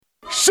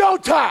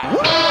showtime!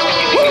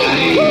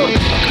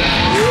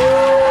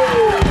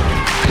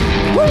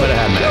 But I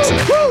had an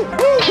accident.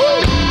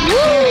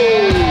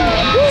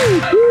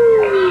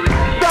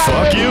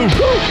 Fuck you.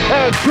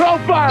 And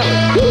profiling!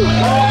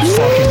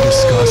 Fucking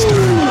disgusting.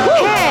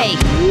 Hey!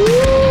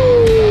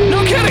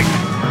 No kidding.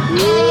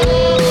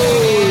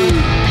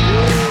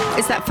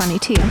 Is that funny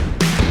to you?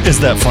 Is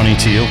that funny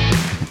to you?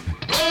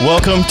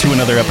 Welcome to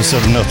another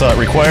episode of No Thought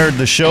Required,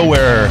 the show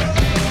where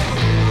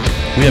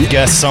we have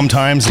guests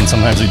sometimes and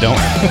sometimes we don't.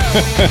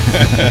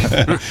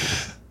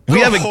 We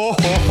have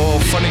a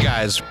funny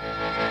guys.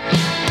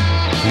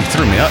 You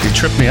threw me up. You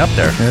tripped me up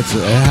there. It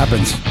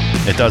happens.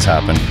 It does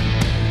happen.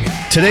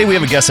 Today we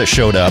have a guest that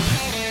showed up.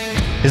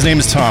 His name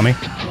is Tommy.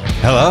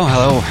 Hello.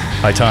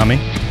 Hi, Tommy.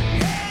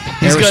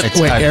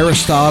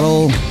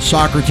 Aristotle,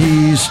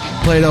 Socrates,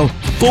 Plato,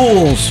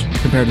 fools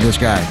compared to this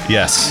guy.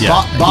 Yes.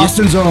 Yeah.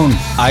 Boston's own.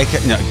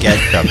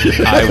 Get up.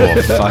 I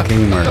will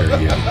fucking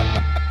murder you.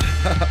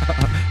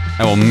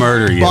 I will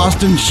murder you.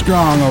 Boston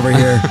strong over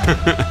here.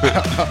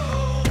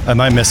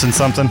 Am I missing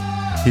something?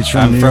 He's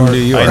from New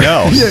York. I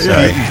know.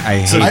 I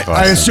hate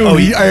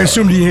Boston. I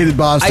assumed he hated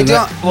Boston.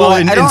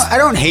 I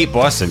don't hate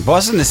Boston.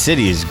 Boston, the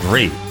city, is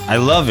great. I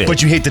love it.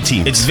 But you hate the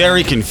team. It's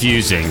very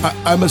confusing.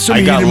 I'm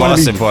assuming I got he didn't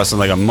lost in Boston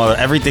like a mother.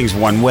 Everything's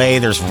one way.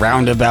 There's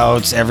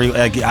roundabouts.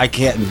 I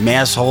can't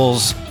mass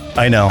holes.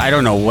 I know. I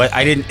don't know what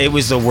I didn't. It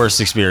was the worst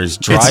experience.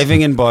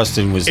 Driving in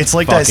Boston was. It's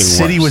like that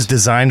city was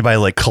designed by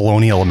like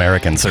colonial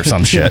Americans or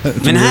some shit.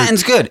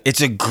 Manhattan's good.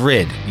 It's a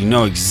grid. You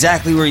know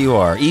exactly where you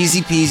are.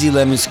 Easy peasy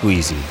lemon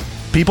squeezy.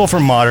 People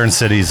from modern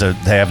cities, they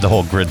have the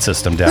whole grid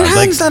system down.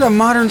 Manhattan's not a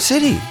modern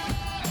city.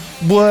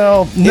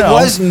 Well, no.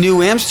 It was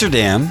New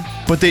Amsterdam.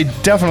 But they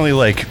definitely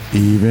like...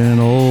 Even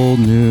old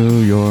New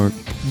York.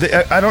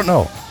 I don't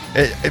know.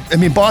 I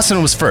mean,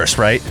 Boston was first,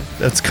 right?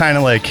 That's kind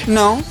of like...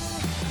 No.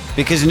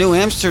 Because New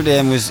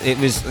Amsterdam was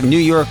New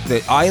York,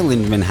 the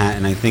island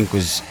Manhattan, I think,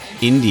 was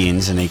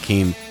Indians, and they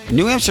came...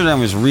 New Amsterdam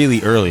was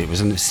really early. It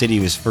was when the city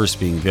was first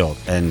being built.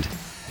 And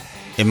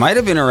it might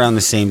have been around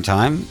the same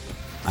time.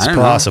 I don't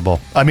know. It's possible.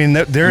 I mean,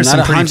 there's I'm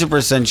not some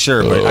 100%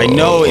 sure, but I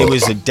know it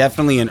was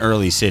definitely an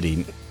early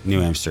city, New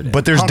Amsterdam.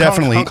 But there's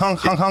definitely...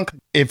 Honk.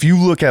 If you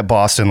look at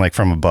Boston like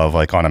from above,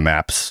 like on a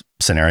maps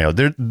scenario,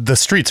 the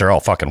streets are all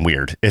fucking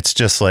weird. It's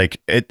just like,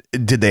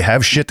 did they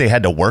have shit they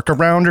had to work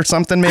around or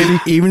something maybe?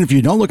 Even if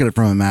you don't look at it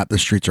from a map, the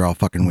streets are all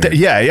fucking weird.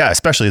 Yeah.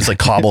 Especially it's like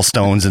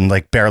cobblestones and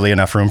like barely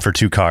enough room for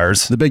two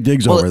cars. The big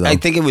dig's over, though. I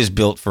think it was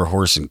built for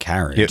horse and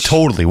carriage. It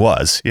totally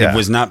was. Yeah. It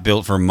was not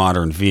built for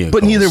modern vehicles.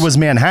 But neither was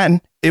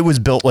Manhattan. It was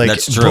built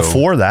like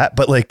before that,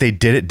 but like they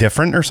did it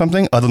different or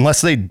something,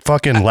 unless they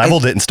fucking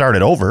leveled it and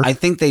started over. I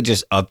think they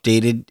just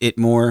updated it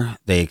more.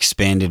 They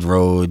expanded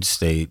roads.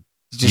 They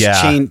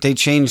just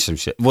changed some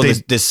shit. Well,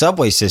 the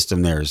subway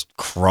system there is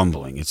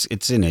crumbling.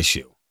 It's an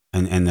issue,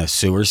 and the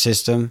sewer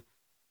system,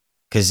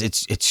 because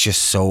it's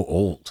just so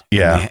old.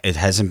 Yeah, it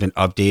hasn't been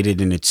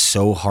updated, and it's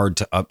so hard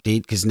to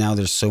update because now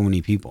there's so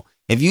many people.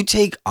 If you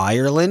take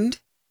Ireland,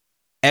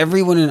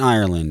 everyone in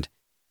Ireland,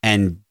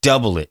 and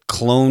double it,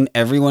 clone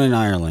everyone in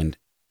Ireland,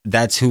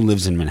 that's who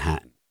lives in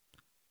Manhattan.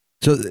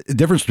 So the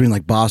difference between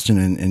like Boston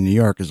and New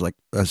York is like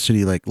a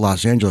city like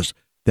Los Angeles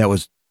that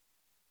was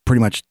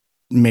pretty much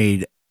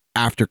made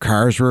after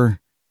cars were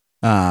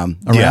around.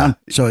 Yeah.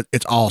 So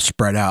it's all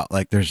spread out.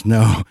 Like there's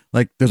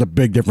a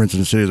big difference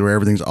in the cities where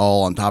everything's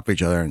all on top of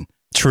each other. And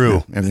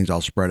true. Everything's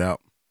all spread out.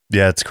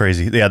 Yeah, it's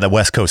crazy. Yeah, the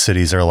West Coast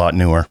cities are a lot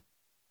newer.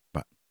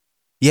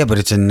 Yeah, but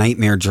it's a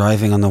nightmare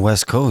driving on the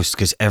West Coast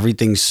because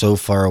everything's so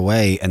far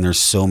away and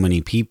there's so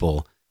many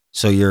people.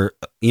 So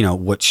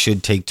what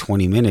should take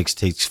 20 minutes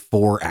takes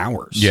 4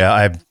 hours. Yeah,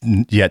 I've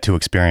yet to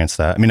experience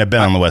that. I mean, I've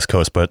been on the West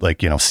Coast, but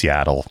like,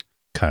 Seattle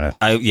kind of.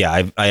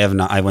 I have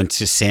not. I went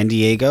to San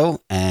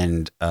Diego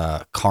and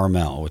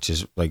Carmel, which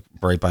is like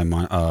right by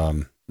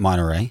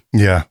Monterey.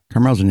 Yeah.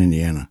 Carmel's in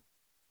Indiana.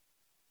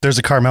 There's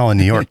a Carmel in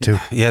New York too.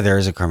 Yeah, there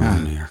is a Carmel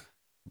in New York.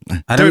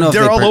 I don't know.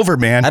 They're all over,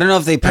 man. I don't know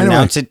if they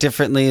pronounce it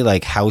differently,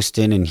 like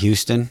Houston and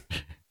Houston.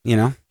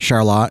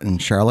 Charlotte and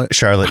Charlotte.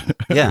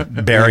 Yeah,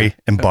 Barry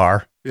and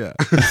Bar. Yeah.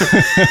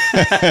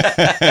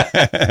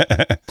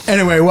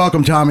 Anyway,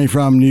 welcome Tommy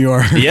from New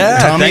York. Yeah,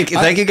 Tommy,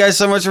 thank you guys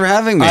so much for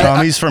having me.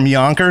 Tommy's from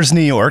Yonkers,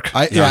 New York.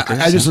 I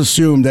just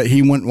assumed that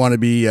he wouldn't want to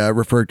be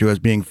referred to as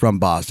being from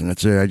Boston.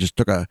 I just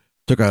took a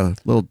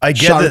little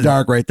shot of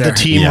dark right there. The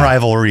team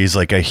rivalry is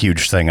like a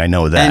huge thing. I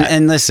know that.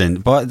 And listen,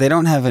 but they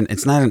don't have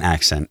it's not an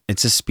accent.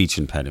 It's a speech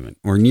impediment.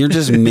 When you're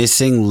just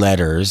missing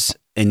letters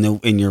in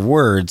your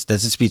words,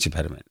 that's a speech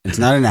impediment. It's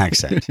not an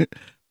accent.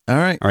 All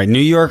right. New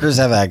Yorkers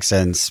have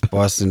accents.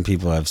 Boston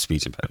people have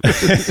speech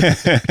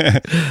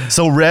impediments.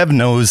 So Rev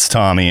knows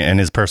Tommy and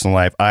his personal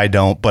life. I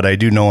don't, but I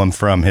do know him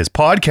from his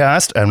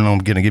podcast. I'm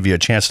going to give you a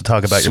chance to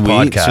talk about your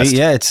podcast. Sweet.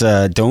 Yeah, it's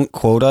don't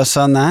quote us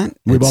on that.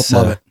 We both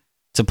love it.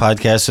 It's a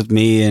podcast with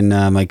me and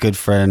my good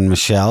friend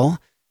Michelle,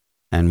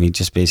 and we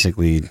just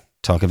basically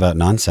talk about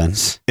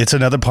nonsense. It's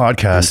another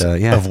podcast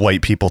of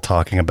white people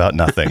talking about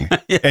nothing.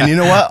 Yeah. And you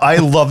know what? I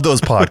love those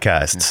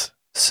podcasts.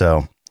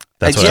 So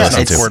That's what I was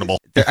listening to. portable.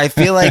 I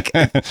feel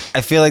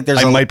like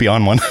there's I might be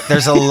on one.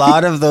 there's a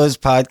lot of those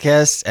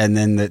podcasts, and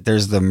then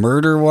there's the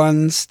murder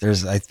ones.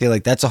 I feel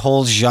like that's a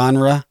whole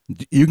genre.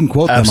 You can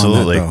quote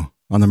Absolutely. them on that,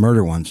 though, on the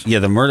murder ones. Yeah,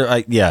 the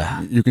murder.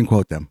 Yeah, You can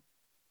quote them.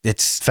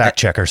 it's Fact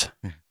checkers.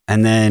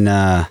 And then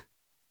I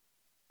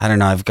don't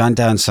know. I've gone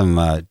down some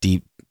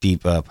deep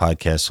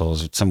podcast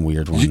holes with some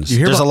weird ones. you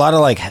hear There's about- a lot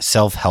of like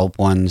self-help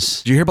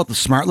ones. Did you hear about the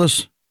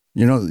Smartless?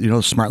 You know the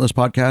Smartless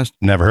podcast?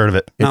 Never heard of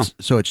it. No.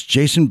 So it's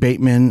Jason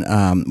Bateman,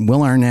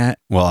 Will Arnett.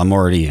 Well, I'm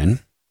already in.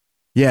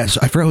 Yes,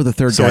 I forgot who the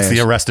third So guy it's is. the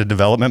Arrested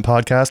Development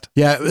podcast.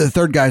 Yeah, the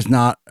third guy's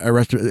not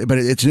arrested, but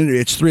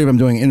it's three of them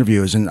doing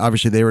interviews, and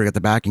obviously they already got the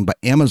backing. But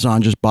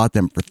Amazon just bought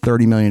them for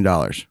 $30 million.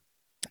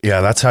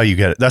 Yeah, that's how you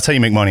get it. That's how you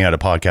make money out of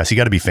podcasts. You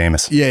got to be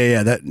famous.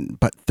 Yeah.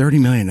 But $30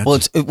 million.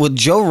 That's, With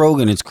Joe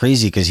Rogan, it's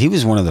crazy because he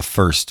was one of the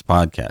first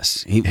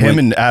podcasts. Him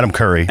and Adam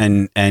Curry.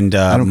 and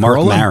Adam Mark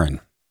Carolla?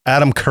 Maron.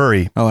 Adam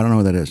Curry. I don't know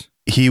who that is.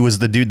 He was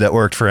the dude that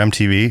worked for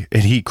MTV,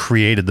 and he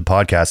created the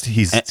podcast.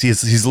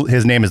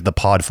 His name is the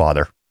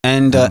Podfather.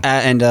 And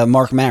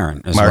Mark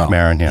Maron as well. Mark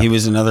Maron, yeah. He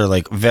was another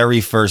like very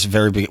first,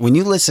 very big. When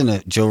you listen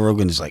to Joe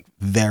Rogan's like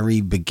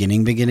very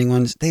beginning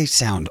ones, they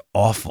sound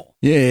awful.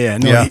 Yeah.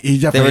 No, Yeah. He They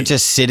definitely. were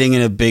just sitting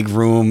in a big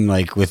room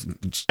like with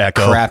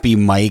Echo. crappy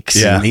mics.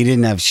 Yeah. And he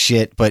didn't have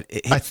shit, but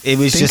it I was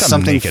think just I'm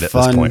something naked at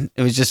this fun. point.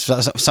 It was just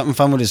something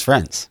fun with his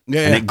friends. Yeah,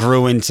 And yeah. it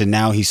grew into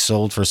now he's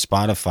sold for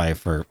Spotify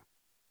for,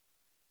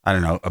 I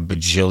don't know, $1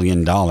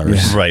 bajillion.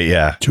 Yeah. Right,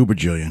 yeah. 2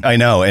 bajillion. I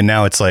know. And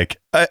now it's like,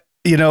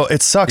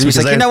 it sucks And he's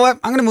because like, you know what?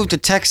 I'm going to move to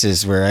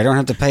Texas where I don't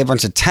have to pay a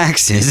bunch of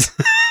taxes.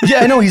 yeah,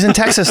 I know. He's in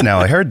Texas now.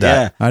 I heard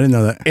that. Yeah. I didn't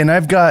know that. And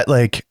I've got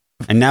like,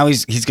 And now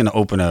he's going to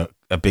open a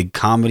big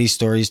comedy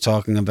store he's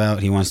talking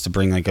about. He wants to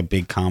bring like a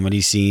big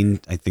comedy scene,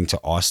 I think, to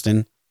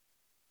Austin.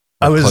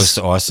 I was- close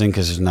to Austin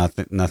because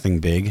there's nothing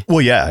big. well,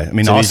 yeah. I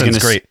mean, So he's Austin's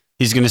gonna- great.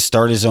 He's going to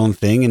start his own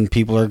thing and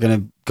people are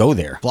going to go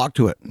there. Flock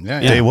to it.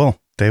 Yeah. They will.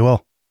 They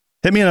will.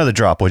 Hit me another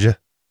drop, would you?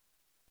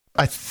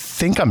 I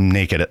think I'm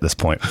naked at this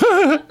point.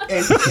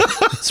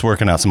 It's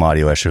working out some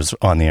audio issues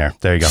on the air.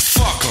 There you go.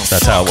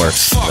 That's how it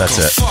works. That's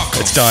it.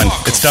 It's done.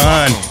 It's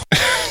done.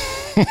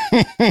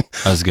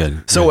 That was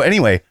good. So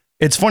anyway,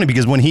 it's funny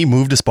because when he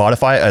moved to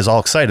Spotify, I was all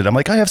excited. I'm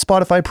like, I have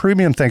Spotify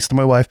Premium thanks to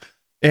my wife.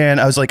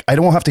 And I was like, I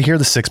don't have to hear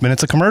the 6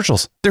 minutes of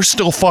commercials. They're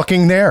still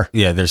fucking there.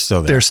 Yeah, they're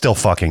still there. They're still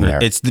fucking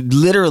there. It's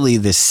literally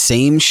the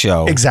same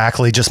show.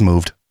 Exactly. Just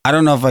moved. I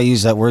don't know if I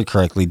used that word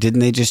correctly. Didn't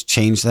they just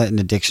change that in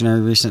the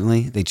dictionary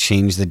recently? They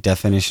changed the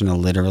definition of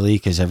literally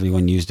because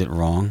everyone used it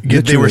wrong.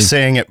 They were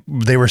saying it.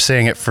 They were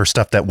saying it for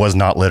stuff that was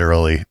not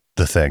literally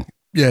the thing.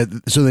 Yeah.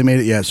 So they made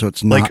it. Yeah. So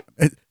it's not.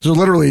 So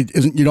literally,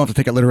 isn't you don't have to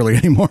take it literally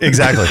anymore.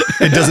 Exactly.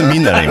 It doesn't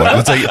mean that anymore.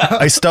 It's like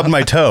I stubbed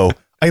my toe.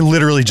 I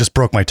literally just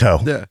broke my toe.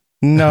 Yeah.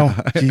 No,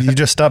 you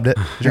just stubbed it.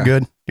 You're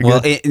good. You're Well,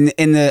 good.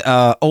 in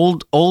the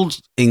old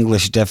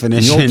English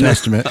definition The Old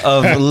Testament.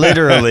 of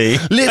literally,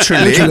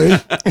 Literally.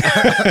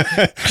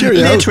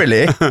 Cheerio.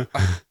 Literally.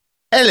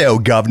 Hello,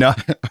 governor.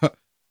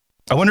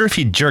 I wonder if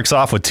he jerks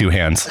off with two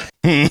hands.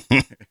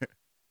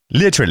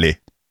 Literally.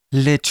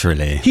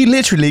 He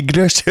literally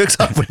jerks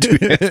off with two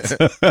hands.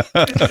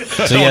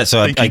 so yeah,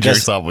 so I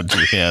guess off with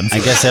 2 hands. I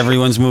guess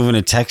everyone's moving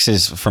to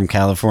Texas from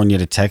California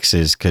to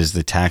Texas because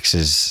the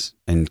taxes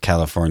in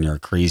California are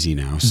crazy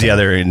now. So. Yeah,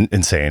 they're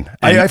insane.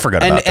 I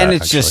forgot about that. And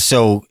it's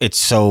actually.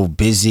 just so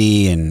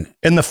busy and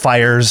And the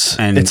fires.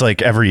 And it's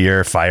like every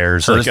year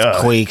fires. Like,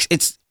 earthquakes.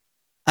 It's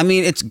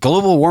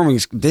global warming.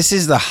 This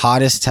is the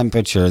hottest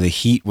temperature. The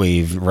heat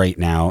wave right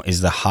now is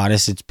the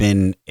hottest it's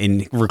been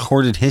in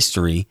recorded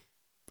history.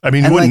 I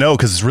mean, you and wouldn't like- know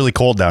because it's really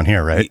cold down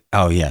here, right?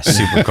 Oh yeah,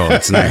 super cold.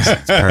 It's nice.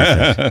 It's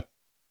perfect.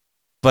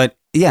 But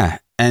yeah,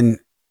 and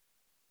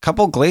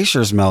couple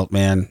glaciers melt,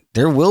 man.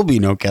 There will be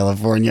no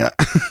California.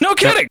 No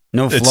kidding.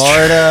 No It's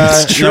Florida.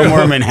 true. It's true. No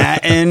more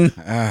Manhattan.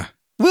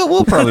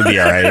 We'll probably be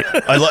all right.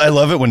 I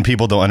love it when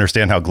people don't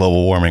understand how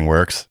global warming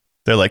works.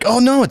 They're like, "Oh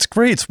no, it's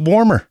great. It's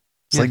warmer."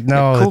 It's like,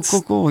 no,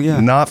 Cool. Yeah.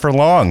 not for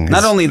long.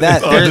 Not only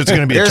that, There's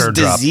going to be a there's turd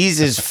drop.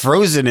 diseases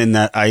frozen in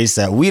that ice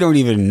that we don't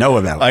even know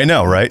about. I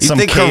know, right? You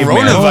think caveman-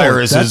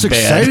 coronavirus That's is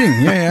bad.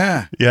 exciting.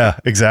 Yeah. Yeah,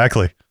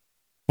 exactly.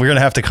 We're going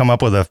to have to come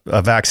up with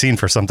a vaccine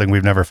for something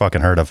we've never fucking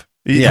heard of.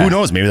 Yeah. Who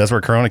knows? Maybe that's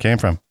where Corona came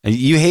from.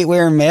 You hate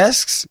wearing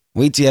masks?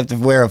 Wait till you have to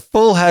wear a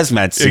full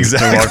hazmat suit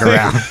Exactly. to walk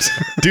around.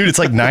 Dude, it's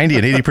like 90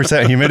 and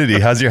 80% humidity.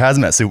 How's your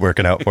hazmat suit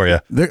working out for you?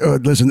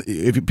 Listen,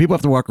 if people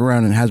have to walk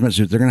around in hazmat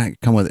suits, they're gonna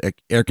come with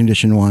air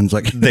conditioned ones.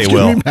 Like They it's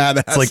gonna will. be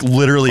badass. It's like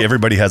literally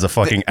everybody has a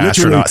fucking Literally.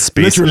 astronaut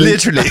space.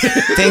 Literally.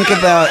 Think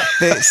about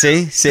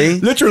see?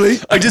 literally.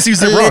 I just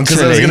used it wrong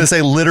because I was Literally. going to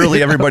say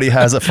literally everybody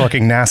has a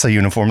fucking NASA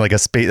uniform, like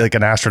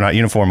an astronaut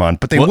uniform on,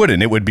 but they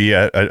wouldn't. It would be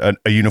a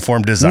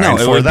uniform designed No,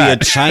 it for would that.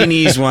 be a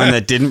Chinese one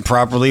that didn't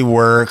properly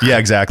work. Yeah,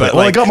 exactly. But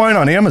Well, like- I got mine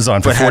on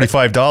Amazon for but had-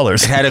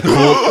 $45. It had a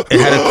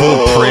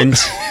cool print,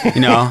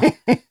 you know.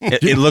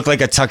 It looked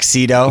like a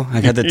tuxedo.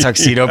 I got the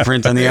tuxedo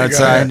print on the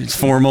outside. It's a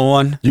formal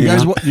one. You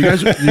guys, know? you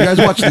guys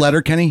watch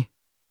Letterkenny?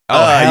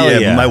 Oh,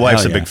 hell yeah. My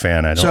wife's Hell a big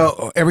fan. I don't.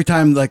 So every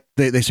time like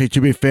they say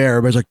to be fair,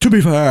 everybody's like to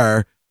be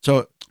fair.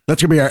 So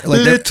That's gonna be our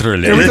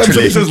Literally. Every time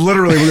somebody says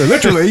literally, we're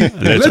literally.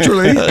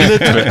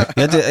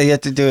 You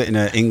have to do it in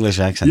an English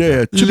accent.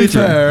 Yeah, to be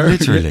fair,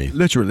 Literally.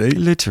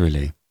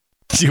 literally.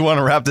 Do you want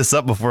to wrap this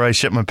up before I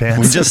shit my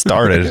pants? We just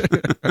started.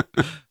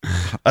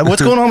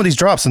 What's going on with these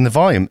drops in the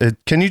volume?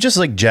 Can you just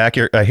like jack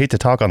your? I hate to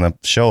talk on the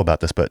show about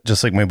this, but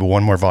just like maybe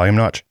one more volume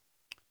notch.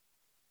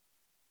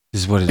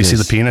 This is what it You is. see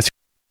the penis?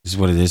 This is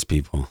what it is,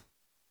 people.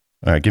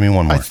 All right, give me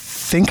one more. I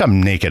think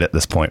I'm naked at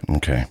this point.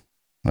 Okay,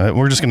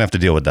 we're just gonna have to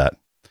deal with that.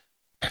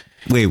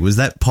 Wait, was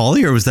that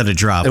Pauly or was that a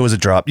drop? It was a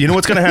drop. You know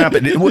what's gonna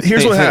happen?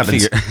 Here's what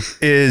happens: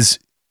 is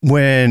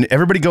when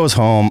everybody goes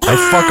home,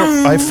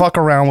 I fuck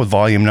around with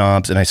volume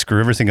knobs and I screw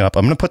everything up.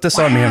 I'm gonna put this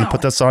on me. I'm gonna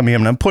put this on me.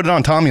 I'm gonna put it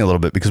on Tommy a little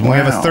bit because when we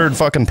have a third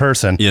fucking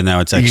person, now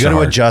it's extra you got to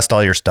hard. adjust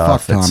all your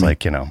stuff. Fuck It's Tommy.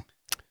 like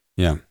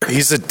Yeah.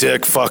 He's a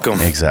dick. Fuck him.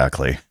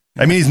 exactly.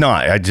 I mean, he's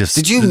not. I just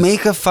Did you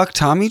make a fuck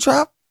Tommy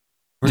drop?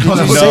 Or did No, you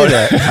no, say no.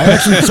 that? I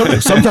actually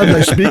sometimes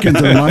I speak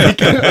into the mic.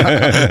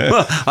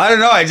 Well, I don't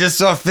know. I just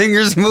saw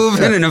fingers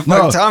moving and a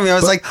fuck No, Tommy. I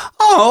was like,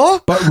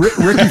 oh. But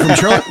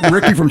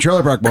Ricky from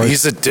Trailer Park Boys.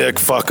 He's a dick.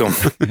 Fuck him.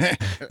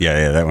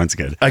 Yeah, that one's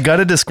good. I got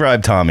to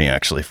describe Tommy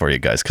actually for you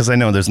guys because I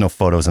know there's no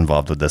photos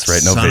involved with this,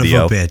 right? No Son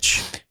video. of a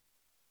bitch.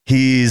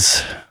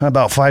 He's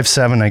about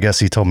 5'7", I guess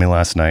he told me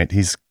last night.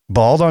 He's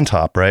bald on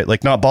top, right?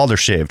 Like not bald or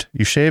shaved.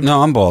 You shaved?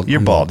 No, I'm bald. You're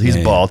I'm bald. He's Yeah,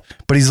 yeah. bald,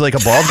 but he's like a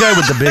bald guy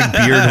with the big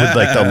beard with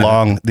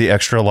like the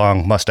extra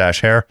long mustache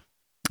hair.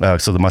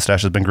 So the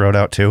mustache has been grown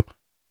out too.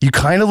 You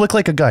kind of look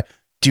like a guy.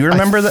 Do you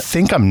remember that? I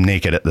think I'm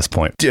naked at this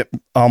point.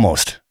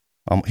 Almost.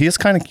 He is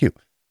kind of cute.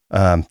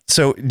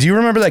 So do you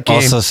remember that game?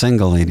 Also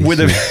single, ladies. With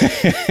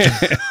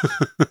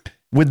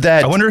with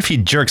that. I wonder if he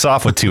jerks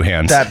off with two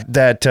hands.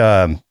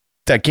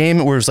 That game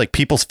where it was like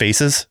people's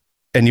faces.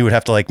 And you would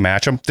have to like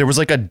match them. There was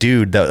like a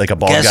dude that like a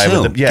bald Guess guy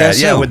who? with the Guess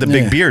who? with the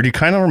big beard. He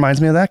kind of reminds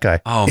me of that guy.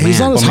 Oh,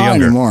 He's man. not as I'm high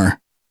younger. anymore.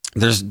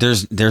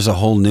 There's a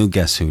whole new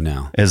Guess Who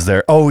now. Is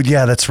there? Oh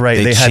yeah, that's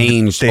right. They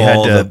changed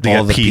all the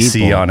PC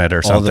people, on it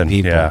or all the something.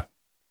 people. Yeah.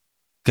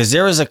 Because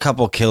there was a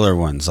couple killer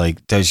ones.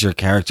 Like, does your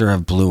character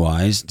have blue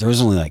eyes? There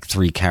was only like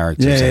 3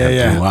 characters that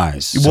had blue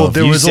eyes. Well, if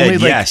there you was said only,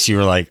 like- yes, you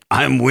were like,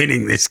 I'm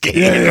winning this game.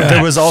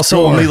 There was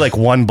also only like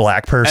one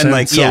black person, And,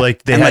 like, so yeah.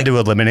 like they And, had like- to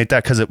eliminate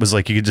that because it was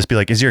like you could just be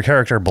like, "Is your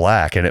character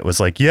black?" And it was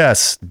like,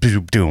 "Yes,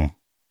 doom,"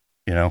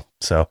 you know.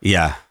 So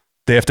Yeah.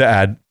 they had to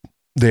add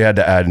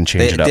and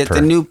change it up for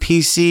the new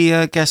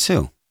PC Guess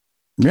Who.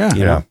 Yeah.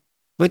 You know?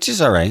 Which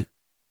is all right.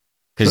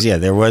 Because,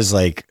 there was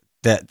like,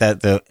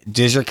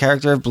 does your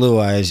character have blue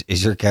eyes?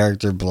 Is your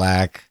character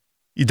black?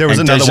 There was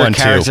And another does your one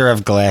too, character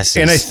have glasses?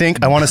 and I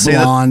think I want to say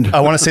Blonde.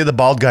 I want to say the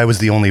bald guy was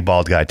the only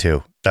bald guy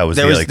too. That was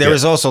there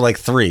was also like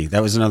 3.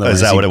 That was another one.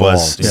 Is that what it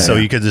was? Bald. Yeah. So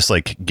you could just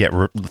like get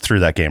through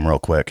that game real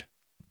quick.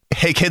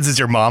 Hey kids, is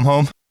your mom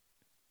home?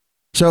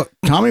 So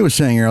Tommy was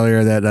saying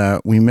earlier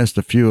that we missed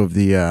a few of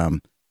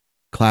the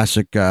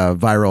classic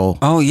viral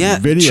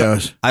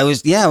videos. I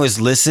was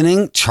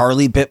listening.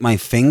 Charlie bit my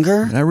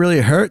finger. That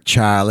really hurt,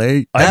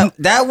 Charlie.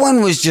 That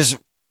one was just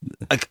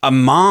like a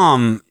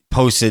mom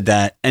posted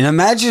that, and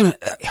imagine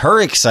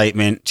her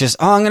excitement. Just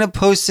I'm gonna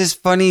post this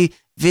funny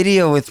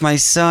video with my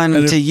son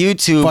And to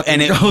YouTube, fucking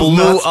and it goes blew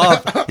nuts.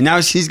 up. And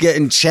now she's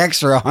getting checks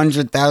for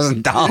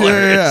 $100,000.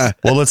 Yeah.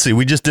 Well, let's see.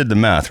 We just did the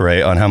math,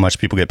 right, on how much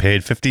people get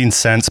paid. 15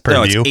 cents per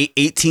No, view. it's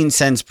 18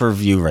 cents per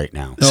view right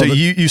now. So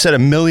you said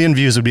 1 million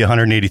views would be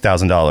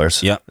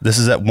 $180,000. Yep. This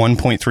is at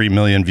 1.3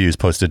 million views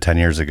posted 10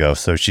 years ago.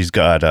 So she's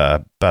got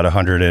about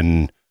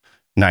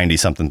 190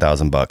 something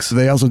thousand bucks.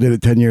 They also did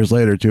it 10 years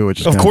later too,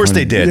 which is Of kinda course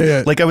funny. they did.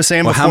 Yeah. Like I was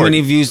saying Well, before. how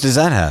many views does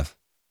that have?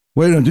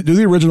 Wait, no, do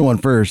the original one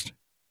first.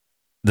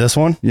 This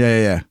one?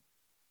 Yeah.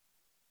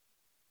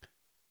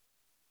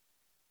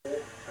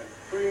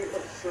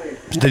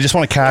 They just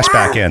want to cash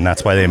back in.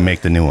 That's why they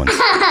make the new ones.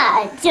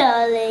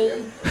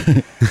 Charlie.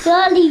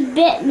 Charlie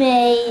bit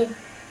me.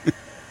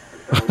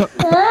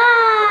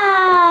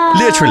 Ah.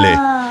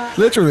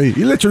 Literally,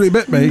 he literally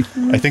bit me.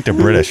 I think they're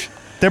British.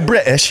 They're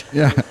British.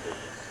 Yeah.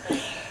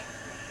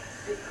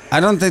 I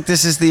don't think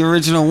this is the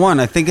original one.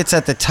 I think it's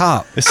at the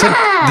top. This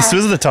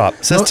was the top.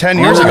 It says No, 10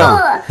 years no, ago.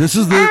 no. This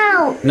is the.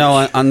 Ow.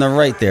 No, on the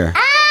right there.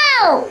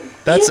 Ow.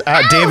 That's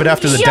David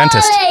after the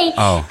dentist. Charlie.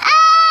 Oh,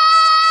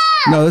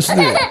 No, this is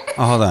the.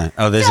 oh, hold on.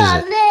 Oh, this is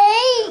Charlie.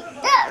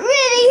 That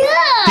really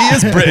hurt. He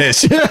is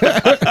British.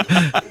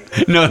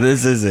 it. No,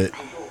 this is it.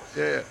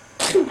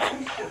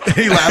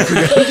 He laughs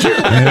again.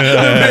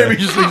 Baby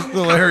just thinks it's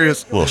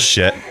hilarious. Little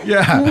shit.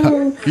 Yeah.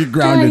 You're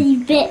grounded. Charlie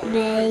bit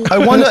me. I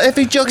wonder if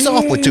he jerks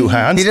off with two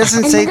hands. He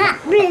doesn't And say.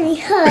 that really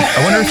hurt.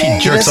 I wonder if he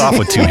jerks off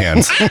with two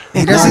hands.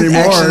 He doesn't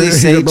anymore. actually He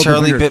say got both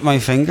Charlie fingers. bit my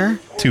finger.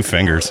 2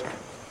 fingers.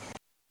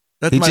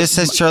 That's He my- just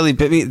says Charlie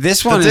bit me.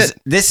 This one That's is.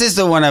 This is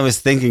the one I was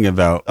thinking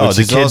about. Oh, which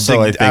the is kid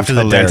also, I think, after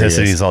the hilarious. dentist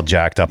and he's all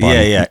jacked up on,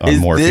 Yeah. on Is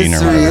morphine this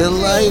or whatever. real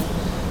life?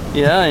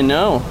 Yeah, I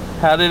know.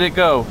 How did it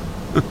go?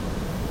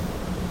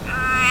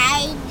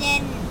 I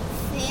didn't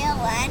feel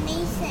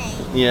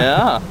anything.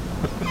 Yeah.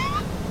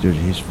 Dude,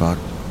 he's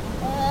fucked.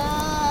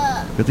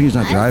 Good thing he's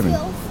not driving.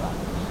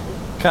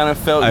 Kind of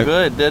felt I-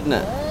 good, didn't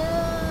it?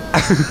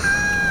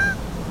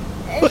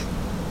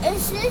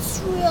 Is this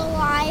real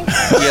life?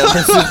 Yeah,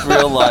 this is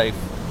real life.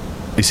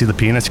 You see the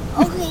penis?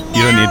 Okay, now.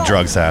 You don't need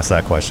drugs to ask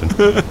that question.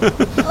 Okay,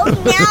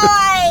 now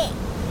I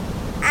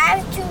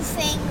have 2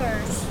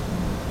 fingers.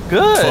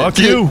 Good. Fuck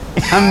you.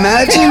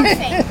 Imagine 4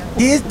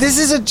 fingers. this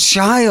is a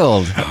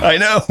child. I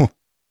know.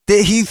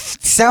 He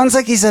sounds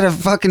like he's at a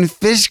fucking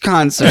Fish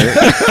concert.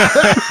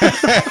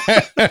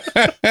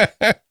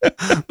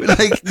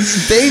 Like,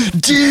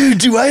 Dude,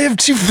 do I have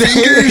 2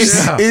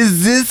 fingers?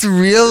 is this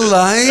real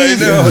life? I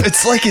know.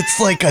 It's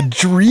like a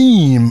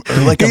dream or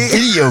like a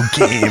video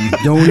game.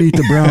 Don't eat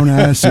the brown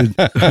acid.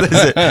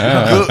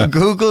 Listen,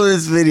 Google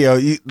this video.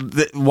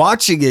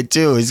 Watching it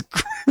too is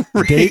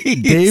crazy.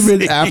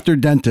 David after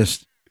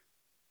dentist.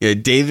 Yeah,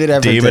 David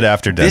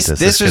after Dentist. This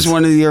This was kid's-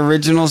 one of the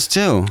originals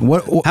too.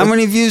 What? How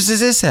many views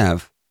does this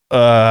have?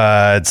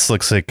 It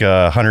looks like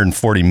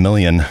 140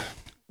 million.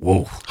 Whoa.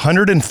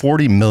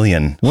 140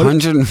 million.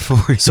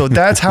 140. So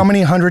that's how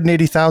many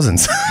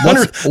 180,000s?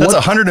 That's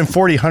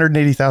 140,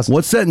 180,000.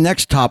 What's that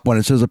next top one?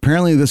 It says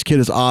apparently this kid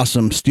is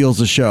awesome, steals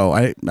the show.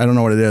 I don't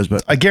know what it is,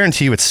 but I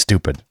guarantee you it's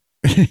stupid.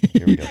 Here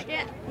we go.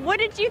 What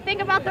did you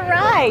think about the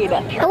ride?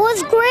 It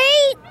was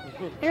great.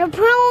 And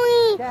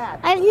apparently,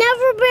 I've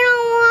never been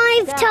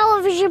on live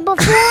television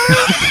before.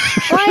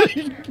 But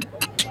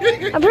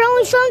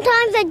apparently,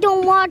 sometimes I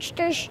don't watch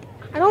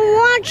I don't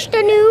watch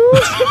the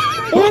news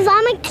because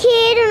I'm a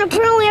kid, and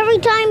apparently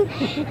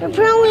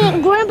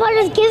Grandpa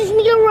just gives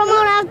me a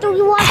remote after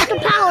we watch the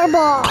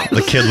Powerball.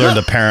 The kid learned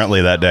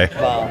apparently that day.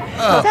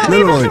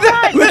 literally.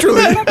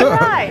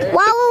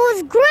 Well, it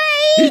was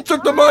great He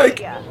took the mic.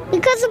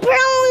 because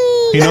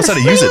apparently He knows how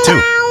to use it, too.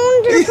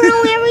 around, and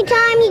apparently, every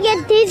time you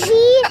get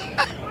dizzy,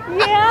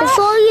 the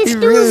Soviets He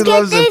do really is get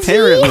loves dizzy.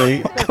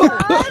 apparently.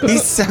 He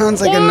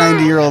sounds like a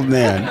 90-year-old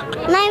man.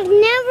 And I've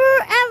never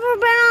ever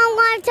been on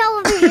live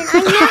television.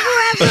 I've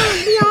never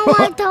ever been on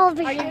live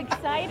television. Are you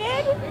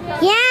excited?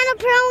 Yeah, and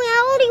apparently I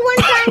only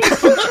went down the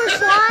super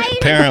slide.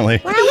 Apparently.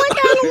 When I went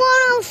down the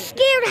one, I was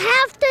scared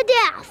half to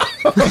death.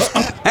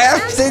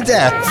 Half to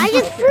death. I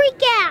just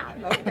freak out.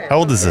 How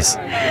old is this?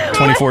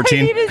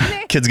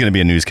 2014? Kid's going to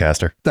be a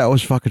newscaster. That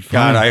was fucking funny.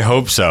 God, I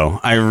hope so.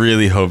 I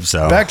really hope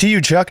so. Back to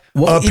you, Chuck.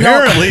 Well,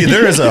 apparently,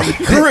 there is a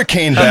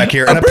hurricane back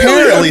here. And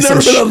apparently, I've some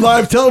never been on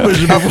live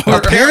television before.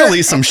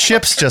 apparently some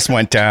ships just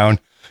went down.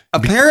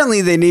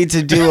 Apparently, they need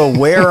to do a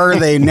 "Where Are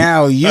They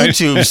Now"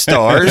 YouTube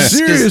stars. 'Cause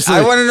Seriously.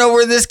 I want to know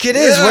where this kid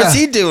is. Yeah. What's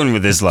he doing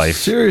with his life?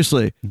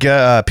 Seriously.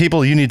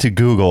 People, you need to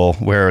Google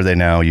where are they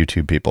now,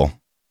 YouTube people.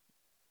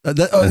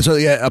 So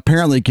yeah,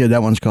 apparently, kid,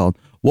 that one's called.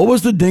 What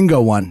was the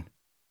dingo one?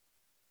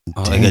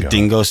 Oh, like a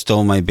dingo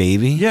stole my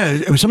baby. Yeah,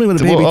 it was something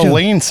with a baby Well, too.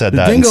 Elaine said The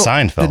that dingo, in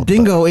Seinfeld. The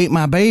dingo ate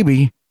my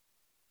baby.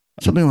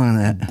 Something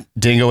like that.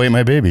 Dingo ate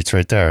my baby. It's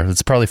right there.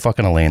 It's probably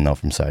fucking Elaine, though,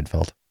 from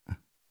Seinfeld.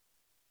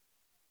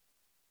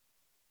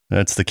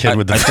 That's the kid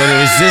with the... I thought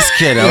it was this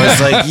kid. I was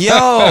like,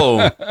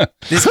 yo,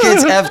 this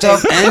kid's effed up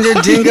and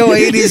a dingo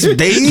ate his He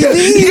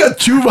baby? got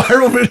 2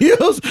 viral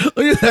videos.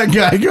 Look at that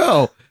guy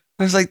go.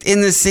 I was like,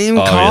 in the same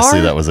Obviously,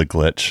 car? that was a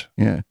glitch.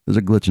 Yeah, there's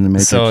a glitch in the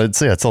matrix. So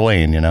it's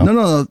Elaine, you know?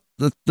 no,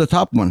 the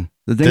top one.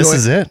 The dingo This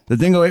is it? The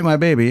dingo ate my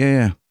baby.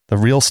 Yeah. The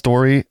real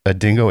story, a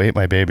dingo ate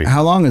my baby.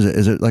 How long is it?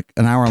 Is it like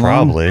an hour long?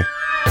 Probably.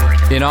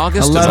 In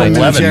August 11 of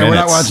minutes. 11 Yeah, we're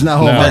not minutes. watching that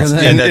whole No, fucking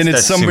thing. and That's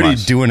it's too somebody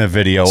much. doing a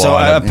video So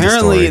on the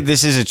apparently, story.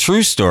 this is a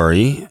true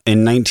story.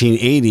 In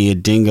 1980, a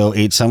dingo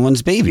ate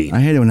someone's baby. I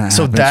hate it when that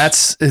So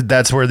happens.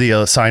 that's where the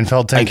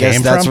Seinfeld thing I guess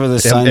came that's from? where the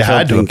It Seinfeld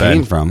had to thing have been.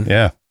 came from.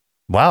 Yeah.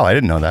 Wow, I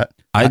didn't know that.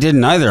 I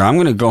didn't either. I'm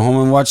going to go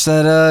home and watch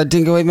that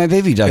Dingo Ate My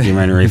Baby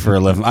documentary for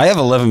 11. I have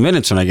 11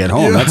 minutes when I get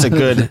home. That's a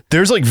good.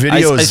 There's like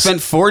videos. I spent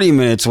 40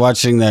 minutes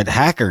watching that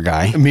hacker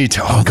guy. Me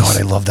too. Oh God,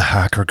 I love the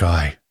hacker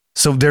guy.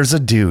 So there's a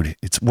dude.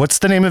 What's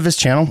the name of his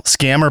channel?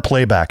 Scammer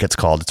Playback. It's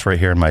called. It's right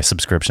here in my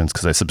subscriptions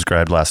because I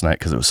subscribed last night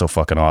because it was so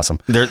fucking awesome.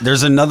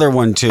 There's another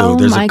one too. Oh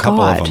There's my a couple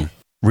God. of them.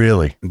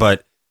 Really?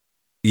 But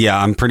yeah,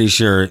 I'm pretty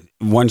sure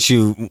once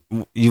you've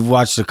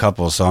watched a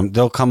couple, so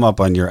they'll come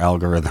up on your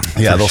algorithm.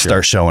 Yeah, for they'll sure.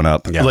 start showing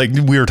up. Yeah. Like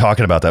we were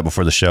talking about that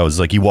before the show. It's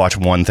like you watch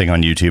one thing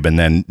on YouTube and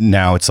then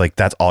now it's like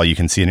that's all you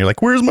can see and you're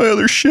like, where's my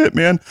other shit,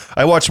 man?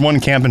 I watched one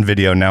camping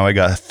video. Now I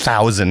got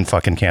 1,000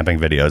 fucking camping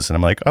videos and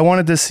I'm like, I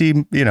wanted to see,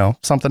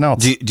 something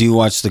else. Do you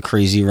watch the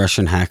Crazy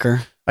Russian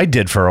Hacker? I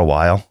did for a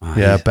while. Oh,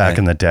 yeah, back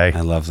in the day.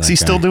 I love that Is he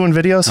guy. still doing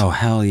videos? Oh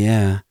hell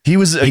yeah! He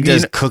was. He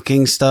does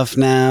cooking stuff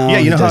now. Yeah,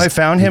 you He know how does- I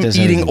found he him does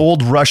eating everything.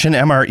 old Russian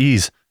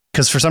MREs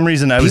because for some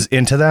reason I was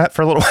into that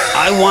for a little while.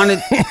 I wanted.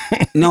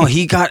 No,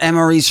 he got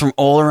MREs from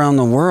all around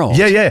the world.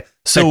 Yeah.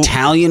 So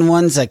Italian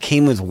ones that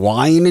came with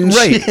wine and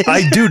right,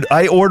 shit.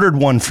 I ordered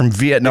one from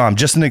Vietnam,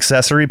 just an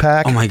accessory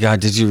pack. Oh my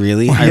god, did you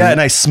really? Yeah, and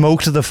I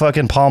smoked the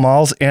fucking Pall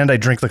Malls and I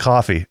drank the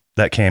coffee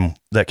that came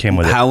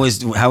with it. How was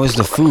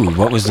the food?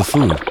 What was the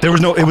food? There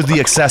was it was the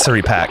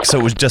accessory pack, so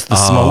it was just the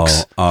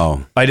smokes.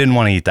 Oh, I didn't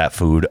want to eat that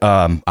food.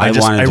 I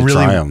wanted to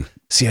try 'em.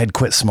 See, I'd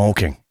quit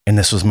smoking, and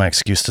this was my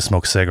excuse to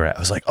smoke a cigarette. I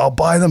was like, I'll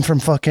buy them from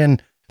fucking,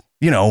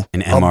 an I'll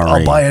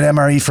MRE. buy an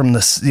MRE from the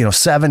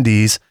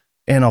 70s,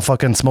 and I'll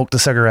fucking smoke the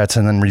cigarettes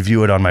and then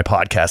review it on my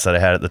podcast that I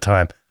had at the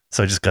time.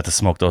 So I just got to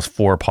smoke those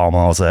 4 Pall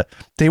Malls that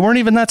they weren't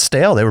even that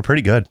stale. They were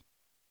pretty good.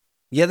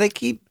 Yeah,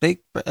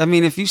 I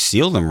mean, if you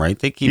seal them right,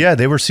 they keep. Yeah,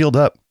 they were sealed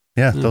up.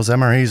 Yeah, those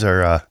MREs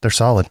are they're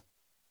solid.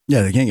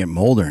 Yeah, they can't get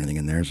mold or anything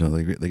in there, so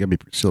they got to be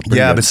sealed pretty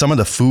Yeah, good. but some of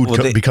the food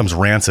becomes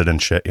rancid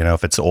and shit, you know,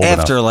 if it's old enough.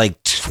 After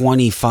like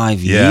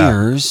 25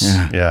 years.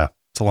 Yeah,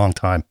 it's a long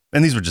time.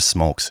 And these were just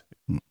smokes.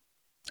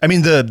 I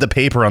mean, the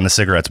paper on the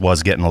cigarettes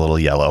was getting a little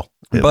yellow.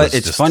 But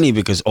it's funny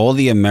because all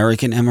the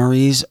American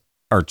MREs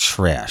are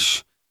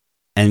trash.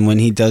 And when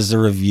he does the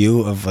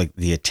review of like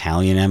the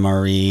Italian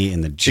MRE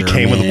and the German, it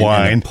came with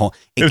wine.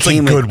 It was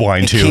like good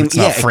wine too. It's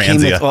not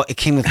Franzia. It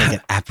came with like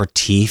an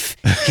aperitif.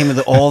 It came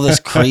with all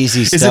this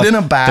crazy stuff. Is it in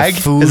a bag?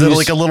 Is it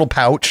like a little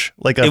pouch,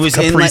 like a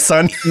Capri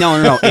Sun?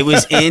 No. It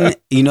was in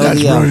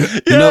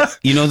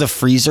the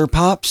freezer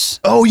pops.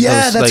 Oh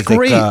yeah, that's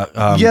great.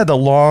 The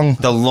long.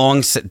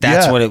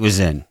 That's what it was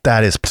in.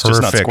 That is perfect. It's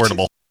just not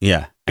squirtable.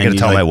 Yeah. I gotta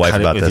tell my wife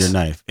about this. Your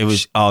knife. It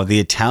was the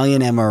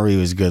Italian MRE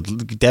was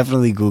good.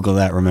 Definitely Google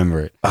that. Remember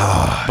it.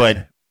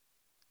 But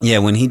yeah,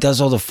 when he does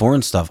all the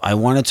foreign stuff, I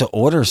wanted to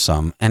order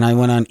some, and I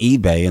went on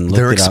eBay and looked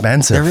They're it up.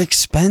 expensive. They're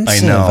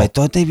expensive. I know. I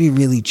thought they'd be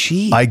really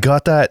cheap. I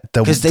got that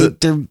because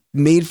they're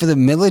made for the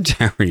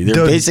military.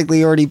 They're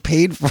basically already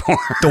paid for.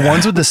 The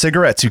ones with the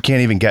cigarettes you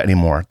can't even get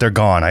anymore. They're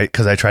gone.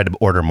 Because I tried to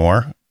order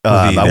more.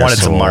 I wanted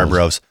some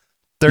Marlboros.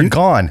 They're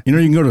gone. You know,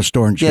 you can go to a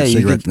store and get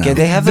cigarettes now.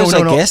 They have those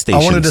gas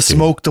stations. I wanted to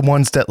smoke the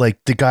ones that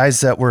like the guys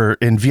that were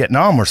in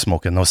Vietnam were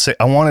smoking those.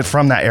 I wanted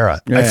from that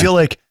era. I feel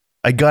like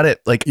I got it.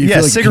 Like,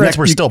 cigarettes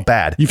were still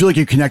bad. You feel like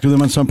you connect with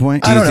them at some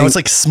point? I don't know. It's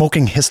like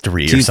smoking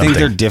history or something. Do you think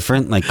they're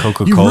different? Like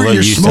Coca-Cola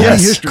used to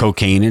have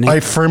cocaine in it? I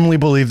firmly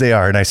believe they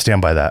are, and I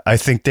stand by that. I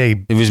think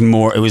it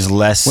was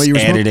less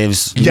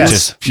additives. Yes.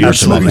 Just pure you were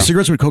smoking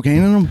cigarettes with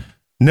cocaine in them?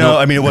 No,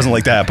 I mean, it wasn't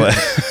like that,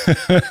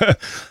 but...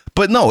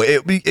 But no,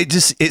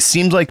 it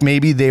seemed like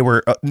maybe they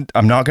were,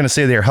 I'm not going to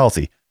say they're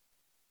healthy.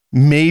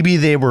 Maybe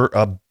they were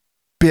a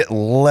bit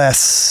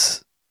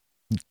less,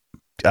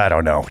 I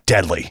don't know,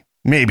 deadly.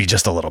 Maybe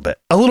just a little bit.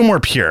 A little more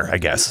pure, I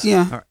guess.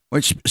 Yeah.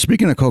 Which,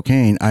 speaking of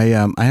cocaine, I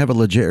have a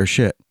legit or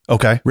shit.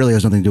 Okay. Really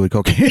has nothing to do with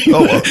cocaine.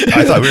 Oh, well,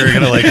 I thought we were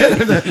going to like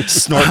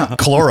snort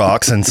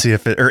Clorox and see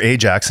if it, or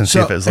Ajax and see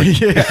if it's like,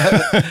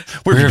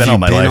 where have you been all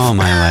my life? All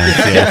my life.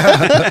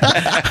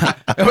 Yeah.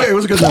 It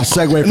was a good enough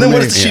segue. And then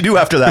what did she do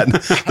after that?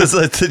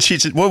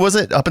 What was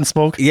it? Up in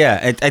Smoke?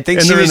 Yeah, I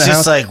think she was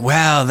just like,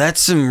 wow,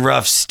 that's some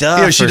rough stuff.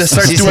 Yeah, she just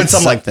starts doing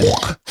something like,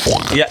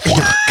 yeah,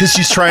 because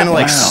she's trying to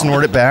like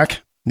snort it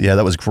back. Yeah,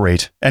 that was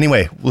great.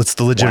 Anyway, let's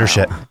the legit or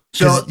shit.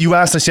 So you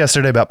asked us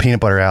yesterday about peanut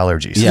butter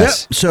allergies.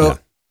 Yes. Yep. So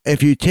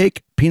if you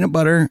take peanut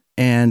butter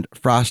and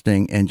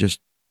frosting and just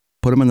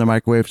put them in the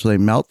microwave so they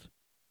melt,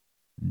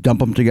 dump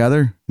them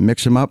together,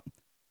 mix them up,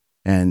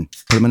 and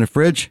put them in the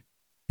fridge,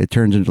 it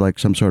turns into like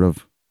some sort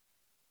of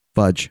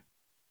fudge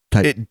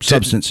type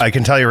substance. I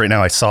can tell you right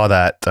now, I saw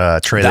that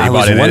tray that I you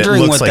was bought in.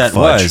 wondering It looks what like that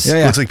fudge. was.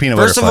 It looks like peanut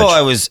butter First of fudge.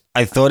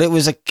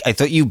 all, I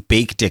thought you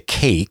baked a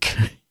cake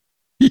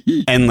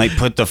and like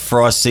put the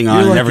frosting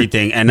on and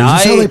everything. And is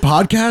this how they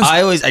podcast?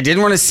 I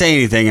didn't want to say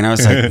anything, and I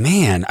was like,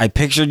 man, I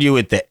pictured you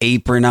with the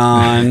apron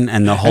on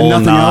and the whole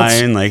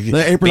nine, like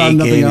the apron on,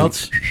 nothing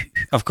else.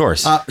 Of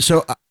course.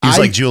 So he's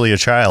like Julia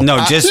Child.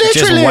 No, just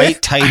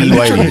white tighty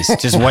whities,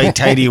 just white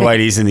tighty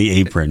whities in the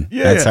apron.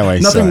 That's how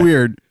I saw it. Nothing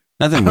weird.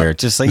 Nothing weird.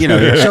 Just like, your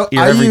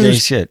everyday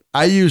shit.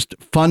 I used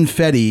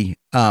Funfetti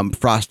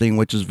frosting,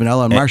 which is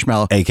vanilla and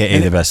marshmallow, aka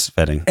the best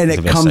fetting, and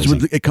it comes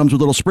with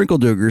little sprinkle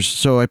doogers.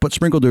 So I put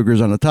sprinkle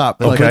doogers on the top.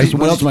 Okay. Like,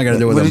 what else am I going to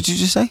do with them? What did you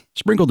just say?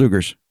 Sprinkle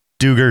doogers.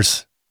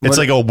 Doogers. It's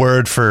like a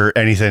word for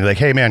anything. Like,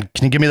 hey man,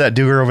 can you give me that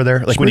dooger over there?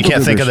 Like when you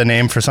can't think of the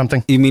name for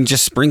something. You mean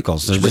just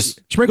sprinkles? They're just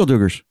sprinkle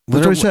doogers.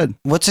 That's what I said.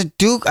 What's a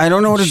doog? I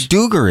don't know what a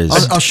dooger is.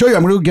 I'll show you.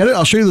 I'm going to go get it.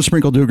 I'll show you the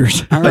sprinkle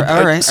doogers. All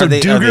right. So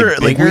dooger,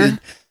 like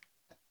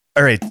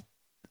all right.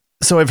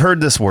 So I've heard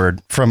this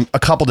word from a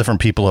couple different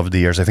people over the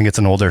years. I think it's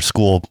an older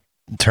school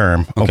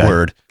term, a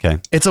word.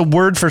 Okay. It's a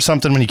word for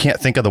something when you can't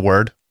think of the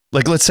word.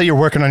 Like, let's say you're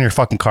working on your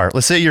fucking car.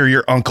 Let's say you're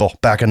your uncle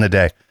back in the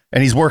day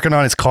and he's working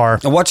on his car.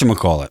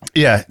 Whatchamacallit.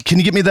 Yeah. Can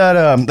you give me that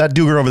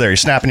dooger over there? You're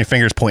snapping your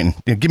fingers,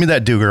 pointing. Give me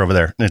that dooger over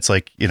there. And it's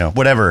like,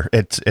 whatever.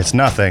 It's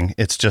nothing.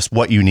 It's just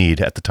what you need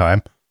at the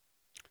time.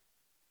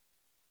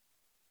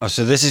 Oh,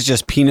 so this is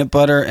just peanut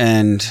butter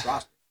and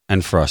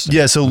frosting.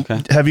 Yeah. So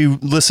have you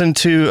listened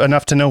to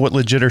enough to know what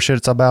legit or shit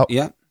it's about?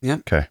 Yeah.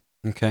 Okay.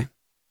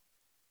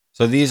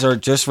 So these are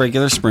just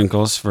regular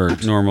sprinkles for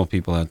normal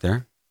people out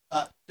there.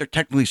 They're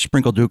technically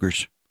sprinkle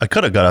doogers. I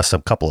could have got us a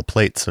couple of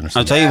plates.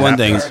 I'll tell you one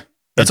thing.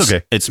 That's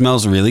okay. It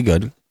smells really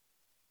good.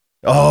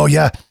 Oh,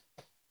 yeah.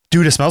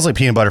 Dude, it smells like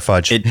peanut butter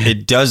fudge.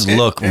 It does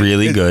look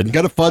really good.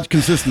 Got a fudge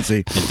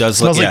consistency. It does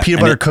smells like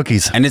peanut butter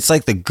cookies. And it's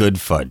like the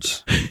good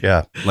fudge.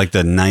 Yeah. Like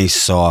the nice,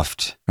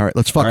 soft. All right,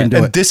 let's fucking do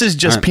and it. this is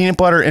just peanut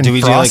butter and Do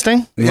we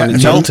frosting? Yeah,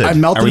 melted. I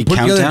melted Are we it, put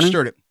it together and countdowning?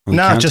 stirred it. Are we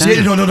No, just-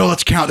 counting? No.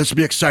 Let's count. This will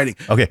be exciting.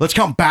 Okay. Let's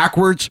count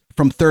backwards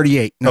from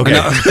 38. No, Okay.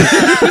 no.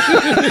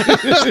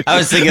 I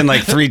was thinking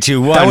like 3,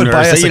 2, 1. That would or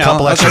buy so, us a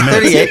couple okay, extra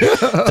minutes.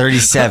 38,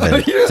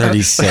 37,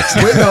 36.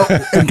 Wait, no,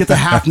 and get the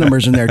half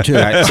numbers in there too.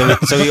 All right,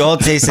 so we all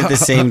taste at the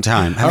same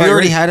time. Have All you right,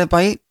 already ready? had a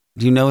bite?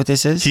 Do you know what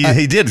this is? He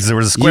did because there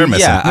was a square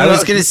missing. Yeah, I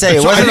was going to say,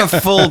 it So wasn't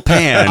a full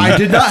pan. I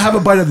did not have a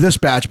bite of this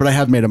batch, but I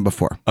have made them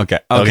before. Okay.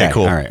 Okay,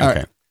 cool. All right. All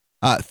Okay.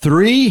 right.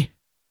 3,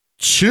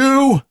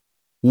 2,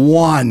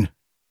 1.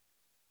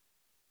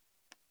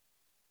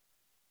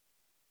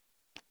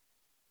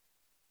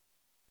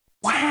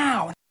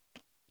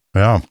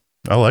 Yeah,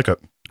 I like it.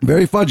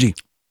 Very fudgy.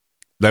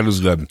 That is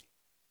good.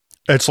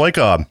 It's like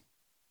a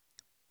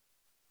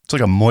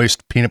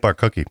moist peanut butter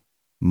cookie.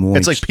 Moist.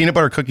 It's like peanut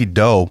butter cookie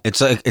dough.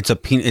 It's a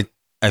peanut.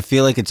 I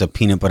feel like it's a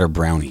peanut butter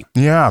brownie.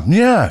 Yeah,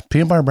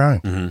 peanut butter brownie.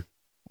 Mm-hmm.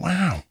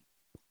 Wow,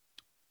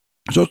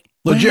 So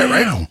legit, Wow.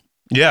 right?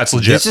 Yeah, it's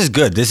legit This is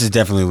good. This is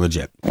definitely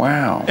legit.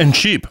 and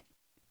cheap.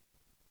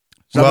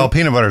 Seven- Well,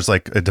 peanut butter's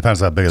like it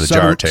depends on how big of the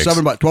jar it takes.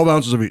 $7, 12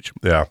 ounces of each.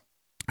 Yeah,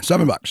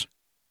 $7.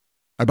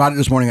 I bought it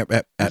this morning at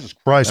Christ, at man,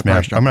 Price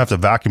Drop. I'm gonna have to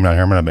vacuum down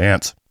here. I'm gonna have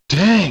ants.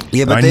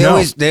 Yeah, but I they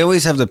know.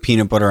 always have the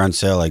peanut butter on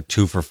sale like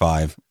 2 for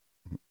 $5.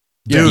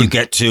 Dude. You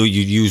get 2,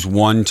 you use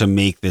one to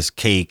make this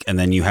cake, and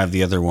then you have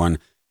the other one.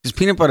 Because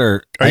peanut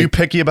butter. Are you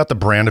picky about the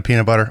brand of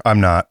peanut butter? I'm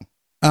not.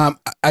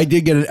 I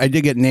did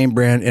get name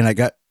brand and I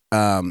got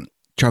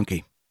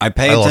chunky I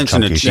pay I love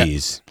attention to chunky.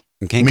 cheese.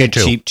 You can't Me get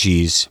too. cheap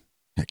cheese.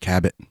 at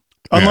Cabot.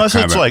 Unless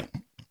it's Cabot.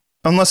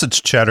 unless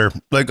it's cheddar.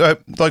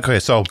 Okay,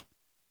 so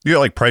you got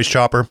like Price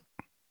Chopper,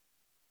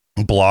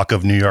 block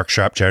of New York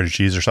sharp cheddar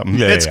cheese or something.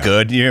 Yeah, It's yeah.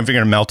 good. If you're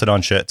gonna melt it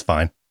on shit, it's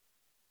fine.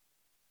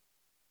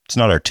 It's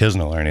not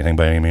artisanal or anything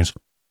by any means.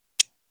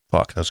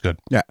 Fuck, that's good.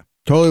 Yeah,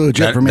 totally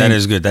legit for me. That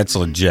is good. That's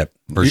legit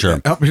for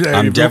sure. Yeah,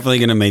 I'm definitely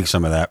going to make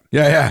some of that.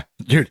 Yeah,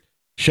 dude.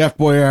 Chef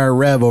Boyardee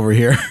Rev over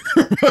here.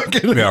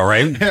 Yeah,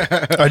 right?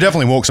 I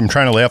definitely woke. I'm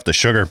trying to lay off the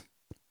sugar.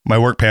 My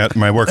work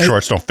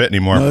shorts don't fit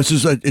anymore. No,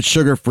 it's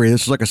sugar free.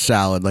 This is like a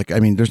salad. Like, I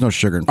mean, there's no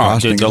sugar in Oh,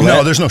 frosting. dude,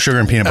 No, there's no sugar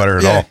and peanut butter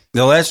at Yeah. all.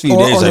 The last few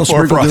Or- days, or I those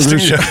Or frosting,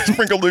 Sprinkle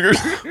sprinkled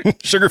Doogers,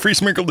 sugar-free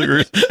sprinkled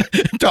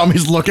Doogers.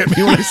 Tommy's look at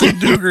me when I say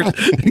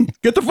Doogers.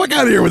 Get the fuck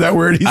out of here with that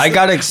word. I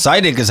got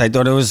excited because I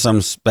thought it was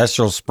some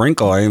special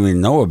sprinkle I didn't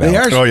even know about. They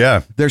are. Oh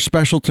yeah, They're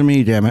special to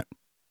me. Damn it.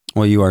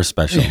 Well, you are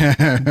special.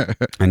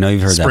 I know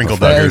you've heard sprinkled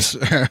that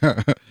before.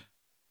 Doogers.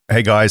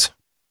 Hey guys,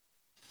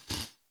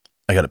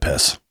 I gotta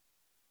piss.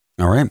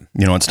 All right.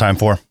 You know what it's time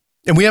for?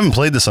 And we haven't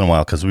played this in a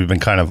while because we've been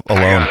kind of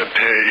alone.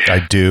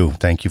 I do.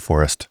 Thank you,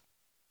 Forrest.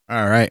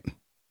 All right.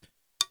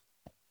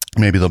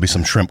 Maybe there'll be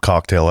some shrimp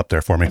cocktail up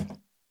there for me.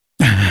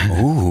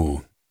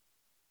 Ooh.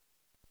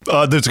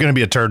 There's going to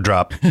be a turd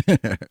drop.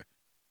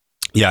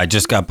 Yeah, I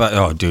just got back.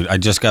 Oh, dude, I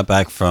just got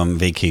back from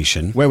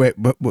vacation. Wait.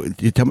 But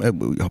you tell me.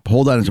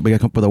 Hold on. We got to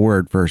come up with a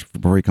word first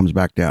before he comes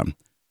back down.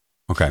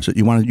 Okay. So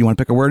you want to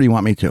pick a word, or you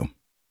want me to?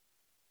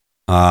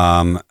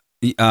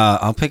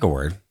 I'll pick a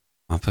word.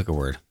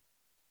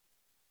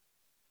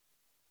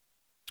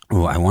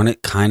 Oh, I want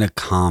it kind of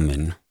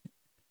common,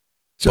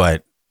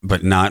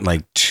 but not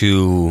like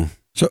too.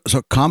 So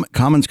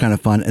common's kind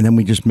of fun, and then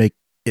we just make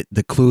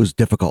the clues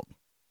difficult.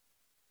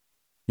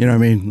 You know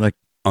what I mean? Like,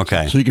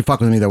 Okay. so you can fuck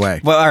with them either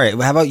way. Well, all right.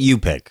 How about you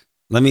pick?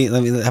 Let me.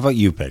 How about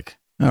you pick?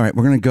 All right,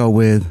 we're gonna go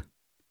with.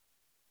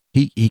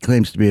 He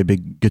claims to be a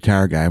big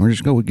guitar guy. We're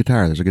just gonna go with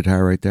guitar. There's a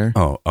guitar right there.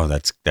 Oh,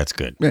 that's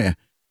good. Yeah,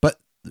 but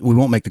we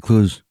won't make the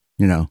clues,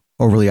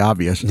 overly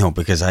obvious. No,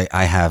 because I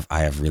have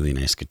really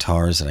nice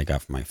guitars that I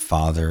got from my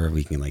father.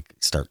 We can like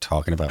start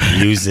talking about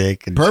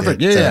music. And Perfect.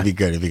 shit. Yeah, So yeah. It'd be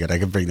good. It'd be good. I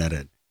can bring that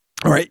in.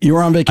 All right, you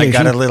were on I vacation.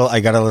 got a little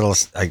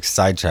like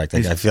sidetracked.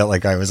 Like, I felt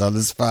like I was on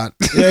the spot.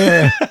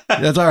 Yeah.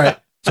 That's all right.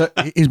 So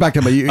he's back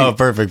there, but you. Oh,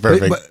 perfect. But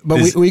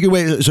we could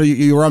wait. So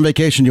you were on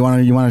vacation. You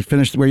want to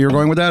finish where you were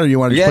going with that, or you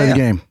want to just play the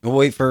game? We'll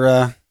wait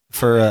for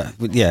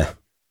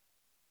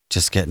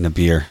just getting a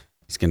beer.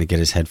 He's gonna get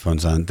his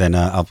headphones on. Then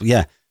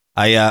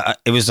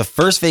it was the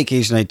first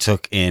vacation I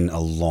took in a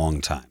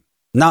long time.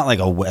 Not like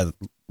a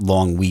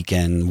long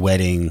weekend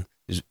wedding. It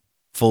was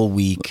full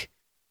week.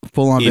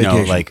 Full on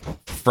vacation. Like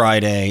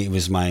Friday. It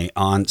was my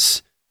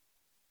aunt's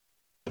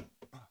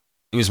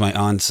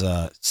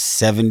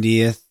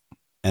 70th,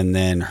 and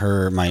then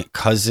my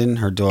cousin,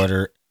 her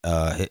daughter,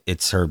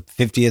 it's her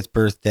 50th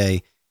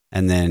birthday,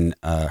 and then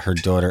her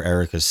daughter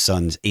Erica's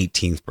son's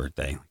 18th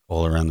birthday,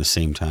 all around the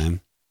same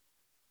time.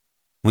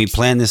 We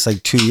planned this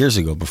like 2 years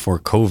ago before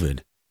COVID.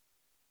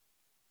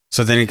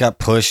 So then it got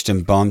pushed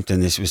and bumped,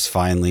 and this was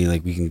finally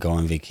like we can go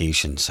on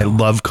vacation. I So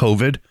love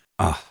COVID.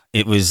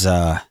 it was.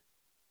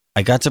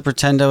 I got to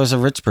pretend I was a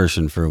rich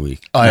person for a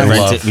week.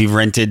 We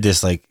rented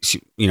this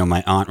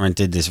my aunt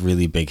rented this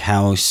really big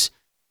house,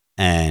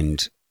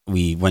 and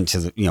we went to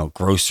the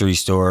grocery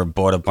store,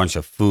 bought a bunch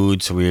of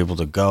food, so we were able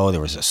to go.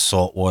 There was a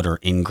saltwater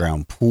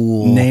in-ground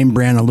pool. Name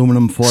brand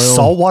aluminum foil.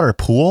 Saltwater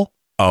pool?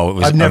 Oh, it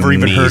was I've never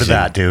even heard of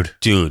amazing. that,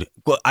 dude.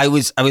 Well, I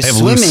was I have a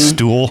swimming. loose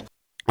stool.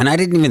 And I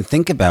didn't even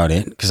think about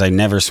it because I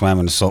never swam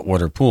in a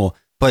saltwater pool.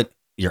 But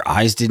your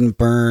eyes didn't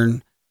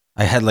burn.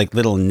 I had like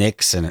little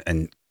nicks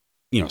and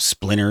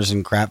splinters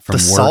and crap from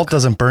The work. salt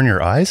doesn't burn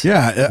your eyes?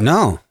 Yeah.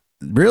 No.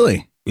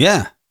 Really?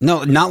 Yeah.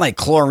 No, not like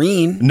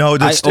chlorine. No,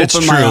 it's I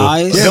open my true.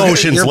 eyes. The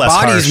ocean's Your less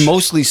body's harsh.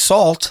 mostly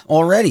salt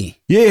already.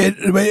 Yeah,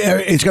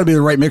 it's got to be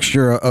the right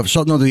mixture of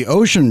salt. No, the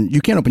ocean,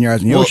 you can't open your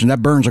eyes in the ocean.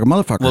 That burns like a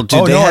motherfucker. Well, dude,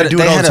 Oh, they no, had, I do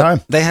they it all had the a,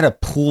 time. They had a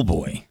pool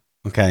boy.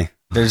 Okay.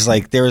 There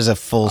was a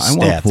full I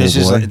want a staff. pool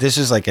boy. This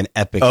is like an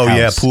epic Oh, house.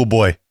 yeah, pool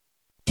boy.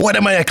 What,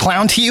 am I a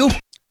clown to you?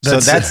 So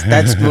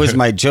that was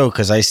my joke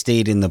because I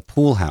stayed in the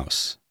pool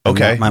house. And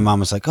Okay. My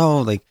mom was like,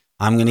 "Oh, like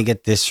I'm gonna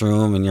get this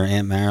room, and your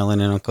Aunt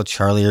Marilyn and Uncle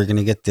Charlie are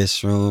gonna get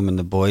this room, and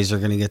the boys are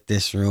gonna get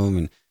this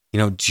room,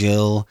 and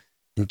Jill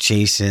and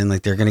Jason,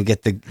 like they're gonna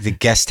get the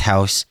guest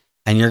house,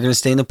 and you're gonna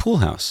stay in the pool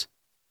house."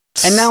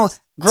 And now It's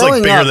like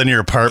growing bigger up, than your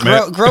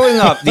apartment. growing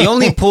up, the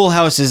only pool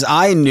houses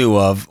I knew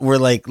of were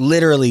like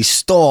literally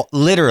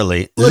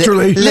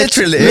Literally.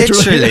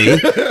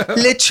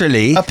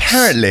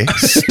 Apparently.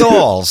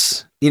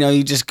 stalls.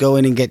 You just go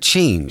in and get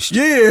changed.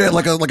 Yeah,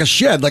 like a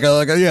shed,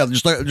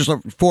 just like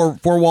four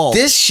walls.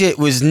 This shit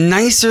was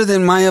nicer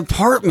than my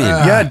apartment.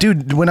 Yeah,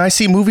 dude, when I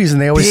see movies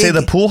and they always say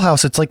the pool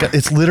house,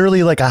 it's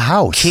literally like a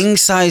house. King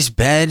size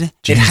bed.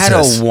 Jesus. It had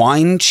a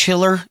wine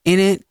chiller in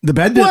it. The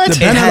bed, What? the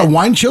bed had a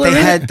wine chiller in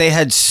it? They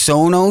had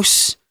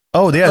Sonos.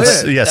 Oh, yeah,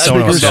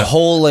 Sonos. The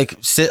whole I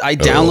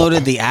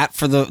downloaded the app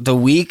for the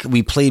week.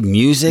 We played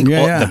music.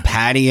 Yeah. The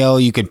patio.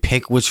 You could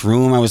pick which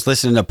room. I was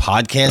listening to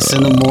podcasts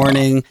in the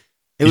morning.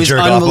 It You was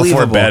jerk off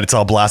unbelievable. before bed, it's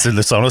all blasted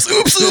the Sonos.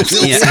 Oops, oops,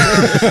 oops. Yeah.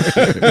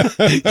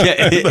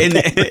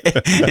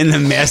 in the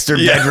master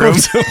bedroom.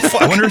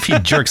 I wonder if he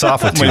jerks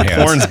off with two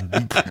hands.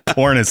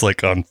 Porn is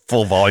like on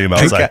full volume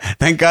outside.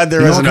 Thank God there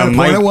You know what wasn't a kind of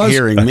porn mic it was?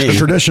 hearing The me.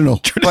 traditional.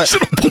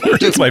 Traditional porn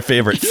is my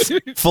favorite.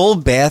 Full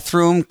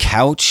bathroom,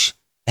 couch.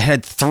 It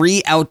had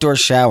 3 outdoor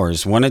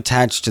showers, one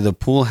attached to the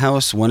pool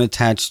house, one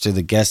attached to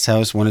the guest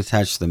house, one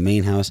attached to the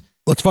main house.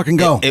 Let's fucking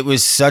go. It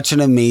was such an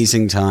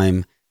amazing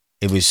time.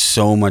 It was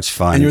so much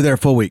fun. And you're there a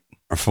full week.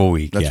 A full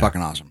week. That's yeah.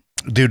 fucking awesome.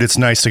 Dude, it's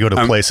nice to go to a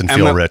I'm- place and I'm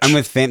feel with- rich. I'm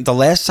with fam. The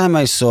last time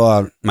I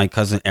saw my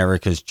cousin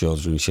Erica's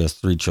children, she has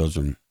 3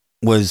 children,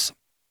 was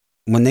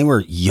when they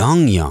were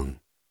young.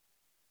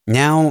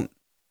 Now,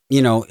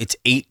 it's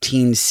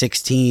 18,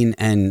 16,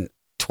 and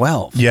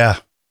 12. Yeah.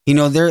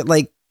 They're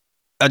like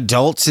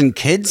adults and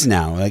kids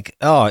now. Like,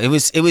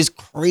 it was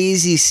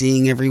crazy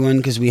seeing everyone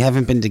because we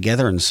haven't been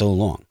together in so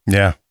long.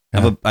 Yeah. I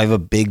have a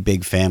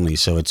big family,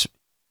 so it's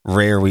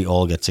rare we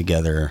all get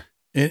together.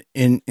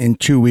 In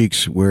 2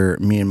 weeks, where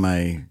me and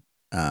my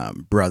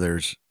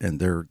brothers and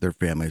their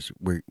families,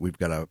 we've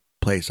got a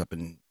place up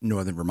in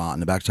northern Vermont, on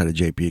the backside of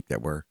Jay Peak,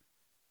 that we're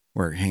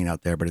hanging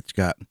out there. But it's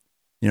got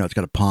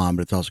a pond,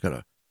 but it's also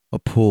got a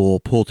pool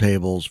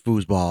tables,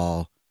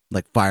 foosball,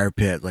 like fire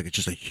pit. Like it's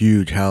just a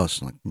huge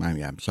house. Like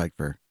I'm psyched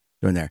for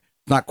doing there.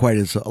 It's not quite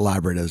as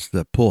elaborate as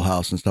the pool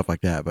house and stuff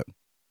like that, but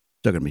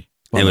still gonna be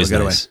fun. It was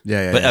Getaway. nice.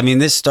 Yeah. But I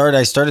mean, I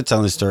started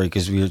telling the story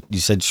because you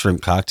said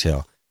shrimp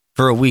cocktail.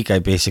 For a week, I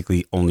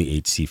basically only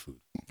ate seafood.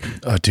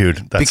 Oh,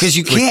 dude. That's Because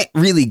you can't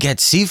really get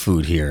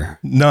seafood here.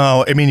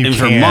 No, I mean, you In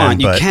can.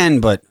 Vermont, but you can,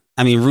 but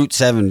I mean, Route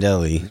 7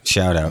 Deli,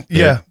 shout out.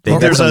 Yeah. They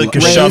There's got like a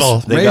Ray's- shuttle.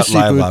 They Ray's got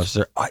live seafood.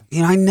 lobster.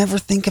 I never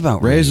think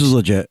about Ray's Ray's. is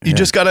legit. You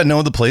just got to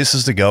know the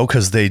places to go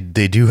because they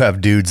do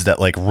have dudes that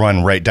like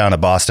run right down to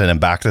Boston and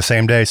back the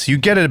same day. So you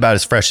get it about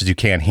as fresh as you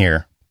can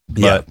here.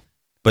 Yeah.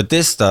 But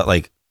this stuff,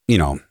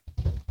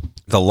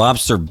 the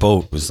lobster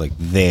boat was like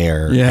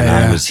there, Yeah, and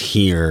yeah. I was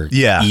here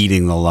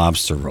eating the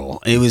lobster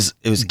roll. It was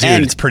Dude,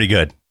 and it's pretty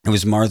good. it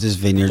was Martha's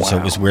Vineyard, so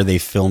it was where they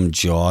filmed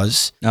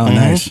Jaws. Oh,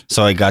 nice.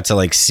 So I got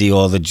to see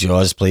all the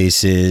Jaws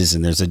places,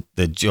 and there's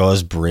the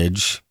Jaws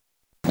bridge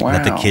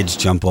that the kids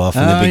jump off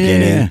in the Oh, yeah,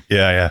 beginning.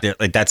 Yeah.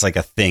 They're- that's like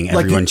a thing. Like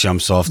Everyone the-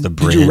 jumps off the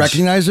bridge. Did you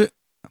recognize it?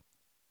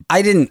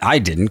 I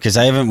didn't because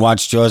I haven't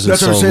watched Jaws in That's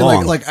so what I'm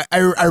saying.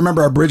 long. I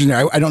remember our bridge in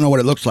there. I don't know what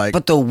it looks like.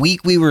 But the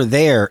week we were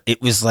there, it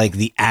was like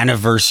the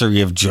anniversary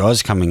of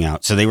Jaws coming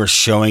out. So they were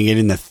showing it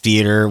in the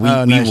theater. We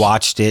nice.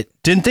 watched it.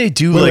 Didn't they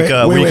do Wait,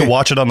 where you wait. could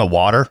watch it on the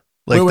water?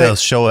 Like Wait, they'll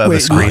show it on the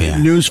screen. Oh, yeah.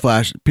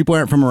 Newsflash: people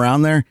aren't from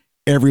around there.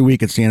 Every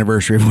week it's the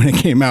anniversary of when it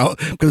came out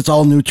because it's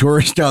all new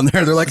tourists down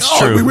there. They're like,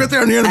 true. we went there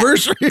on the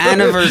anniversary.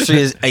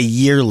 Anniversary is a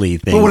yearly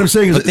thing. But what I'm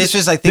saying is, but this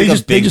was, I they think,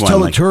 just, a big they just one. tell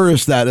the like-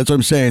 tourists that. That's what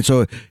I'm saying.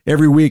 So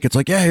every week it's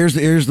like, here's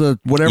the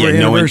whatever yeah,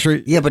 no one-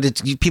 anniversary. yeah,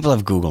 but people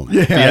have Google now.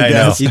 Yeah, Yeah, I know.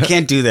 guess. You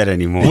can't do that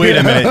anymore. Wait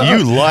a minute,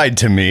 you lied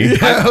to me.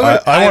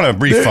 I want a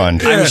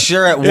refund. I'm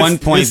sure at one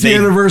point it's the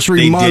anniversary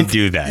they month. did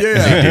do that. Yeah,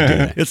 They did do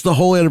that. it's the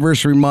whole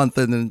anniversary month,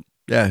 and then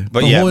But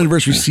the yeah, whole but-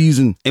 anniversary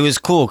season. It was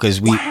cool because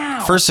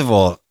first of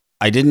all,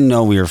 I didn't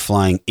know we were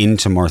flying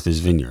into Martha's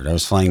Vineyard. I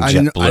was flying I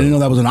JetBlue. didn't know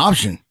that was an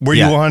option. Were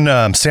Yeah. you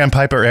on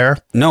Sandpiper Air?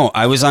 No,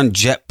 I was on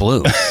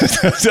JetBlue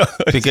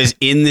because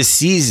in the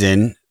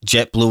season,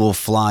 JetBlue will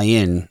fly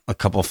in a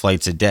couple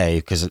flights a day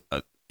because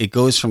it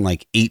goes from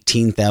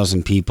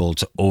 18,000 people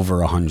to over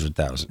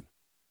 100,000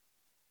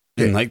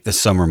 in the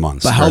summer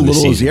months. But how during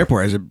little is season. the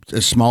airport? Is it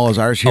as small as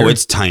ours here? Oh,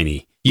 it's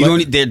tiny. You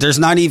don't. There's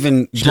not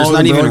even Smaller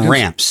than Burlington's?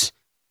 ramps.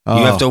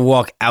 You have to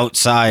walk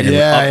outside and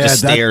Yeah, up the yeah,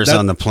 stairs that-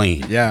 on the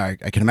plane. Yeah,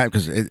 I can imagine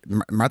because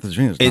Martha's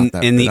Vineyard is In not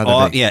that, in the not that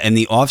off big. in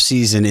the off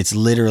season, it's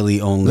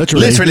literally only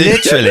Literally.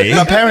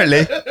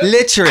 Apparently.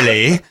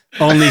 literally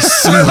only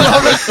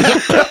small.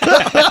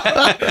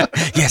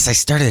 Yes, I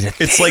started it.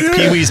 It's like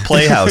Pee Wee's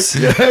Playhouse.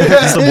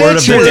 It's the word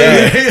of the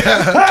day.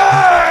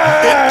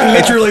 It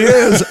literally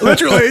is.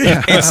 Literally.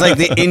 It's like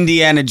the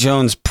Indiana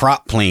Jones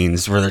prop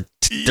planes where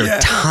they're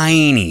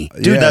tiny.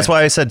 Dude, Yeah. that's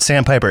why I said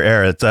Sandpiper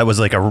Era. That was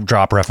like a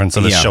drop reference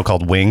of this Yeah. show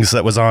called Wings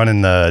that was on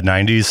in the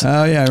 90s.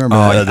 Oh yeah, I remember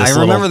Oh, that. this I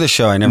little remember the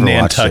show. I never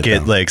watched it,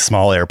 Nantucket, though. like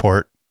small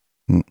airport.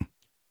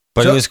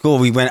 But it was cool.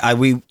 We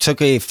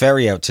took a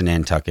ferry out to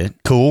Nantucket.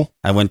 Cool.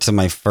 I went to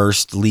my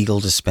first legal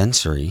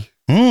dispensary.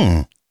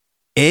 Hmm.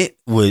 It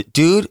was,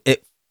 dude.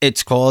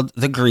 It's called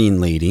the Green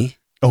Lady.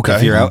 Okay.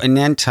 If you're out in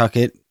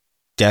Nantucket,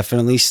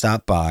 definitely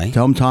stop by.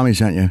 Tell him Tommy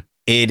sent you.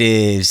 It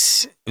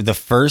is the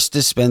first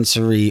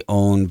dispensary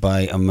owned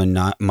by a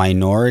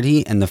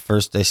minority and the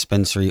first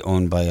dispensary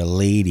owned by a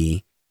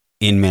lady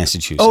in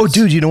Massachusetts. Oh,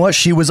 dude, you know what?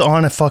 She was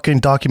on a fucking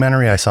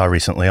documentary I saw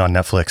recently on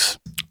Netflix.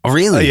 Oh,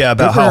 really? Yeah,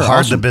 about Good for how her. hard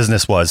Awesome. the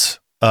business was.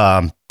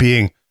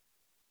 Being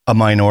a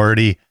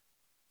minority,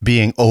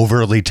 being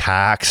overly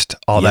taxed,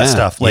 all that Yeah,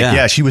 stuff. Like, yeah.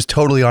 yeah, she was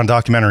totally on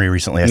documentary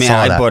recently. I Man, saw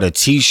I that. bought a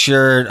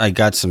T-shirt. I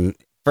got some.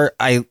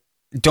 I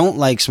don't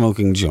like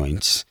smoking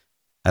joints.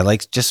 I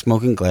like just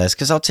smoking glass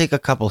because I'll take a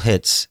couple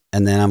hits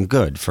and then I'm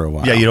good for a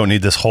while. Yeah, you don't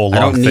need this whole I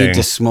long don't thing. need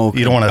to smoke.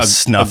 You don't want a to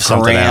snuff a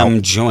something gram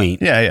out.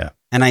 joint. Yeah, yeah.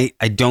 And I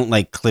don't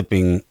like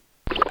clipping.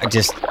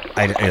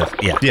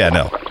 Yeah. Yeah,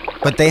 no.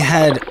 But they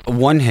had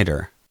one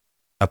hitter,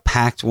 a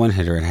packed one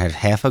hitter. It had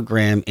half a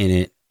gram in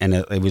it, and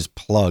it was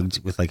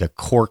plugged with like a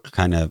cork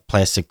kind of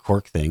plastic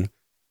cork thing.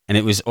 And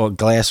it was a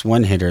glass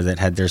one hitter that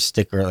had their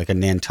sticker, like a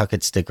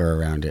Nantucket sticker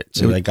around it.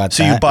 So I got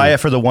So that. you buy it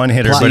for the one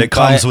hitter, Pla- but it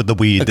buy comes it- with the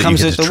weed it that you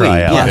comes get with to the try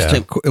weed, out. yeah. Yeah.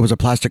 Plastic, it was a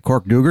plastic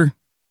cork Duger.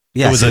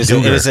 Yes, it was a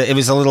Duger. it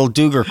was a little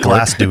Duger cork.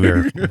 Glass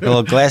Duger. A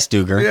little glass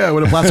Duger. Yeah,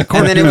 with a plastic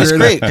cork. And then it was Duger in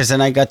great because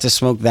then I got to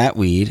smoke that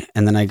weed,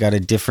 and then I got a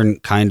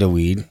different kind of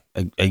weed.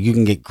 You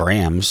can get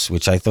grams,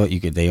 which I thought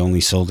you could. They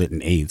only sold it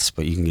in eighths,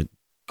 but you can get.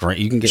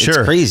 Sure.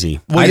 It's crazy.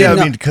 Well, yeah, didn't I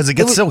know- mean, because it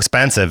gets was- so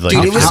expensive. Like,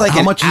 Dude, it was How- like how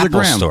an much is a Apple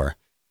gram? store.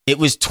 It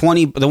was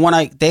 20. The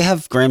one they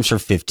have grams for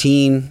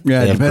 15.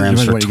 Yeah, they have depends- grams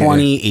depends for what you get,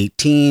 20,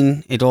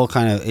 18. It all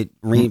kind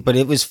of but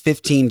it was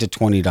 $15 to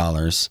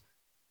 $20,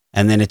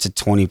 and then it's a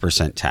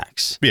 20%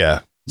 tax. yeah.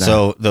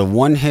 So the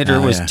one hitter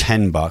Oh, was yeah.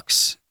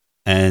 $10,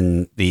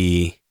 and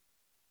the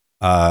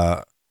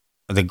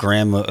other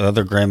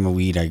gram of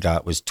weed I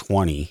got was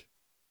 20.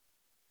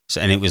 So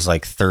and it was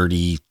like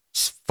 $34,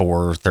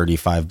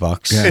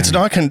 $35. Yeah. It's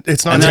not.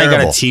 It's not And then I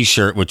terrible. got a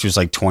T-shirt which was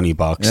like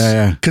 $20. Yeah,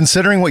 yeah.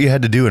 Considering what you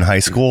had to do in high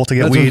school to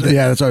get That's weed, what-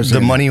 yeah, that's what I was the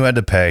saying. money you had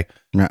to pay,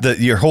 Yeah.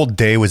 your whole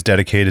day was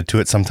dedicated to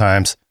it.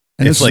 Sometimes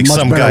And it's this like is much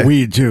some better guy,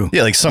 weed too.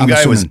 yeah, like some I'm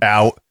guy was assuming.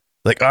 out.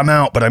 Like, I'm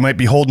out, but I might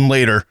be holding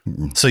later.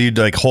 So you'd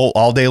like hold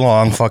all day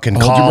long, fucking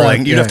Hold your breath,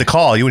 calling. You'd yeah. have to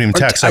call. You wouldn't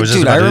even text. I was just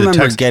Dude, about I to remember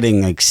text.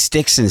 getting like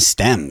sticks and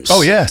stems.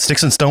 Oh yeah,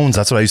 sticks and stones.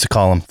 That's what I used to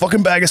call them.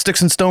 Fucking bag of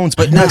sticks and stones,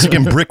 but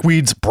Mexican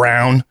brickweeds,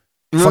 brown,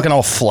 fucking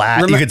all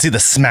flat. You could see the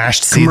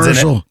smashed seeds in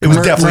Commercial. it. It was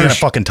definitely in a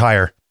Commercial. fucking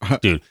tire.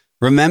 Dude.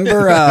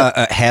 Remember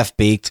Half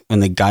Baked when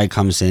the guy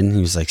comes in?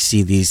 He was like,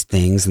 "See these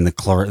things and the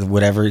chlor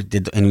whatever." And he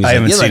was I like,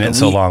 haven't "Yeah, seen like it in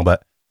so we-" long,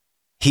 but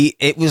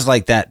It was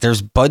like that.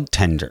 There's bud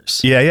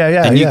tenders. yeah,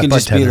 and you can bud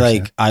just be tenders,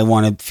 like, yeah. I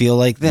want to feel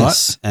like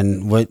this.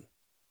 And what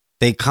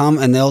they come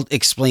and they'll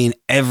explain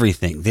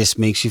everything. This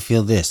makes you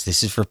feel this.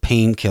 This is for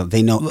painkiller.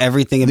 They know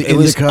everything. The It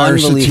was indica or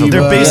unbelievable. sativa.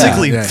 They're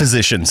basically Yeah.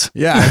 physicians.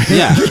 Yeah.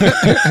 Yeah.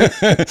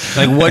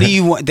 Like, what do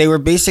you want? They were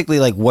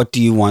basically like, what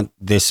do you want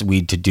this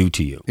weed to do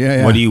to you? Yeah,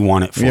 yeah. What do you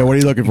want it for? Yeah, what are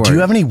you looking for? Do you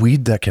have any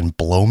weed that can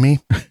blow me?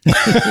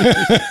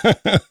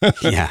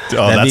 Yeah.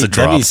 Oh, that's a That'd be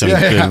drop. some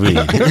good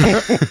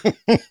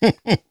weed.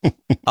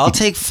 I'll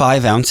take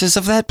 5 ounces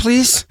of that,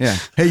 please. Yeah.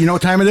 Hey, you know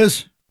what time it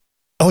is?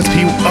 Oh, it's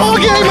Pee. Oh,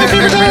 yeah, my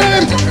favorite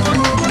time.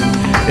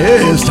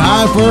 It is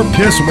time for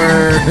Piss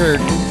Word.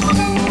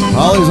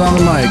 Holly's on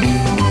the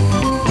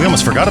mic. We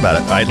almost forgot about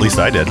it. At least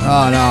I did.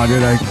 Oh, no,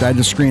 dude. I had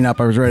the screen up.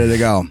 I was ready to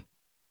go.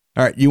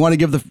 All right. You want to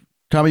give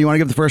Tommy, you want to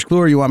give the first clue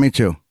or you want me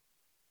to?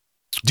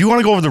 Do you want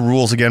to go over the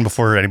rules again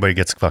before anybody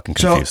gets fucking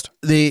confused?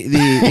 So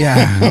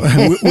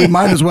yeah, we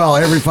might as well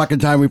every fucking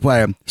time we play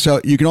them. So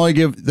you can only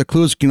give the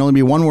clues can only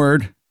be one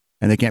word,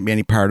 and they can't be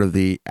any part of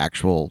the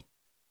actual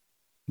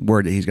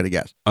word that he's going to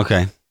guess.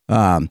 Okay.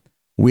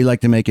 We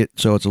like to make it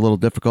so it's a little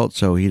difficult,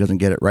 so he doesn't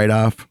get it right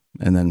off,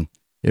 and then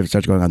if it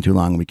starts going on too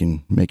long, we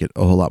can make it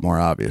a whole lot more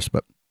obvious.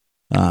 But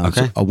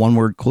Okay. so a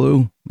one-word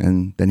clue,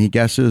 and then he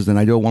guesses. Then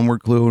I do a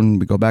one-word clue, and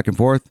we go back and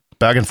forth.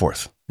 Back and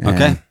forth. And-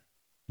 Okay.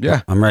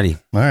 Yeah. I'm ready.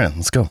 All right,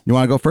 let's go. You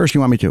want to go first?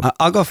 You want me to?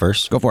 I'll go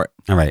first. Go for it.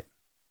 All right.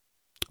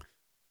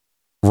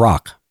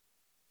 Rock.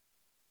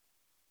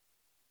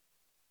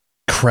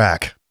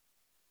 Crack.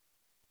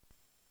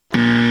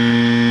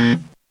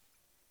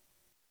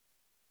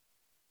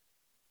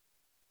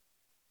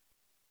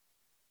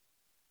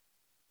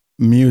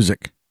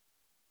 Music.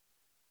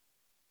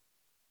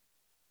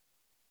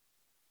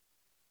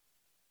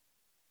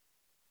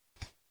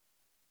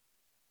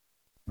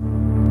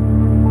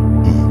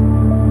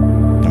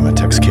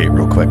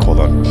 quick. Hold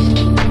on.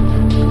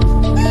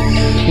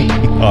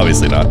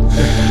 Obviously not.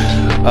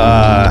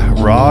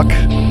 Rock.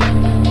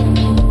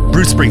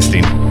 Bruce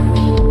Springsteen.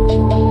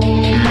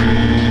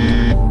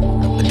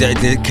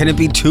 Can it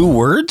be 2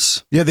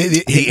 words? Yeah,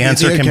 The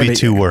answer can be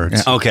 2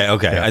 words. Yeah. Okay.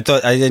 Yeah.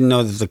 I didn't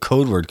know that the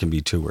code word can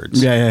be 2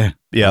 words. Yeah.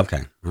 Yeah.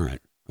 Okay. All right.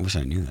 I wish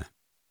I knew that.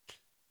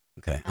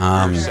 Okay.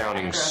 You're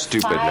sounding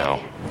stupid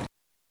now.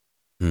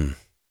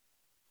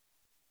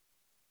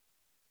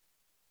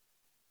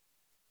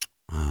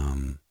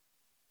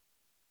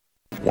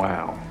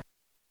 Wow.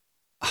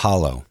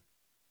 Hollow.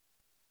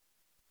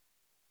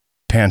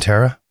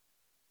 Pantera.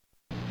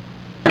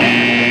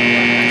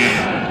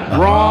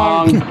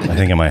 Wrong. I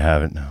think I might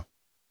have it now.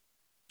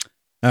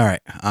 All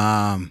right.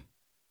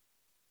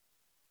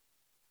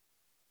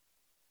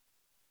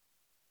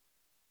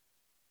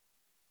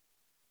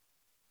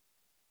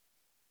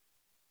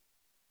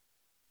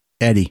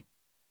 Eddie.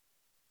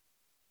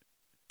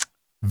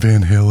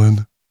 Van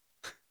Halen.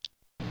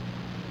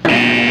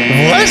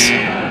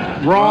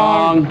 What?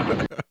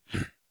 Wrong.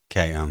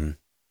 Okay.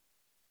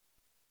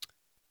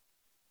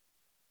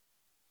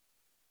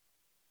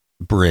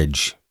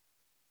 Bridge.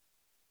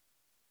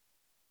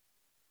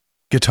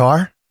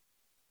 Guitar.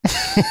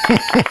 Thank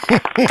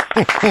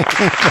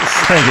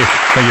you.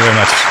 Thank you very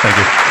much. Thank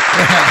you.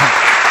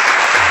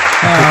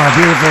 Oh,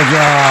 beautiful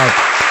job.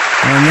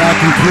 And that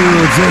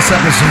concludes this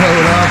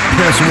episode of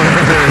Piss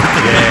Word.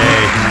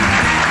 Yay.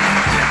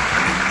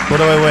 What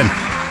do I win?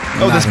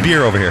 Oh, this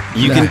beer over here.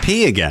 You can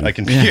pee again. I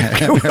can pee.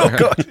 Oh,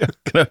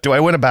 God. Do I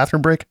win a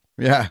bathroom break?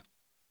 Yeah.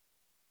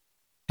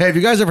 Hey, have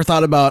you guys ever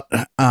thought about,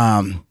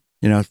 some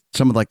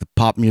of like the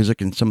pop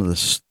music and some of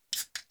the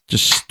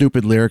just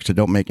stupid lyrics that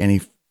don't make any,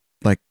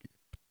 like,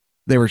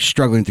 they were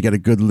struggling to get a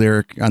good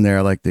lyric on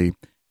there, like the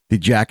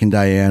Jack and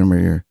Diane where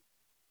you're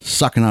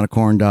sucking on a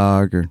corn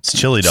dog or It's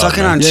chili dog.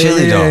 Sucking man. on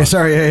chili dog. Yeah,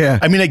 sorry, yeah.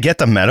 I mean, I get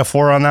the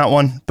metaphor on that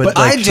one, but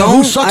I like, don't.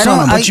 who sucks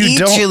on 'em? I But you eat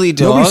don't. chili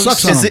Nobody dogs.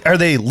 sucks on 'em. are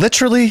they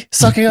literally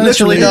sucking on a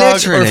chili Literally.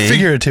 dog or Literally.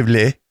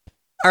 figuratively?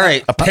 All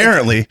right.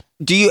 Apparently.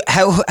 Do you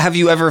have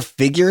you ever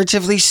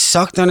figuratively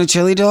sucked on a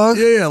chili dog?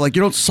 Yeah, like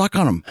you don't suck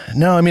on them.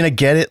 No, I mean, I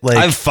get it. Like,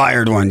 I've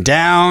fired one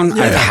down.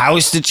 I've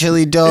housed a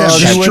chili dog. Yeah,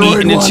 I've destroyed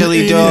eaten a one.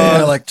 chili Yeah,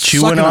 dog. like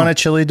chewing sucking on 'em. a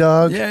chili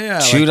dog. Yeah.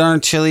 Chewed on a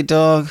chili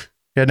dog.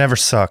 Yeah, it never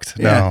sucked.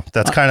 Yeah. No,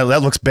 that's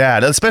that looks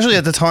bad, especially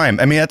at the time.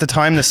 I mean, at the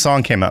time this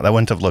song came out, that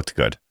wouldn't have looked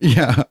good.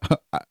 Yeah.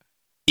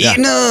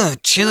 Eating a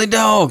chili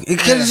dog. It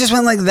could have just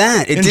went like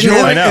that. It didn't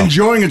I know.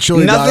 Enjoying a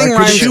chili Nothing dog.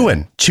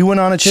 rhymes- Chewing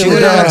on a chili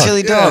chewing dog. on a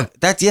chili Yeah.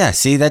 dog.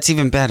 See, that's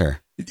even better.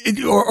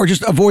 Or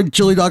just avoid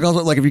chili dog.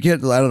 Also, like if you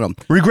can't, I don't know.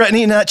 Regretting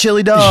eating that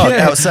chili dog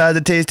Yeah. outside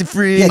the Tasty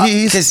Freeze.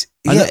 Because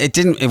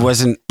it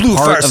wasn't Blue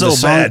part fire of so the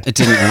song. bad. It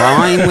didn't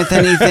rhyme with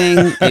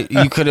anything.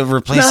 You could have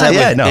replaced that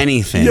with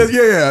anything.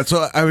 Yeah.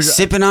 So I was.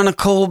 Sipping on a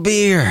cold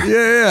beer.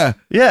 Yeah.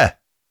 Yeah.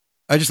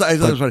 I thought it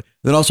was funny.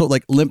 Then also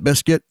like Limp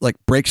Bizkit, like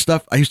break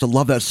stuff. I used to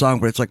love that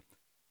song, but it's like,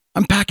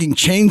 I'm packing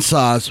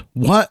chainsaws.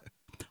 What?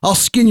 I'll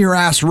skin your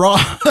ass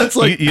raw. It's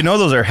like you know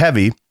those are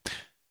heavy,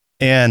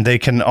 and they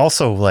can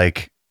also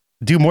like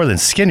do more than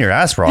skin your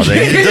ass raw.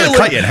 They'll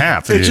cut you in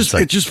half. It's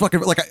just fucking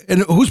like.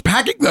 And who's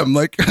packing them?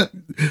 Like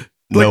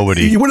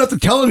nobody. You wouldn't have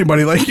to tell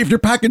anybody. Like if you're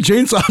packing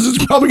chainsaws,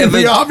 it's probably gonna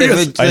be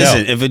obvious.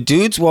 If a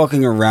dude's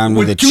walking around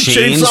with a two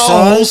chainsaw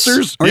chainsaw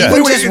holsters, or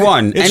even just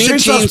one, it's any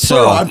chainsaws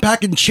plural. chainsaw. I'm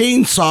packing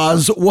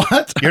chainsaws.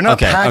 What? You're not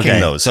packing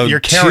those. So you're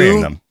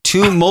carrying them.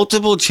 Two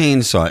multiple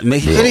chainsaw.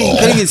 He could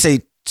even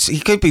say he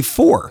could be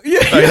 4. Yeah,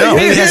 I know.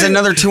 Maybe he has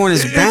another 2 on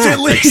his back, at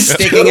like least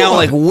sticking 2. out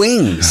like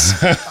wings.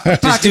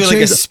 Just do like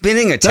a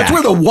spinning attack. That's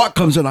where the what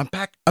comes in. I'm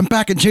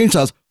packing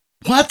chainsaws.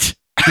 What?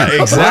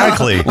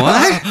 Exactly.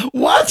 What?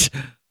 What?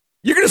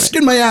 You're gonna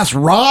skin my ass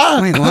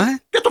raw? Wait,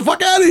 what? Get the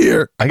fuck out of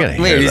here! I gotta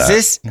hear Wait,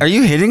 that. are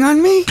you hitting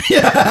on me?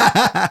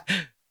 Yeah.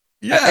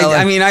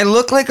 I mean, I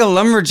look like a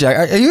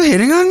lumberjack. Are you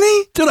hitting on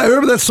me? Dude, I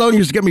remember that song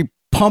used to get me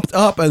pumped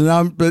up,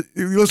 and but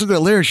you listen to the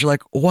lyrics, you're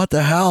like, what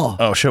the hell?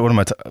 Oh shit! What am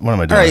I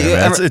doing? All right, here,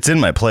 man? It's in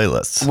my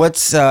playlist.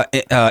 What's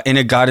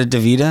Inagata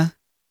Davida?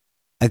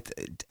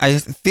 I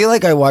feel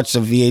like I watched a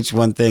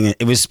VH1 thing.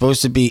 It was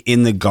supposed to be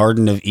in the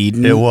Garden of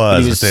Eden. It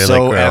was. He was They,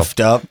 so like,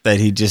 effed up that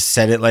he just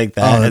said it like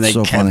that, Oh, and they that's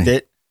so kept funny.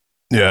 it.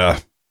 Yeah.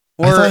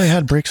 Or I thought I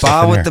had break stuff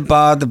ba in with there. the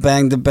ba, the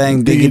bang,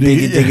 biggie,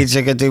 diggy, diggy,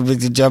 chicka,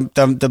 diggy, jump,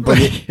 dump, the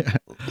boogie.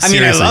 I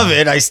mean, I Seriously. love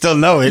it. I still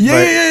know it, Yeah,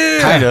 but yeah.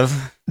 kind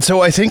of.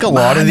 So I think a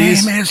lot of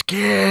these. My name is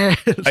Kid.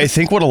 I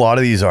think what a lot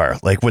of these are,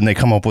 like when they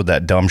come up with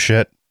that dumb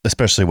shit,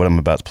 especially what I'm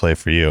about to play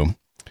for you,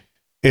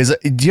 is,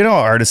 do you know how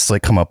artists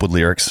like come up with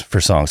lyrics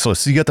for songs? So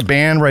you got the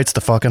band writes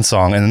the fucking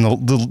song, and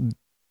then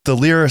the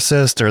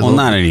lyricist or Well,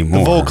 not anymore.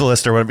 the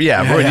vocalist or whatever.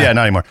 Yeah, not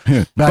anymore.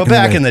 But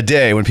back in the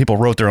day when people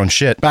wrote their own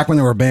shit, Back when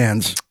there were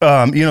bands.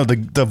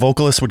 the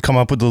vocalist would come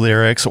up with the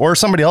lyrics, or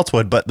somebody else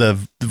would, but the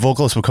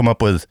vocalist would come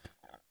up with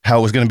how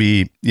it was going to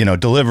be,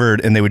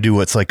 delivered, and they would do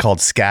what's like called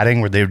scatting,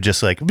 where they would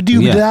just like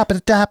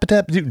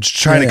just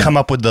trying to come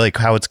up with like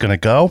how it's going to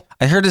go.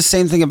 I heard the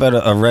same thing about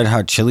a Red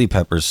Hot Chili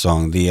Peppers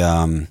song.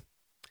 The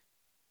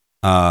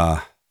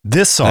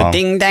This song,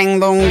 ding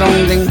dang dong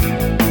dong ding.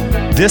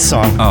 This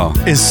song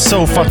is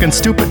so fucking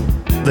stupid.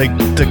 Like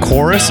the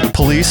chorus,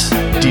 police,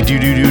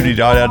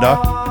 da-da-da.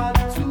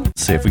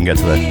 Let's see if we can get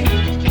to that.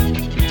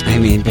 I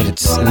mean,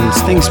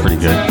 Sting's pretty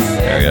good.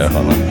 There we go.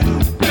 Hold on.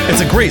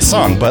 It's a great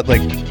song, but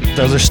like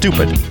those are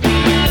stupid.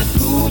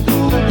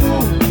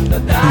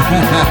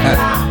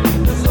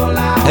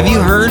 Have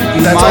you heard?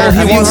 That's all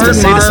he wants to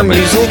say to modern somebody.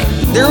 music?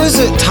 There was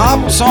a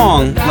top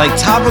song, like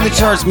top of the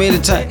charts, made a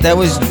time that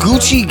was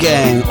Gucci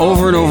Gang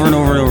over and over and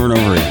over and over and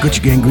over again.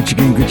 Gucci Gang, Gucci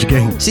Gang, Gucci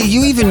Gang. See,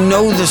 you even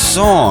know the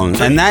song,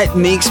 and that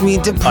makes me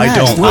depressed. I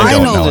don't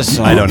know the it.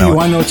 song. I don't know You it.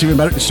 want to know what's even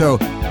better? So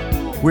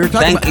we were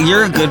talking about.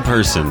 You're a good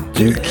person.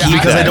 Dude,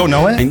 Because I don't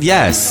know it? And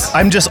yes.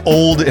 I'm just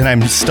old and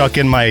I'm stuck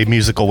in my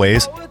musical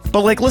ways.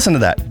 But like, listen to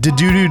that.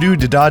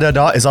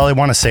 Da-da-da-da, is all I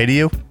want to say to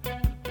you.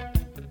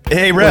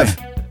 Hey, Rev.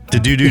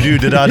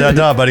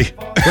 Da-da-da-da, buddy.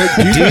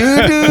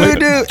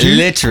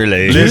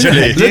 Literally. Do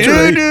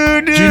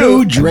you know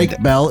who Drake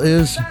Bell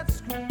is?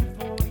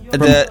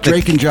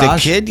 Drake and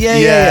Josh? The kid? Yeah.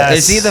 Yes.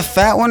 Is he the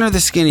fat one or the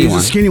skinny He's one?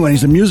 the skinny one.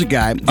 He's a music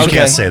guy. You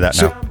can't say that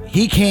So now.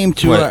 he came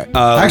to. What?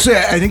 Actually,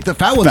 I think the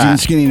fat one's even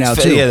skinny now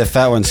too. Yeah, the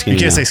fat one's skinny. You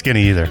can't now. say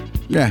skinny either.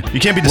 Yeah. You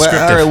can't be All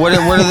descriptive. right, what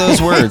are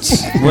those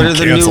words? What are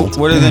the Canceled.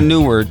 new? What are the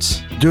new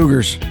words?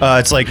 Doogers.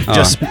 It's like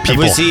just people.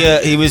 Was he?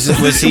 Was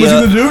he? Was he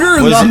the Dooger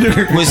or the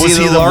non-Dooger? Was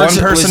he the one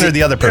person or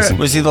the other person?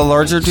 Was he the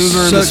larger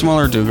Dooger or So the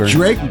smaller Dooger?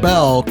 Drake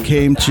Bell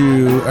came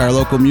to our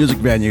local music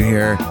venue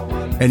here,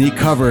 and he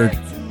covered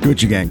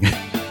Gucci Gang.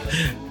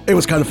 It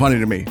was kind of funny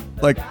to me,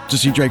 like to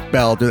see Drake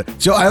Bell do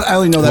that. So I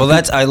only know that.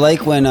 Well, I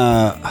like when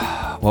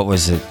what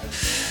was it?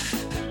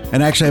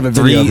 And I actually have a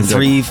video.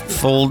 Three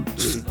fold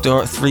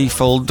doors. Three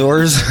fold, three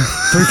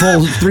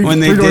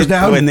doors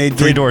down. When they did,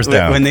 3 doors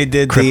down. When they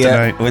did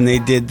Kryptonite.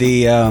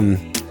 the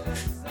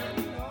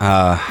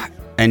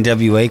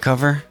NWA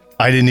cover.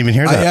 I didn't even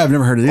hear that. Yeah, I've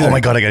never heard it either. Oh my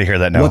god, I gotta hear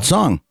that now. What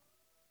song?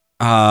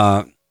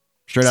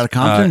 Straight Outta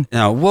Compton.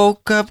 No,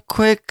 woke up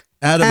quick.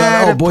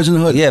 Boys in the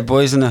Hood. Yeah,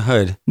 Boys in the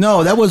Hood.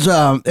 No, that was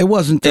it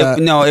wasn't. It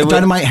was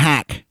Dynamite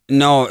Hack.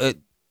 No,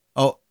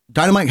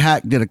 Dynamite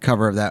Hack did a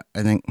cover of that.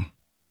 I think.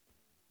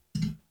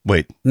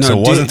 Wait, so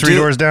it wasn't 3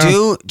 doors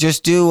down?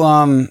 Just do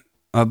a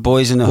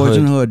Boys in the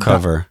Hood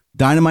cover.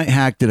 Dynamite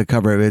Hack did a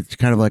cover of it. It's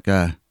kind of like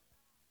a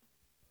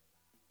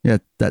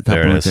that type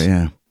There of it right is. there,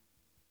 yeah.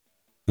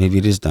 Maybe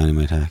it is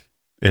Dynamite Hack.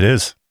 It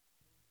is.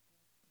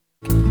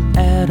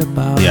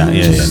 Yeah,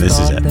 this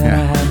is it.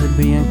 Yeah. I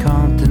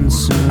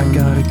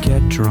gotta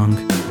get drunk.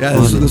 Yeah,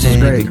 this is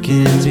great.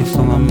 Begins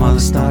before my mother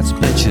starts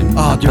bitching.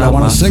 Oh, dude, I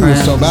want to sing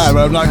this so bad,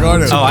 but I'm not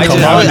going to. Oh,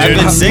 I've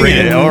been singing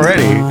it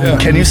already. Yeah.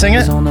 Can you sing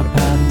it?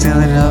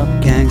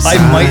 I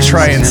might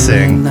try and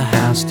sing. The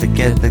house to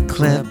get the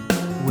clip.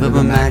 With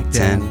a Mac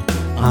 10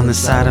 on the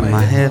side of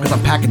my hip.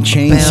 I'm packing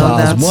Bailed chainsaws.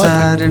 outside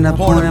What? and I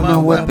pointed my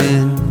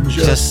weapon.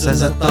 Just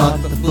as I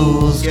thought, the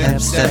fools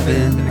kept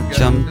stepping. I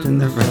jumped in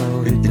the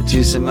road, hit the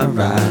juice of my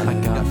ride. I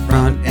got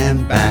front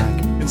and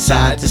back, and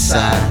side to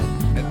side.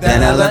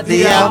 Then I let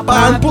the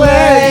Alpine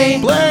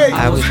play.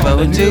 I was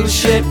blowing new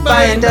shit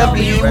by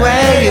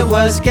NWA. It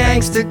was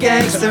gangster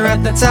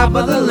at the top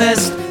of the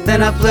list.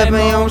 Then I played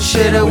my own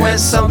shit. It went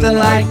something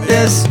like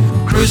this.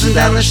 Cruising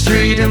down the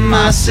street in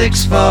my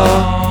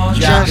 6'4",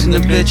 jocking the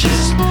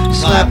bitches,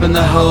 slapping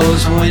the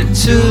hoes. Went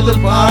to the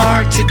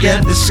bar to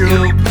get the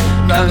scoop.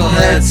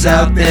 Knuckleheads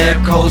out there,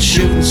 cold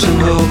shooting some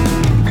hoop.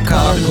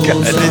 God,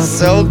 it's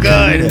so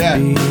good. Yeah.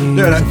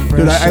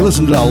 Dude, I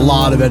listened to a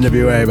lot of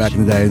NWA back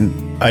in the day.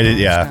 I did,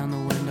 yeah.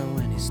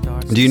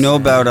 Do you know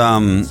about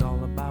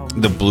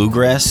the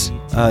bluegrass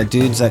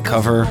dudes that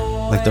cover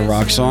like the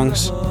rock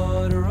songs?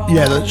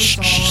 Yeah,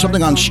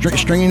 something on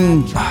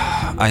stringing.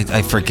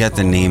 I forget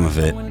the name of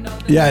it.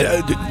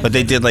 Yeah, but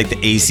they did like the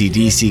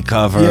AC/DC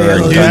cover. Yeah,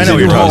 and I know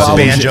you're Guns N' talking Roses. about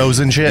banjos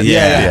and shit.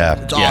 Yeah,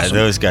 It's awesome.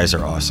 those guys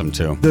are awesome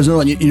too. There's another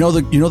one.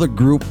 You know the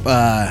group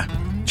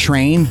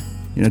Train.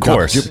 You know, Of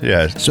course,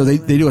 yeah. So they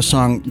do a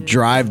song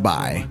Drive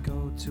By.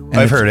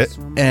 I've heard it.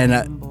 And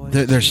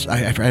there's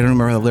I don't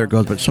remember how the lyric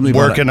goes, but something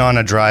about Working on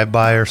a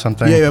drive-by or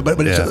something. Yeah, but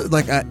it's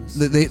like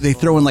they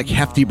throw in like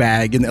hefty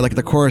bag and like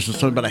the chorus is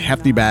something about a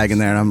hefty bag in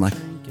there, and I'm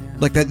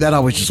like that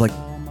always just like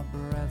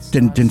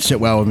didn't sit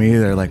well with me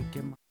either. Like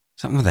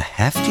something with a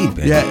hefty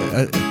bag. Yeah,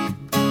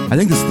 I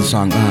think this is the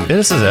song.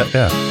 This is it.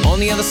 Yeah. On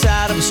the other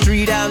side of the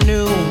street I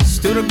knew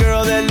stood a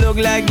girl that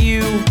looked like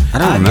you. I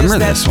don't remember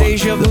guess this that's one.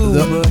 deja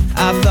vu, but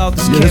I thought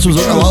this this was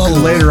a little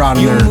later on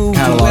in their moved to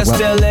catalog.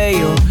 West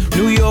LA or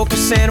New York or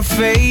Santa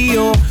Fe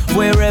or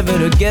wherever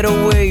to get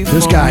away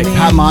This from guy, me.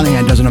 Pat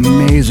Monahan, does an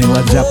amazing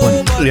Led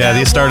Zeppelin. Yeah,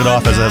 they started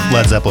off as a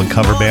Led Zeppelin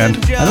cover band.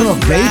 I don't know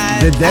if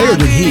they or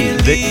did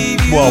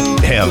he? Well,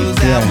 him.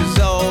 Yeah.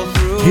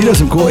 He does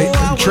some cool.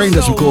 Train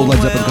does some cool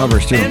Led Zeppelin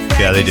covers too.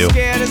 Yeah, they do.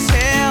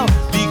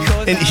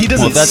 And he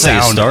doesn't Well, that's how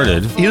he sound.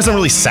 started. He doesn't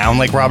really sound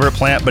like Robert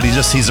Plant, but he's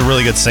a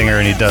really good singer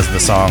and he does the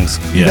songs.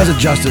 He does it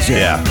justice.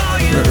 Yeah.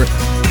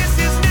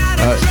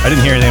 Right, I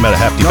didn't hear anything about a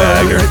hefty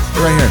bag or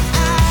right here.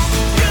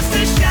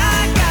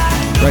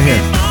 Right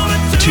here.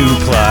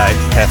 2-ply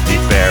hefty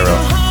barrel.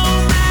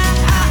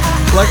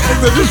 Like,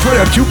 they're just putting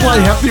a 2-ply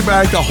hefty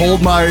bag to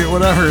hold my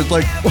whatever. It's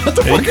like, what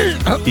the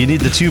fuck? You need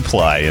the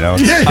 2-ply, you know?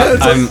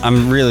 Yeah,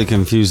 I'm really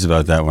confused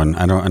about that one.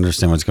 I don't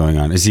understand what's going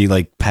on. Is he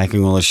like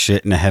packing all his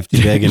shit in a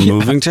hefty bag and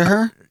moving to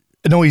her?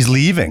 No, he's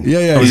leaving.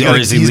 Yeah. He's got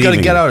to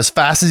leaving? get out as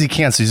fast as he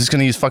can. So he's just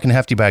going to use fucking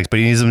hefty bags, but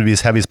he needs them to be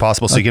as heavy as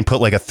possible so he can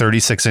put like a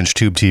 36-inch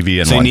tube TV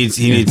in So one. he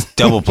needs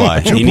double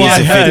ply. He needs ply,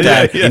 to fit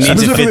that. He needs to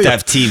Specifically, fit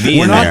that TV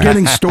We're in not there.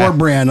 getting store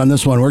brand on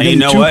this one. We're And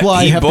getting you know what?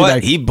 2-ply hefty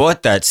bag. He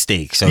bought that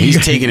steak, so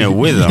he's taking it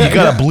with him. You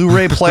got a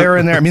Blu-ray player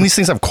in there. I mean, these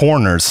things have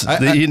corners.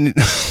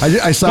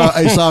 I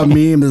saw a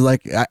meme that's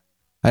like,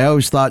 I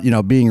always thought,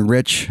 being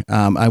rich,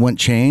 I wouldn't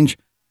change,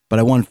 but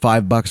I won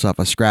 $5 off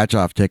a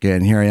scratch-off ticket,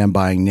 and here I am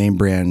buying name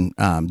brand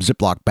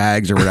Ziploc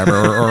bags or whatever,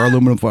 or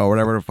aluminum foil,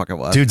 whatever the fuck it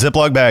was. Dude,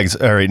 Ziploc bags.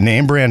 All right,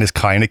 name brand is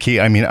kind of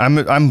key. I mean,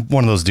 I'm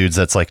one of those dudes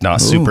that's like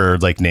not super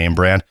like name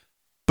brand,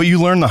 but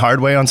you learn the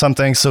hard way on some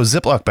things. So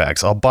Ziploc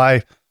bags, I'll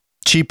buy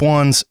cheap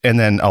ones and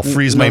then I'll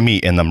freeze my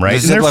meat in them, right?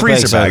 The And they're Ziploc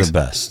freezer bags bags. are the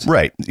best.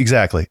 Right,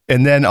 exactly.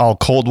 And then I'll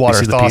cold water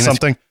see the thaw penis?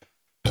 something.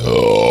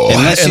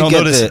 Unless And you I'll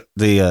get notice-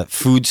 the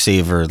food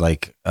saver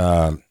like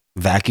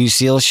vacuum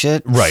seal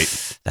shit,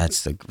 Right.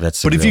 That's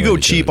But if you go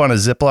cheap on a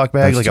Ziploc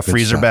bag, That's like a the good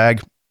freezer stuff.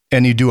 bag,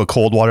 and you do a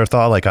cold water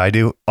thaw like I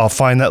do, I'll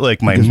find that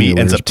like my Gives me meat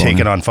a ends weird up taking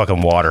boner. on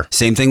fucking water.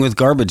 Same thing with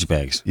garbage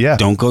bags. Yeah.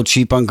 Don't go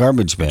cheap on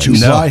garbage bags.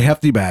 2-ply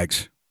hefty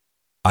bags.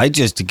 I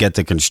just get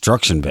the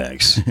construction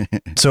bags.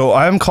 So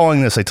I'm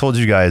calling this, I told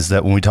you guys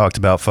that when we talked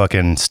about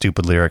fucking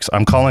stupid lyrics,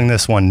 I'm calling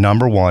this one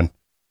number 1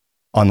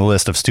 on the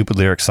list of stupid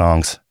lyric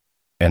songs.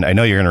 And I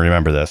know you're going to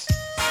remember this.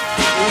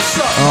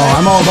 Oh,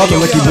 I'm all about the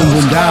licky boom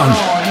boom down.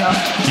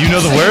 You know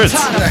the words.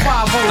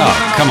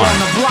 Oh, come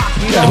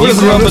on. Yeah, You what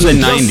grew up is in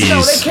the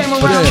this?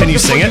 90s. But can you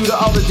sing it?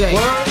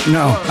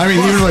 No, I mean,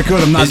 even if I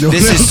could, I'm not doing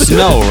This is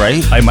Snow,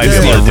 right? I might be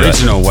He's able to the do it.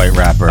 original white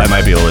rapper. I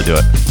might be able to do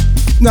it.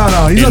 No,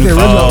 he's not the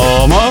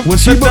original.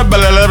 Was he?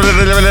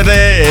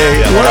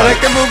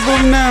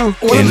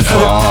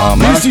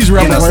 Beasties were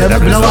up before him.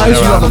 Vanilla Ice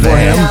was up before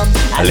him.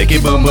 I lick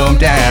it boom boom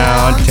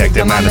down. Take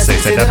them out and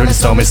say that would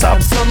stop me stop.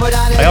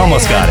 I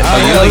almost got it. Oh,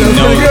 you That's like pretty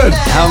know good.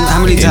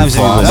 how many times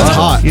have you That's listened?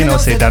 hot. You know,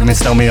 say that me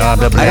stop me on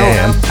the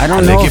blam. I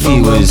don't know if he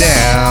boom boom was-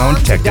 down.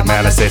 Take them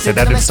out and say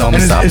that would stop me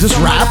And stop. is this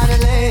rap?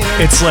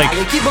 It's like,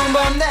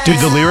 dude,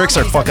 the lyrics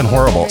are fucking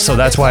horrible. So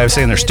that's why I was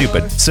saying they're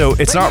stupid. So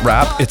it's not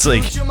rap. It's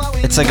like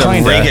It's like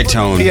kinda. a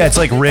reggaeton. Yeah, it's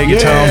like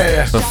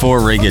reggaeton. Before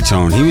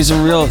reggaeton, he was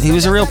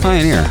a real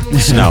pioneer.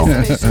 Snow,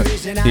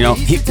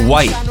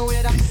 white.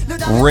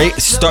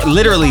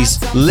 Literally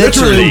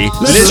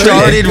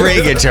started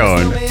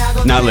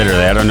reggaeton. Not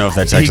literally. I don't know if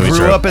that's He actually grew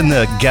true. up in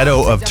the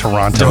ghetto of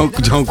Toronto.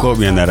 Don't quote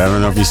me on that. I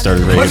don't know if he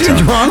started Was he in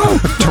reggaeton.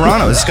 Toronto?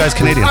 Toronto. This guy's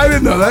Canadian. I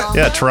didn't know that.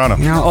 Yeah, Toronto.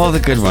 You know all the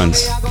good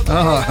ones.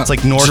 It's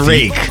like North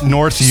Drake.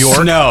 North York.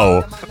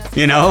 Snow.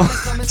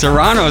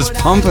 Toronto's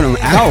pumping him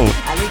out.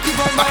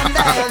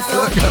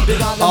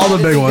 All the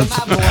big ones.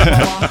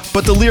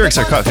 But the lyrics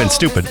are fucking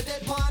stupid.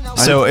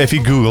 So if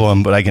you Google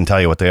them, but I can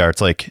tell you what they are.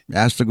 It's like,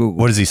 Ask the Google.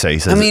 what does he say? He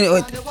says, I mean,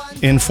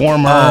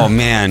 informer. oh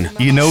man.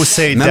 You know,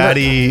 say,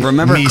 daddy,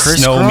 remember me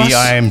Criss snow me, Cross?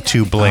 I am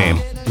to blame.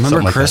 Remember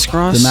Something like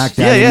Crisscross? The Mac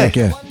Daddy Yeah. make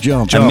you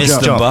jump. I missed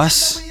the jump.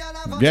 bus.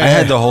 Yeah, I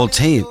had the whole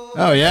tape.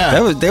 Oh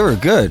yeah. They were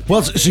good.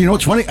 Well, so you know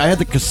what's funny? I had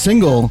the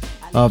single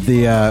of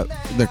the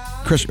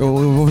Chris. What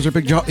was her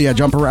big jump? Yeah,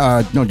 jump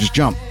around. No, just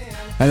jump.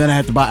 And then I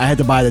had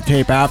to buy the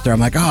tape after. I'm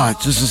like,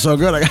 this is so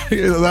good.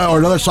 Or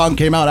another song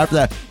came out after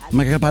that. I'm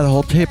like, I gotta buy the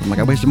whole tape. I'm like,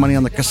 I wasted money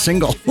on the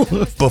single.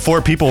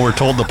 Before people were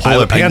told to pull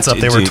their pants up,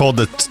 they were dude. told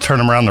to turn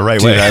them around the right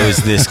Dude, way. I was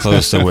this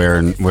close to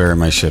wearing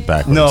my shit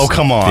backwards. No,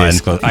 come on.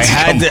 This close. I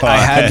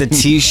had the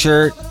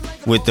T-shirt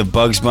with the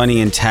Bugs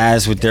Bunny and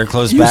Taz with their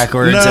clothes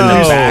backwards, and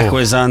the No. back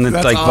was on the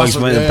That's Bugs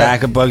awesome, Bunny, yeah. the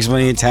back of Bugs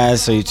Bunny and Taz.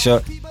 So you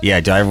show,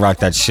 yeah, dude, I rock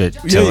that shit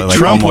till Yeah, like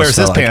Trump almost wears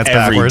his felt pants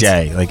every backwards.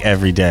 day. Like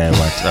every day,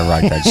 I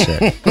rock that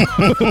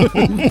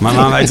shit. My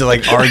mom had to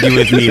like argue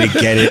with me to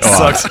get it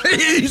off.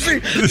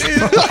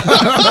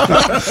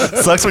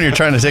 Sucks when you're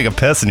trying to take a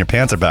piss and your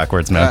pants are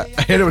backwards, man.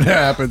 I hate it when that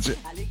happens.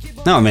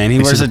 No, man, he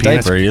Makes wears your a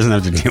penis- diaper. He doesn't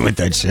have to deal with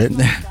that shit.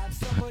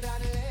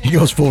 He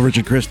goes full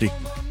Richard Christie.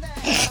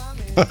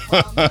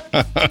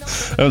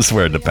 I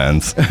swear it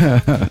depends.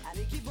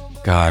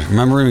 God,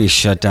 remember when he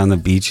shut down the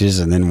beaches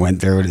and then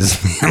went there with his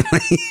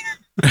family?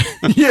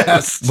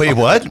 Yes. Wait,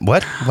 what?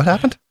 What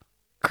happened?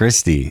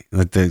 Christie,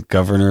 like the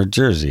governor of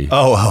Jersey.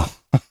 Oh.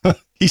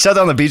 He shut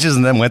down the beaches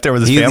and then went there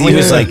with his He family?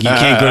 was like, you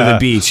can't go to the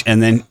beach.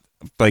 And then,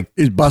 like,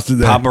 He's busted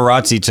there.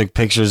 paparazzi took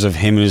pictures of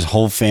him and his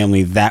whole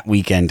family that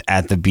weekend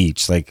at the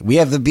beach. Like, we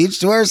have the beach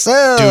to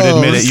ourselves. Dude,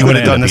 admit it. You I'm would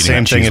have gonna done end the up same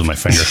eating thing cheese if with my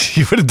finger.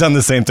 You would have done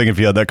the same thing if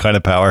you had that kind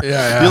of power.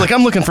 Yeah. You're like,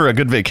 I'm looking for a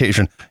good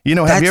vacation. You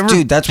know, have you ever?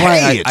 Dude, that's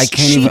why I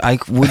can't even, I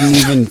wouldn't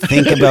even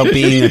think about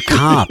being a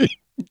cop.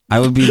 I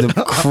would be the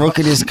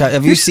crookedest guy.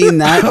 Have you seen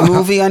that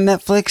movie on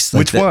Netflix?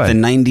 Like Which one? The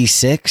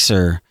 96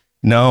 or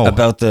No.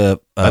 about the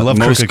I love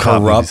most crooked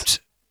cop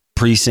corrupt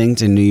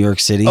precinct in New York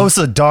City? Oh, it's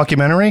a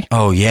documentary?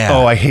 Oh, yeah.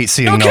 Oh, I hate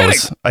seeing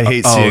those. I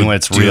hate seeing when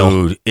it's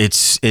real. Dude,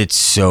 it's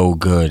so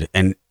good.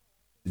 And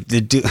the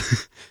dude,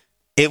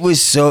 It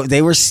was so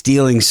they were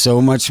stealing so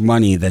much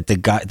money that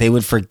they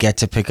would forget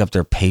to pick up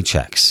their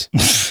paychecks.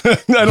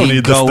 I don't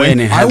need this go thing. in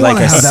and have like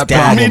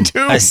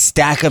a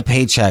stack of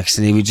paychecks,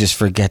 and he would just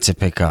forget to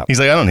pick up. He's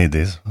like, I don't need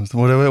these.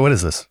 What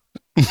is this?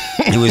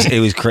 It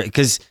was crazy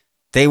because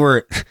they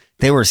were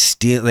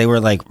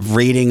like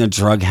raiding a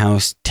drug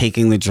house,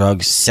 taking the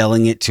drugs,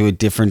 selling it to a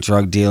different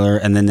drug dealer,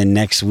 and then the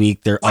next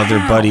week their other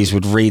buddies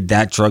would raid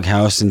that drug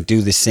house and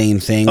do the same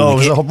thing. Oh, it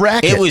was a whole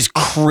racket. It was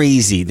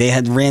crazy. They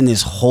had ran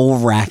this whole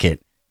racket.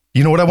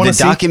 You know what I want to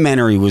see? The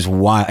documentary was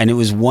wild, and it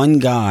was one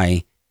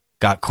guy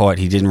got caught.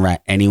 He didn't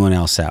rat anyone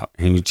else out,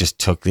 and he just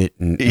took it.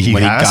 And when he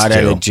got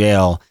out of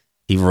jail,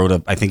 he wrote a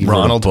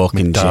book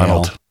in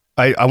jail.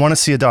 I want to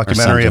see a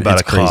documentary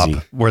about a cop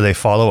where they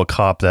follow a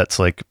cop that's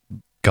like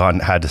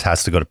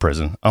has to go to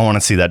prison. I want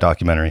to see that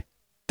documentary.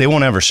 They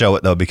won't ever show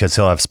it though because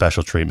he'll have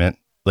special treatment,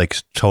 like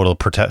total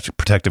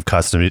protective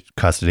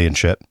custody and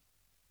shit.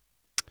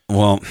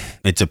 Well,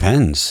 it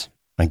depends,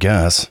 I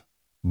guess.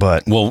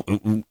 But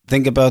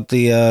think about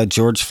the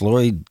George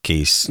Floyd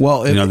case.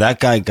 Well, that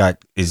guy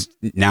is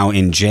now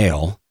in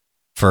jail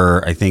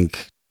for I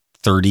think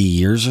 30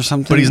 years or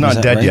something. But he's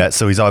not dead yet,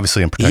 so he's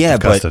obviously in protective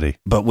custody.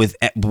 But with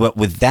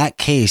that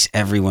case,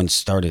 everyone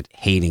started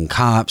hating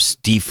cops,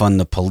 defund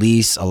the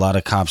police. A lot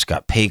of cops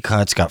got pay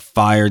cuts, got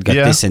fired, got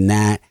this and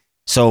that.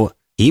 So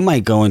he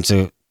might go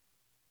into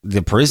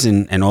the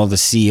prison and all the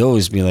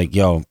CEOs be like,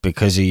 yo,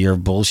 because of your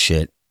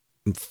bullshit,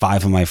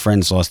 5 of my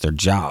friends lost their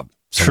job.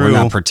 So we're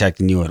not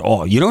protecting you at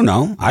all. You don't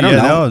know. I don't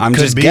know. I'm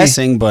just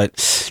guessing,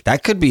 but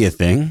that could be a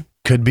thing.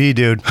 Could be,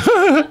 dude.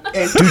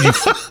 Dude,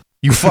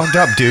 you fucked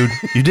up, dude.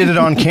 You did it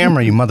on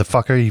camera, you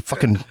motherfucker. You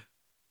fucking...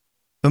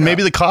 But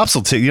maybe the cops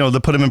will take, they'll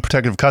put him in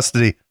protective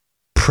custody.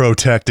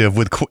 Protective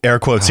with air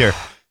quotes here.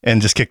 And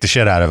just kick the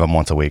shit out of him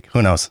once a week.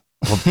 Who knows?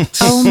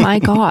 Oh my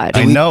God.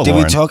 I know, Did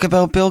we talk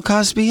about Bill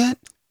Cosby yet?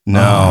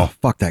 No.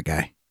 Fuck that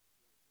guy.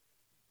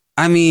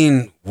 I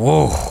mean,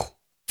 whoa.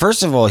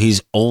 First of all,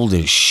 he's old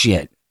as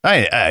shit.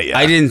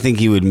 I didn't think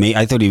he would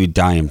I thought he would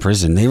die in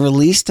prison. They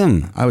released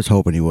him. I was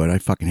hoping he would. I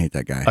fucking hate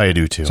that guy. I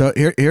do too. So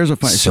here's a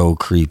funny. So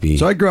creepy.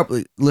 So I grew up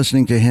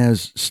listening to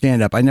his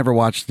stand up. I never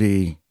watched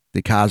the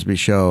Cosby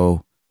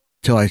Show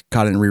till I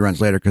caught it in reruns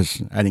later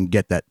because I didn't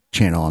get that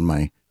channel on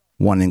my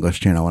one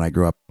English channel when I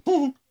grew up.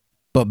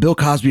 But Bill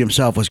Cosby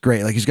himself was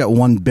great. Like he's got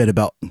one bit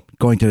about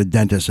going to the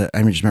dentist.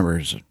 I just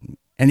remember,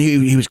 and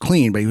he was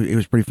clean, but he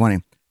was pretty funny.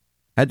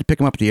 I had to pick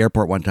him up at the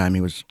airport one time.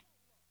 He was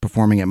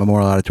performing at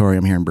Memorial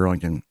Auditorium here in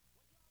Burlington.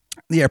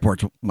 The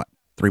airport's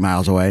 3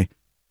 miles away.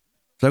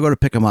 So I go to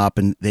pick him up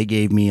and they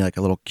gave me like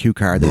a little cue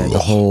card that I had to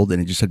hold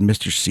and it just said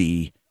Mr.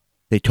 C.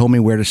 They told me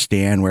where to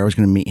stand, where I was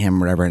going to meet him,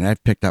 whatever. And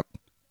I've picked up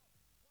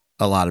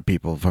a lot of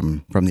people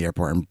from the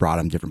airport and brought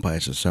them different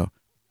places. So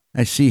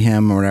I see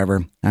him or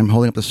whatever. I'm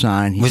holding up the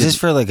sign. Was this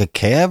for like a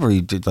cab or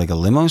you did like a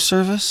limo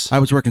service? I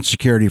was working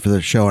security for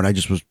the show and I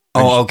just was.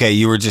 Okay.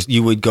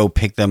 You would go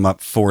pick them up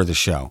for the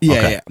show.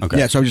 Yeah. Okay.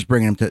 Yeah. So I was just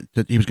bringing him to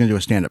he was going to do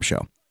a stand-up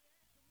show.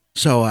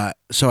 So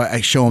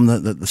I show him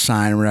the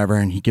sign or whatever,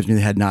 and he gives me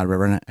the head nod or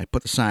whatever, and I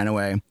put the sign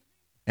away.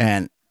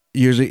 And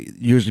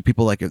usually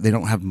people like if they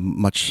don't have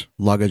much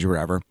luggage or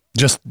whatever.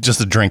 Just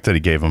a drink that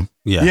he gave him.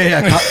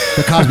 Yeah.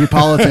 The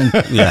Cosmopolitan.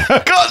 Yeah.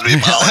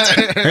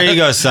 Cosmopolitan. Here you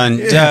go, son.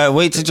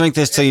 Wait to drink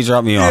this till you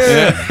drop me off.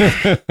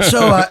 Yeah.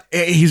 So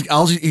he's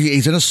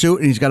in a suit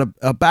and he's got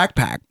a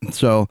backpack.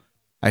 So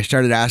I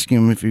started asking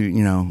him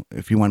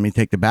if he wanted me to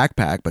take the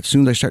backpack, but as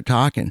soon as I start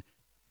talking,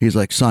 he's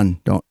like, son,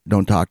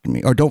 don't talk to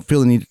me, or don't feel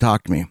the need to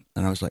talk to me.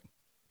 And I was like,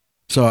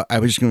 so I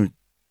was going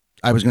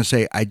to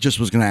say, I just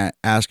was going to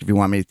ask if you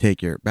want me to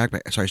take your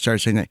backpack. So I started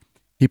saying that.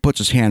 He puts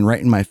his hand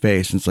right in my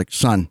face and it's like,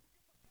 son,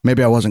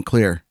 maybe I wasn't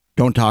clear.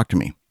 Don't talk to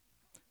me.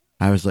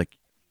 I was like,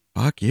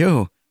 fuck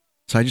you.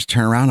 So I just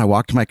turn around. I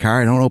walk to my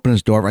car. I don't open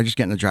his door. I just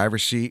get in the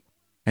driver's seat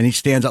and he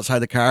stands outside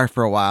the car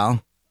for a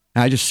while.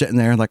 And I just sitting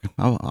there like,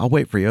 I'll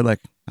wait for you. Like,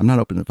 I'm not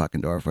opening the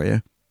fucking door for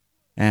you.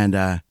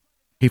 And,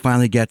 he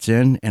finally gets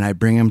in and I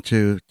bring him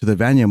to the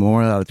venue,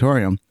 Memorial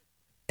Auditorium,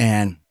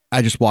 and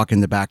I just walk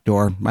in the back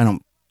door. I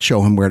don't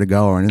show him where to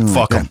go or anything.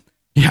 Fuck like him. That.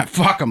 Yeah,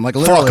 fuck him. Like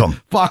literally. Fuck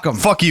him. Fuck him.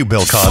 Fuck you,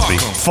 Bill Cosby.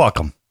 Fuck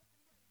him.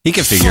 He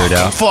can figure it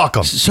out. Fuck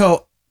him.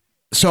 So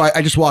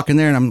I just walk in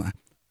there and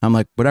I'm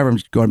like, whatever, I'm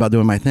just going about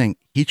doing my thing.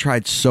 He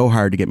tried so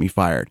hard to get me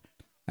fired.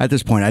 At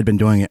this point, I'd been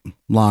doing it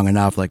long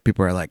enough. Like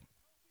people are like,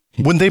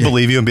 wouldn't they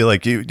believe you and be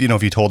like,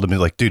 if you told them,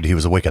 like, dude, he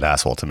was a wicked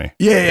asshole to me.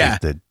 Yeah.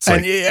 It's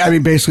like, I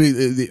mean, basically,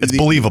 it's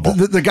believable.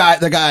 The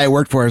guy I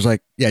worked for is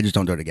like, yeah, just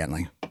don't do it again.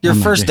 Like your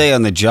first day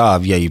on the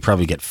job, you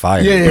probably get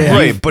fired. Yeah.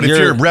 Right, but if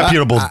you're a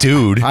reputable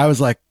dude, I was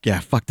like, yeah,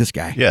 fuck this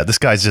guy. Yeah, this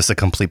guy's just a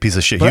complete piece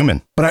of shit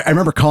human. But I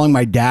remember calling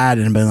my dad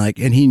and been like,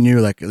 and he knew,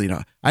 like,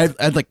 I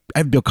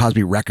have Bill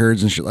Cosby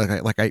records and shit.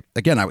 I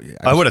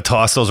would have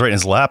tossed those right in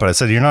his lap, but I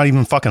said, you're not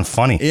even fucking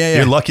funny. Yeah.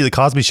 You're lucky the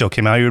Cosby Show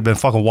came out. You would have been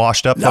fucking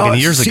washed up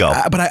years ago.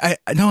 Fuck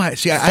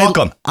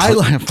him.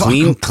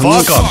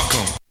 Fuck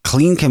him.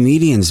 Clean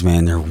comedians,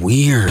 man, they're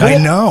weird. I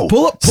know.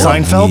 Pull up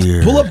Seinfeld.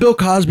 Weird. Pull up Bill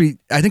Cosby.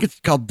 I think it's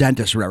called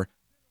Dentist or whatever.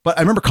 But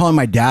I remember calling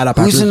my dad up.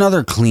 Who's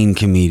another clean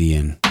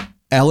comedian?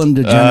 Ellen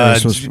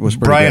DeGeneres was pretty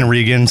Brian good.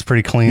 Regan's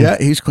pretty clean. Yeah,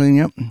 he's clean.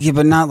 Yep. Yeah,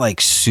 but not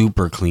like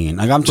super clean.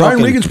 Like I'm Brian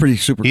talking. Regan's pretty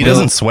super. He clean.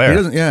 doesn't swear. He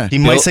doesn't. Yeah. He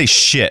might say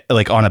shit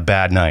like on a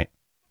bad night.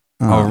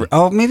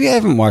 Oh, maybe I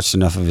haven't watched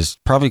enough of his.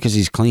 Probably because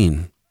he's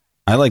clean.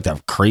 I like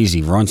that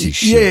crazy runty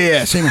shit.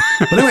 Yeah. Same.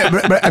 But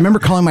anyway, but I remember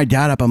calling my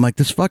dad up. I'm like,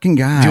 this fucking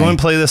guy. Do you want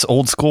to play this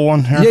old school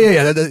one here?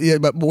 Yeah.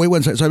 But wait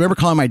one second. So I remember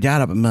calling my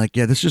dad up. I'm like,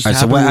 yeah, this just All right,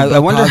 so happened. with I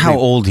wonder Cosby. how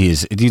old he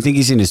is. Do you think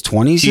he's in his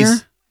 20s here?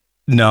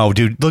 No,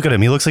 dude, look at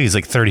him. He looks like he's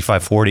like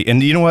 35, 40.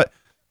 And you know what?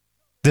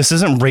 This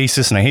isn't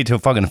racist, and I hate to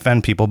fucking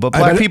offend people, but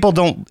black people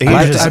don't age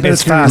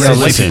as fast as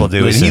white people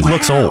do. And he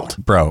looks old.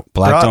 Bro,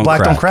 black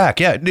don't crack.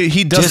 Yeah,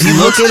 he does. Just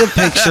look at a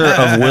picture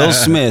of Will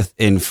Smith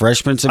in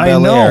Fresh Prince of I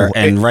Bel-Air know.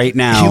 and right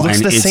now, He looks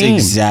and the it's same.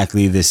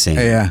 exactly the same.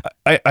 Yeah.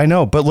 I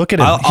know, but look at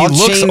him. He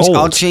looks old.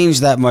 I'll change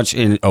that much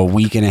in a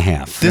week and a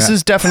half. This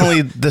is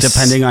definitely the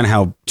depending on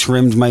how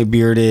trimmed my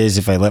beard is,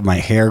 if I let my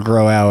hair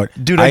grow out.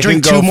 Dude, I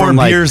drink can go 2 more from,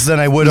 like, beers than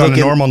I would on a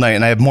normal night,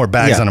 and I have more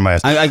bags under my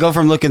eyes. I go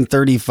from looking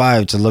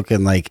 35 to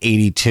looking like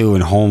 82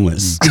 and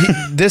homeless.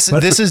 This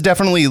is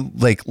definitely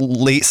like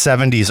late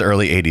 70s,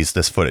 early 80s,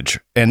 this footage.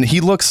 And he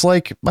looks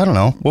like, I don't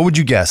know, what would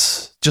you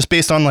guess? Just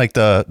based on like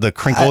the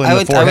crinkle in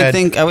the forehead.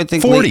 I would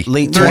think 40,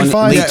 late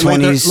 35,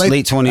 20s,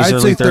 late 20s, I'd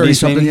early say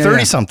 30s, maybe.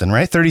 30 something,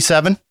 right?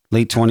 37?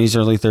 Late 20s,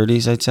 early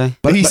 30s, I'd say.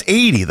 But he's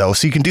 80 though,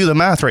 so you can do the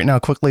math right now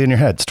quickly in your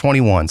head. It's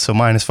 21, so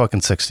minus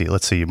fucking 60.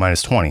 Let's see,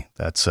 minus 20.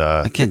 That's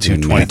I can't do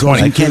 20. math.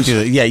 I can't do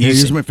that. Yeah, you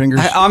use my fingers.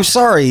 I'm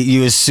sorry,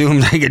 you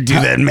assumed I could do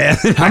that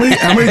math. How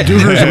many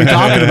doers are we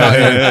talking about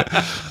here?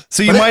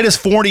 So you minus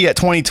 40 at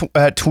 2000,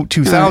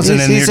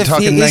 and you're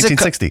talking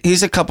 1960.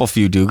 He's a couple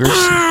few Dugers.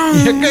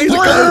 He's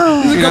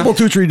a couple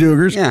 2-3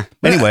 Dugers. Yeah.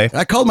 But Anyway.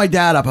 I called my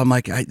dad up. I'm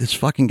like, this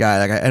fucking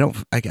guy.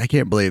 Like, I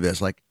can't believe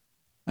this. Like,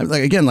 I'm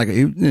like, again, like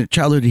a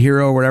childhood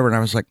hero or whatever. And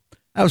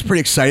I was pretty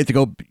excited to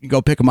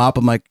go pick him up.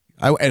 I'm like,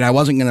 I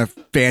wasn't gonna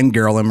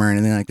fangirl him or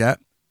anything like that.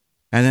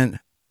 And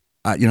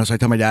then, so I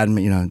tell my dad,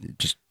 and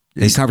just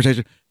this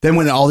conversation. Then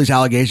when all these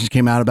allegations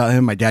came out about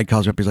him, my dad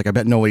calls me up. He's like, I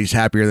bet nobody's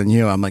happier than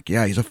you. I'm like,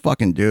 yeah, he's a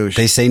fucking douche.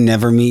 They say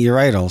never meet your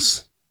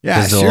idols.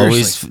 Yeah, 'Cause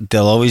seriously.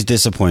 they'll always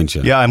disappoint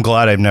you. Yeah, I'm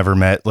glad I've never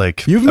met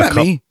like You've met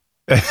me.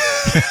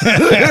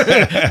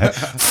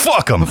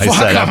 Fuck him. I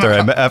said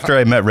after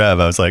I met Rev,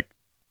 I was like,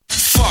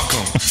 Fuck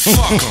him.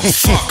 Fuck him.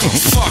 Fuck him.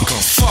 Fuck him.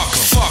 Fuck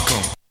him. Fuck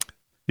him.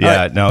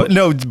 yeah,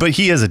 no, but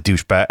he is a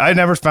douchebag. I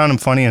never found him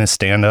funny in his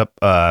stand up.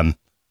 I'm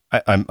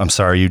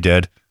sorry you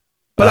did.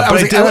 But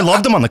I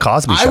loved him on the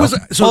Cosby Show.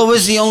 It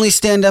was the only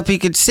stand up he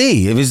could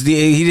see. It was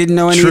he didn't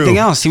know anything True.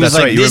 else. He was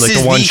That's like, right. You were this like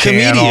is the one the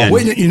channel. comedian.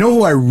 Wait, you know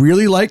who I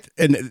really liked?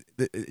 And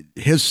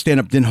his stand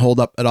up didn't hold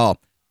up at all.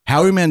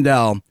 Howie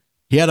Mandel,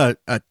 he had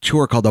a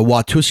tour called the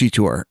Watusi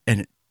Tour.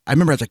 And I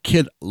remember as a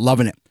kid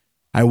loving it.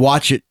 I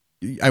watched it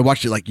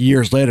like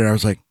years later. And I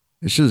was like,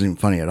 this isn't even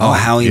funny at all. Oh,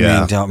 Howie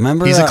Mandel.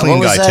 Remember He's a clean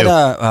what was guy,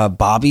 that,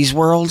 Bobby's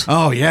World?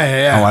 Oh,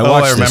 yeah. Oh, I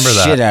watched I remember the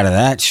that. shit out of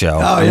that show. Oh,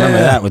 I remember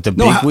that with the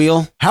big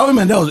wheel. Howie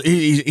Mandel,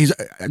 he's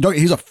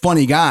a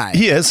funny guy.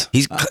 He is.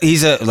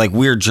 He's a like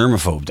weird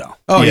germaphobe though.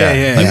 Oh,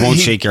 yeah. Like won't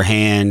shake your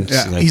hand.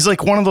 Yeah. Like, He's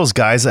like one of those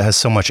guys that has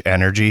so much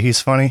energy. He's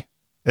funny.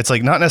 It's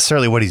like not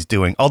necessarily what he's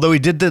doing. Although he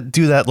did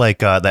do that like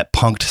that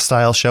punked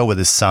style show with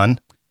his son.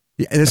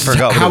 Yeah, this I is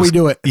forgot what how it was. we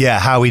do it. Yeah,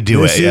 how we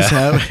do This it. is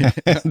Yeah.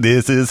 how-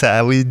 This is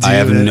how we do it. I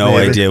have no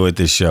baby. idea what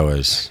this show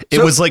is. It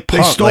So was like they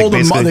punk. stole like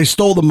basically- they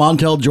stole the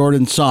Montel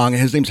Jordan song.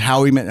 And his name's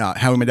Howie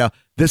Mandel.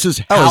 This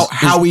is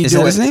how we is do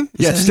that it. his name? Is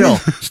Yeah, that his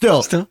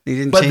still. Still? He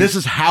didn't But change? this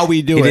is how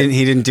we do He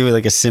it. didn't do it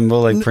like a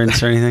symbol like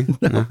Prince or anything.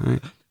 No. All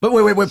right. But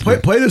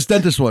wait, play this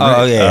dentist one. Oh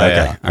right? yeah, Oh, okay.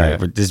 yeah. All right,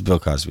 but this is Bill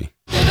Cosby.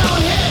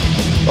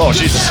 Oh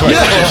Jesus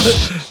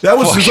Christ! That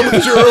was some of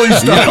his early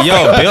stuff.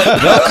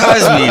 Bill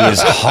Cosby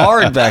was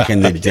hard back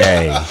in the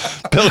day.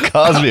 Bill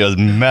Cosby was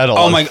metal.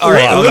 Oh my! All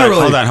right,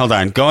 Literally. hold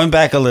on. Going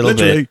back a little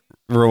Literally. bit.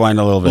 Rewind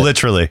a little bit.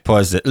 Literally.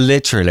 Pause it.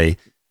 Literally.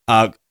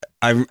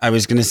 I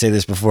was going to say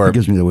this before. It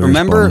gives me the weirdest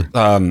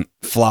Remember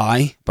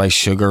Fly by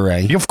Sugar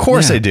Ray? Of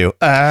course I do.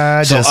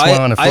 I just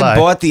want to fly. I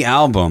bought the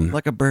album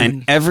Like a bird.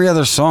 and every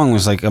other song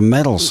was like a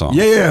metal song.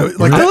 Yeah.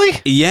 Like Really?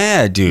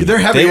 Yeah, dude. They're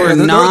heavy. They were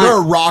they're not.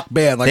 a rock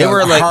band. Like They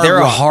were like hard they're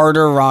a rock.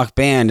 harder rock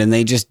band, and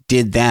they just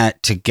did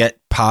that to get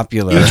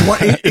popular. Each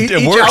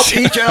works.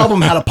 each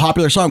album had a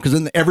popular song because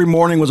then every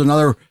morning was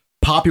another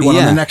poppy one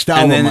on the next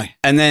album.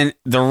 And then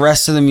the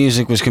rest of the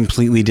music was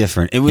completely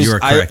different. It was. You are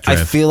correct, I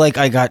Trev. feel like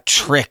I got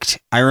tricked.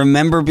 I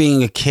remember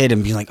being a kid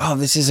and being like, "Oh,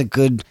 this is a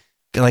good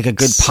Son of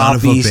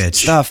a poppy bitch.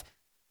 stuff,"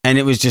 and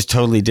it was just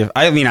totally different.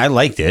 I mean, I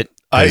liked it.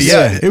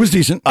 Yeah. it was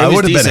decent. I was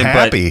would have been decent,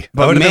 happy.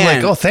 but I would have been man-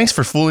 like, "Oh, thanks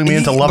for fooling me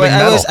into loving But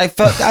metal."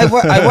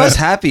 I was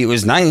happy. It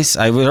was nice.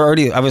 I was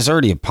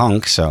already a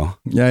punk, so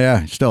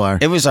Yeah, still are.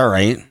 it was all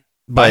right. I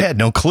But had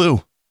no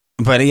clue.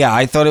 But yeah,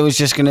 I thought it was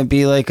just gonna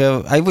be like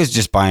I was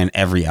just buying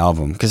every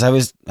album because I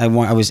was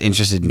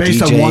interested in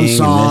Based DJing on one and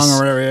song this. or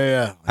whatever.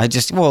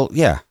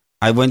 Yeah.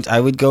 I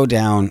would go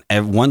down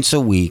once a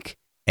week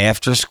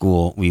after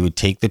school. We would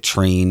take the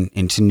train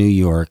into New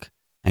York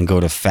and go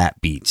to Fat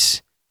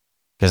Beats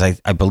because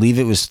I believe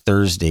it was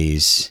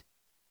Thursdays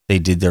they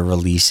did their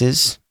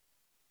releases.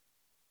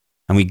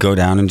 and we go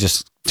down and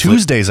just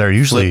Tuesdays are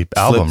usually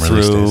album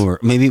release days. or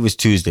maybe it was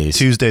Tuesdays.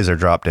 Tuesdays are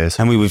drop days.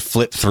 And we would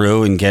flip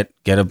through and get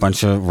a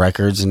bunch of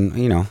records, and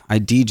I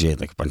DJ'd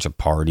like a bunch of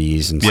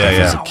parties and stuff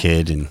as a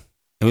kid, and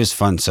it was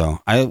fun. So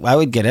I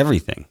would get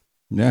everything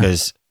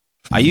because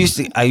I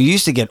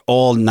used to get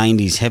all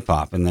 90s hip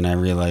hop, and then I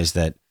realized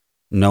that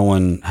no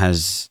one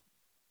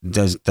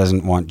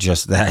doesn't want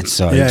just that,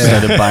 so I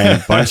started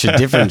buying a bunch of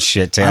different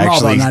shit to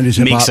actually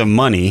make some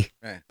money.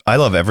 I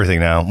love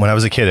everything now. When I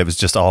was a kid, it was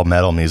just all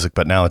metal music,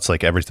 but now it's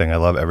like everything. I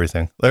love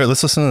everything. Larry,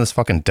 let's listen to this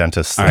fucking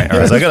dentist thing. All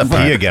right, I gotta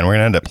pee again. We're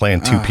gonna end up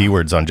playing 2 P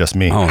words on just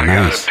me. Oh,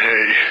 nice.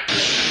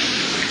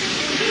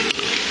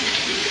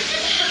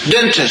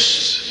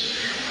 Dentists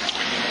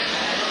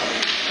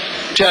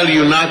tell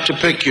you not to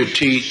pick your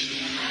teeth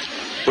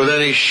with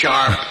any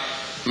sharp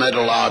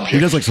metal object. He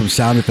does like some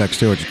sound effects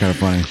too, which is kind of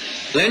funny.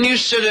 Then you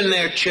sit in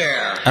their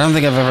chair. I don't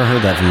think I've ever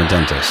heard that from a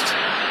dentist.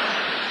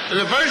 And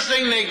the first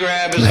thing they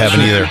grab is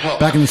haven't either.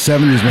 Back in the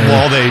 70s, man.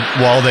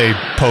 While they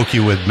poke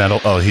you with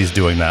metal. Oh, he's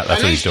doing that. That's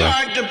and what he's doing.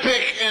 they start to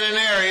pick in an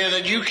area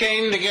that you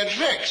came to get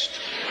fixed.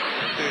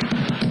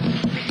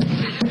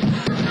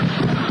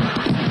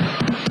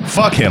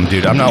 Fuck him,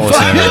 dude. I'm not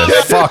listening to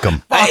this. Fuck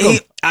him.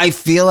 I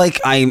feel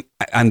like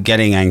I'm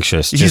getting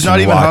anxious. He's not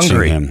even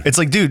hungry. Him. It's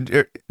like, dude,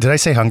 did I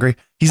say hungry?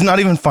 He's not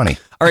even funny.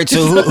 All right,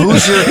 so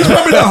who's your? He's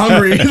probably not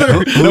hungry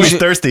either. He's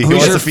thirsty.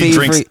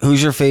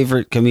 Who's your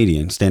favorite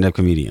comedian? Stand-up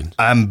comedian?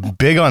 I'm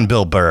big on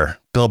Bill Burr.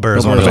 Bill Burr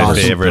is one of my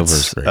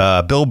favorites.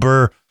 Bill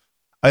Burr.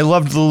 I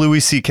loved the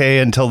Louis C.K.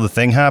 until the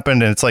thing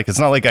happened, and it's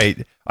not like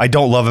I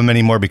don't love him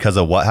anymore because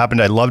of what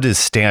happened. I loved his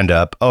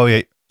stand-up. Oh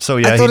yeah, so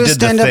yeah, I thought he his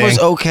did the thing. stand-up was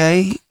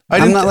okay.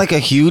 I'm not like a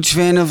huge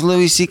fan of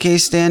Louis C.K.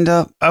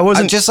 stand-up. I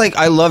wasn't just like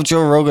I love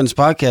Joe Rogan's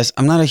podcast.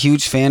 I'm not a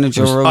huge fan of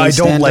Joe Rogan's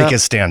stand-up. I don't like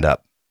his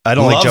stand-up. I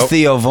don't like Joe.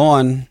 Theo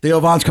Vaughn. Theo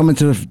Vaughn's coming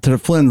to the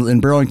Flynn in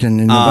Burlington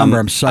in November.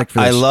 I'm psyched for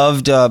this. I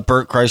loved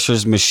Burt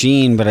Kreischer's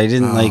Machine, but I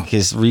didn't like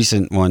his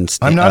recent ones.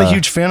 I'm not a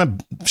huge fan of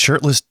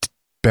shirtless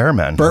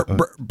Bearman.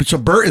 So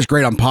Burt is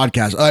great on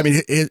podcasts. I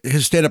mean,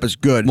 his stand-up is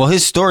good. Well,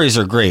 his stories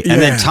are great. And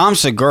then Tom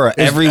Segura,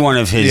 every one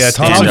of his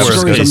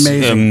stand-ups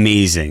is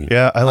amazing.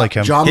 Yeah, I like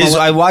him.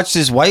 I watched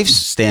his wife's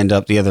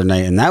stand-up the other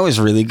night, and that was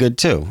really good,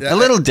 too. A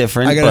little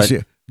different. I gotta see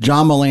it.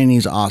 John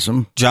Mulaney's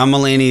awesome. John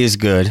Mulaney is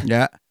good.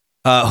 Yeah.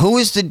 Who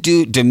is the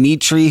dude,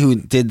 Dimitri, who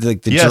did the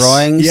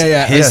drawings?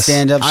 Yeah. His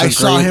stand-ups I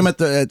saw him at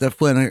the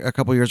Flynn a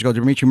couple years ago.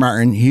 Dimitri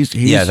Martin. He's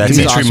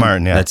Dimitri awesome.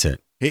 Martin. Yeah, that's it.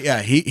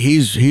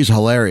 He's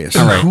hilarious.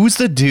 All right. Who's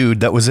the dude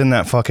that was in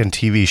that fucking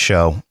TV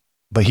show?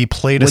 But he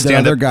played a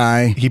stand-up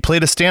guy. He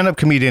played a stand-up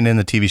comedian in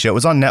the TV show. It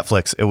was on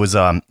Netflix. It was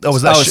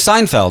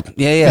Seinfeld.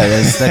 Yeah,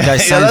 that's that guy.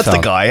 Seinfeld. Yeah, that's the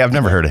guy. I've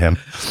never heard of him.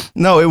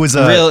 No, it was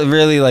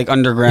really like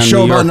underground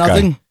show New York about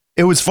nothing. Guy.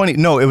 It was funny.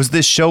 No, it was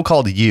this show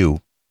called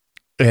You.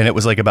 And it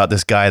was like about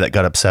this guy that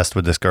got obsessed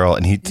with this girl,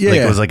 and he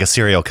was like a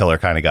serial killer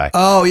kind of guy.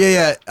 Oh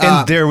yeah.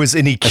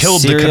 And he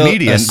killed the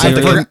comedian.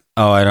 I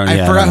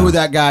forgot who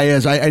that guy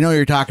is. I know who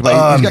you're talking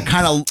about. He's got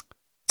kind of.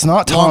 It's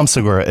not Tom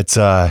Segura. It's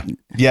I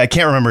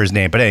can't remember his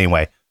name, but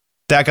anyway,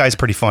 that guy's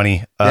pretty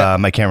funny. I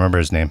can't remember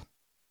his name,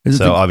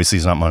 so obviously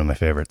he's not one of my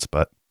favorites.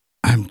 But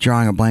I'm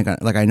drawing a blank on.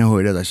 Like I know who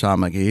it is. I saw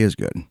him. Like he is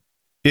good.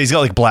 He's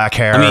got like black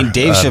hair. I mean,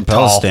 Dave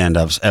Chappelle's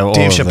stand-ups.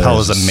 Dave Chappelle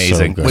is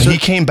amazing. So when he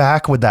came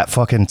back with that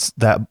fucking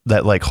that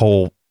like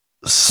whole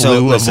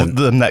slew of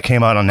them that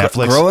came out on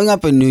Netflix. Growing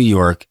up in New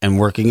York and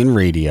working in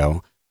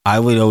radio,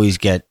 I would always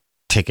get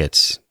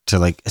tickets to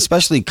like,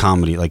 especially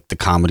comedy, like the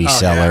Comedy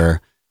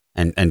Cellar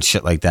and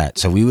shit like that.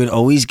 So we would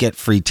always get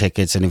free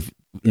tickets, and if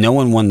no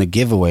one won the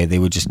giveaway, they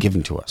would just give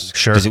them to us.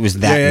 Sure, because it was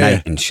that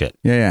night and shit.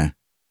 Yeah.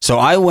 So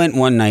I went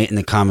one night in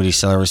the Comedy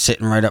Cellar. Was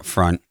sitting right up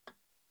front.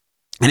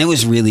 And it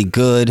was really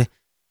good.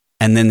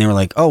 And then they were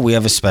like, oh, we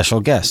have a special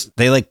guest.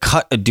 They like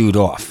cut a dude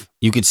off.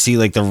 You could see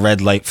like the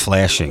red light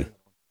flashing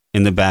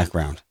in the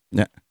background.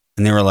 Yeah.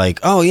 And they were like,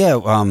 oh, yeah,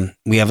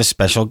 we have a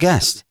special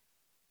guest.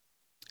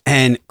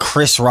 And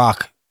Chris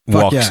Rock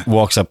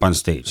walks up on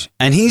stage.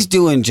 And he's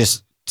doing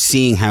just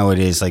seeing how it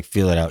is, like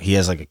feel it out. He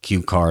has like a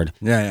cue card.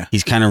 Yeah.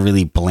 He's kind of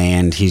really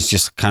bland. He's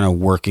just kind of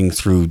working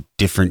through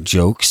different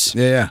jokes.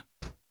 Yeah.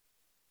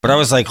 But I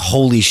was like,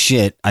 holy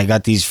shit, I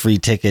got these free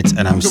tickets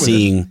and I'm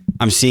seeing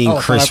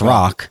Chris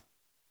Rock.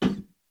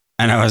 And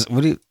I was,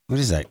 what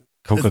is that?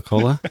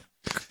 Coca-Cola?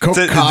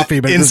 Coffee,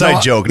 but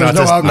inside joke, not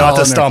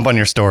to stomp on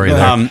your story.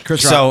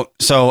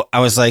 So I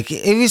was like,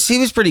 he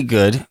was pretty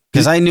good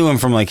because I knew him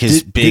from like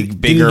his bigger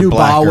did you do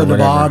black ball or with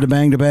whatever. The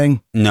bang to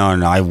bang. No,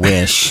 I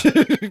wish.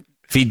 If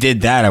he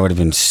did that, I would have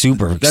been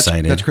super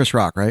excited. That's Chris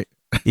Rock, right?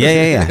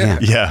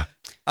 Yeah.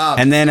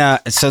 And then,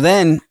 so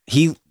then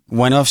he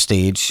went off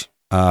stage.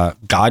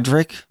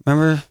 Godric,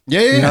 remember?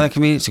 Yeah. You know that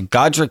comedian? So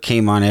Godric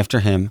came on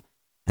after him,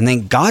 and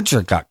then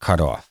Godric got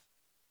cut off.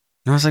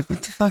 And I was like,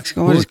 what the fuck's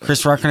going on? Is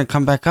Chris Rock going to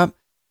come back up?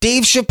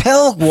 Dave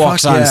Chappelle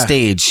walks on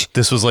stage.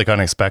 This was like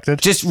unexpected?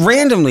 Just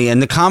randomly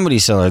in the Comedy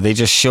Cellar. They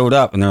just showed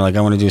up, and they're like,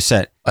 I want to do a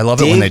set. I love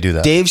it when they do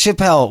that. Dave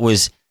Chappelle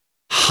was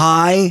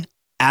high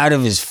out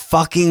of his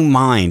fucking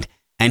mind.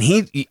 And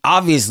he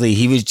obviously,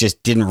 he was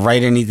just didn't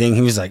write anything.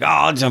 He was like, oh,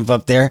 I'll jump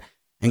up there,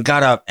 and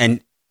got up, and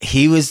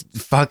he was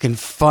fucking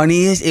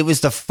funniest. It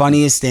was the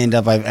funniest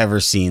stand-up I've ever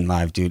seen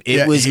live, dude.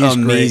 It was he's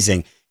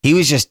amazing. He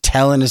was just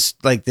telling us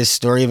like this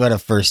story about a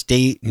first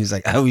date. He was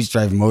like, I always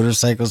drive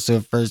motorcycles to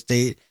a first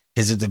date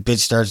because if the bitch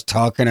starts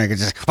talking, I could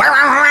just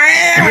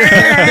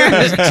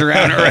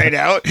drown her right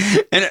out.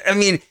 And I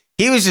mean,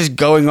 he was just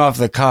going off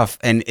the cuff,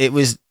 and it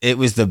was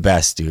the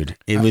best, dude.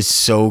 It was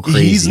so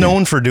crazy. He's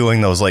known for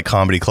doing those like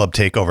comedy club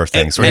takeover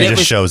things where he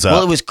just shows up.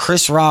 Well, it was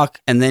Chris Rock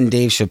and then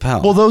Dave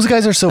Chappelle. Well, those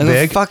guys are so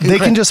big. They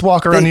can just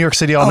walk around New York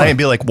City all night and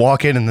be like,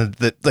 walk in, and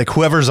the like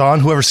whoever's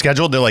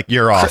scheduled, they're like,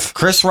 you're off.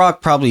 Chris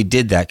Rock probably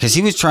did that because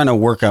he was trying to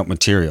work out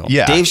material.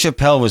 Yeah. Dave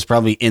Chappelle was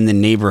probably in the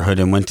neighborhood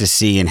and went to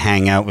see and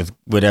hang out with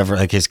whatever,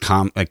 like his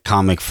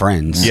comic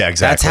friends. Yeah,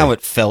 exactly. That's how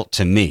it felt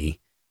to me.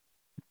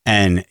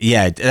 And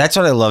yeah, that's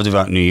what I loved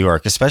about New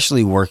York,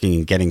 especially working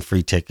and getting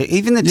free tickets.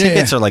 Even the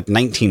tickets are like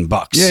 $19.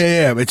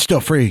 Yeah, it's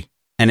still free.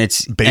 And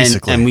it's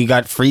basically, and we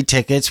got free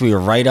tickets. We were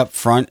right up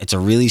front. It's a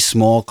really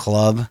small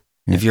club.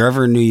 Yeah. If you're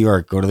ever in New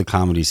York, go to the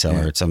Comedy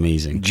Cellar. Yeah. It's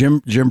amazing.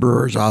 Jim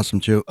Brewer is awesome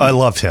too. I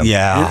loved him.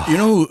 Yeah. You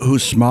know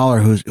who's smaller?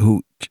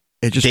 Who?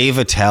 It just Dave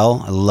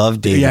Attell. I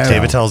love Dave Attell.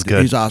 Dave Attell's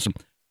good. He's awesome.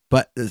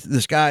 But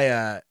this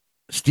guy,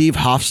 Steve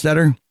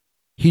Hofstetter,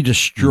 he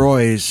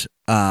destroys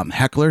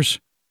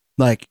hecklers.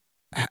 Like.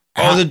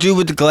 Oh, the dude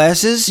with the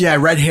glasses? Yeah,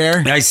 red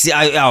hair. I see.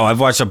 I've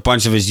watched a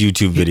bunch of his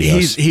YouTube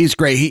videos. He's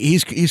great.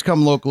 He's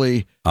come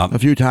locally a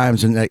few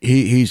times, and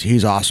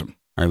he's awesome.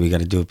 All right, we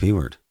got to do a P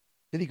word.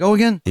 Did he go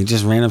again? He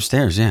just ran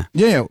upstairs. Yeah.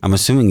 Yeah. I'm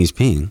assuming he's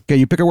peeing. Okay,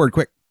 you pick a word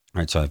quick. All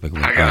right, so I pick a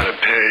word. I gotta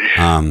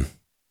pee.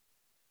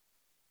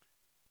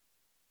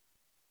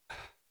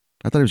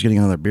 I thought he was getting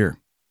another beer.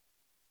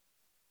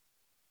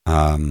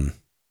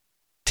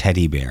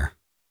 Teddy bear.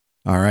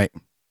 All right,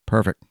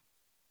 perfect.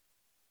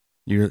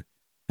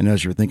 I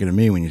noticed you were thinking of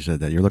me when you said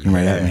that. You're looking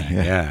right at me.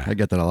 Yeah, I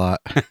get that a lot.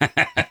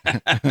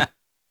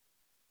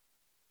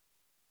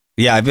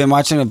 Yeah, I've been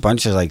watching a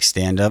bunch of like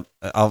stand up.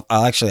 I'll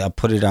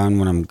put it on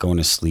when I'm going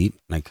to sleep,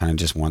 and I kind of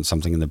just want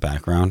something in the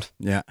background.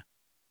 Yeah.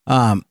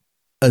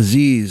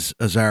 Aziz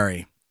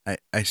Ansari.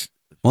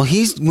 Well,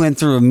 he's went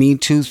through a Me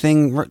Too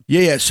thing.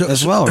 Yeah. So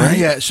as well, right?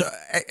 Yeah. So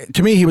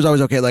to me, he was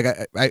always okay.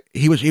 Like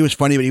he was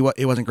funny, but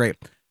he wasn't great.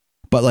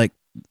 But like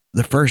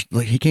the first,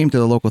 like he came to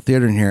the local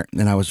theater in here,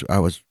 and I was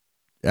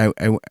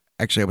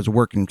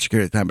working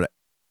security at the time, but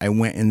I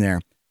went in there,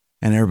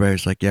 and everybody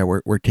was like, "Yeah,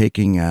 we're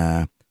taking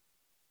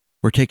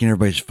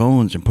everybody's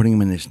phones and putting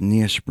them in this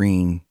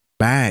neoprene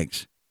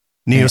bags."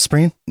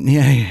 Neoprene?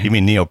 Yeah. You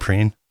mean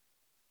neoprene?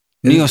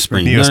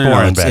 Neosporin.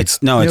 Neosporin bag.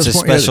 It's a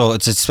special.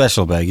 It's a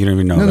special bag. You don't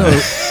even know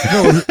that.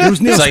 No, it was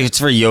it's like it's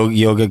for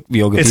yoga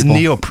It's people.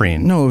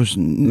 Neoprene. No, it was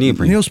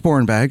neoprene.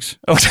 Neosporin bags.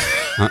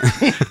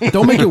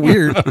 Don't make it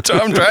weird.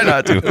 I'm trying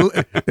not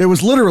to. It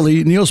was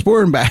literally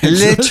Neosporin bags.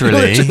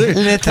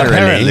 Literally.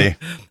 Apparently.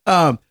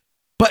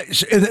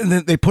 But and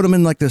then they put them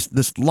in like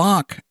this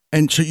lock,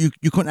 and so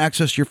you couldn't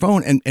access your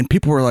phone, and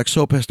people were like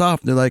so pissed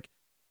off. They're like,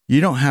 "You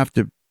don't have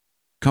to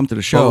come to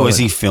the show." Oh, was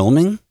he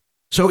filming?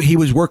 So he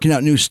was working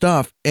out new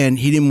stuff, and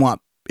he didn't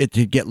want it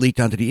to get leaked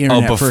onto the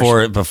internet.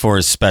 Oh, before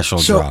his special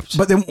dropped.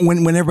 But then when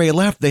everybody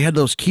left, they had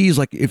those keys.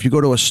 Like if you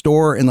go to a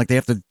store and like they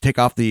have to take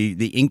off the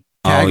ink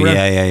tag. Oh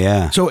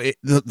yeah. So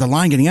the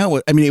line getting out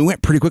was, I mean, it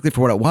went pretty quickly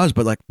for what it was,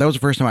 but like that was the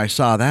first time I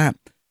saw that.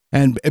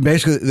 And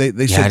basically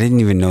they said, I didn't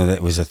even know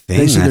that was a thing.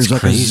 They said That's there's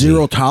like crazy. a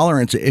zero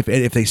tolerance. If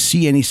they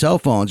see any cell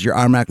phones, you're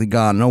automatically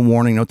gone. No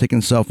warning, no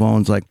taking cell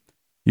phones. Like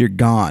you're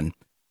gone.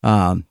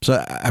 So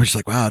I was just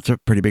like, wow, it's a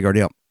pretty big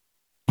ordeal.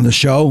 The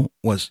show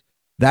was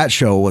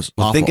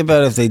awful. Think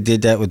about if they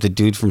did that with the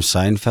dude from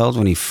Seinfeld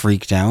when he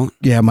freaked out.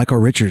 Yeah, Michael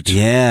Richards.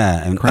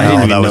 Yeah, and I didn't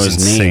even know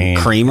his name.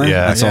 Kramer.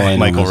 Yeah, that's all I know.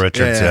 Michael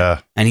Richards.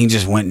 Yeah, and he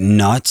just went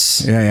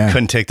nuts. Yeah.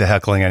 Couldn't take the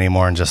heckling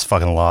anymore and just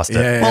fucking lost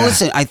it. Yeah. Well,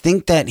 listen, I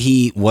think that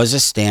he was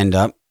a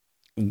stand-up.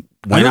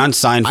 Went on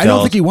Seinfeld. I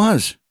don't think he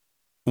was.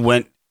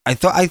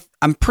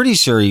 I'm pretty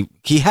sure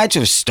he had to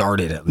have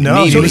started at least.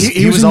 No,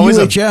 he was always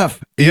UHF.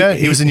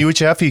 He was in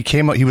UHF. He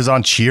came up. He was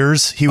on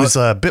Cheers. He was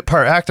a bit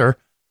part actor.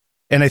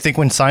 And I think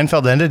when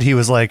Seinfeld ended, he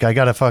was like, I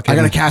gotta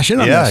cash in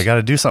on this. Yeah, I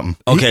gotta do something.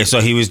 Okay, so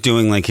he was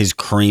doing like his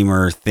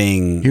Kramer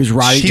thing. He was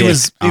riding. He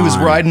was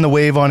riding the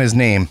wave on his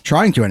name.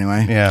 Trying to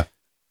anyway. Yeah.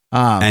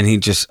 And he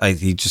just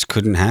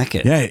couldn't hack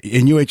it. Yeah,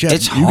 in UHF,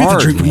 it's you hard, get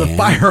to drink from man. the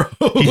fire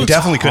hose. He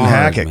definitely couldn't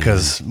hard, hack it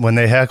because when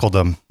they heckled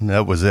him,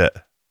 that was it.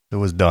 It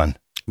was done.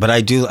 But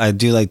I do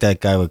like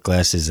that guy with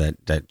glasses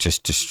that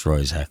just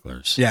destroys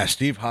hecklers. Yeah,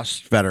 Steve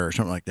Hofstetter or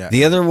something like that.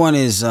 The other one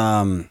is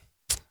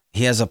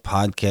he has a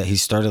podcast. He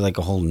started like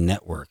a whole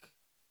network.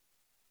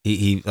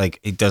 He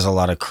does a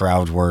lot of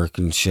crowd work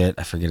and shit.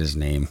 I forget his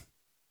name.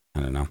 I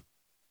don't know.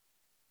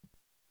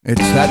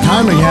 It's that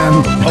time again.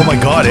 Oh my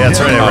God, yeah, that's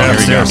right. I ran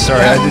upstairs.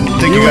 Sorry, I didn't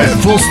think you were guys. in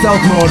full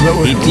stealth mode,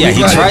 but he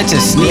tried to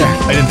sneak.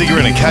 I didn't think you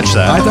were going to catch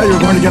that. I thought you were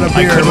going to get a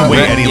beer. I couldn't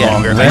wait any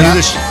longer.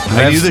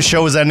 I knew the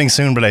show was ending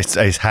soon, but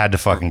I had to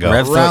fucking go.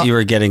 Rev thought you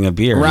were getting a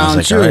beer.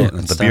 Round two. All right,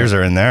 the beers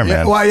are in there,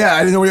 man. Well, yeah, I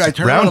didn't know where I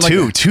turned round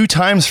two. Like, 2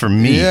 times for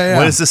me. Yeah.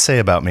 What does this say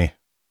about me?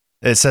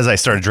 It says I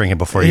started drinking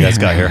before you guys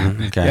got here.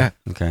 Okay. Yeah.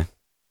 Okay.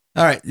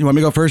 All right. You want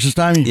me to go first this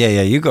time?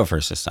 Yeah, you go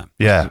first this time.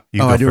 Yeah.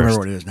 You go I do first. remember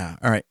what it is now.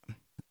 All right.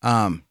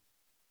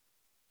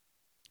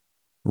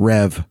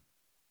 Rev.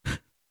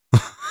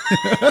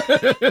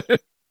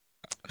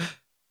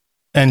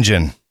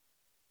 Engine.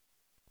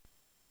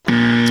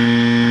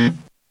 Okay.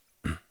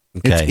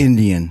 It's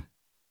Indian.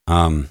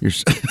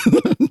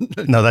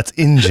 No, that's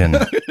engine.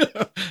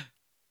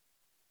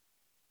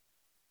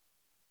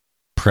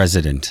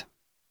 President.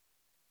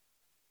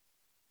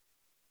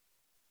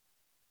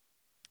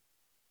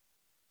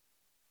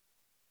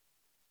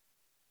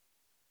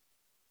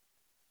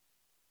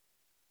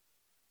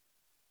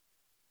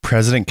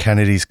 President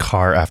Kennedy's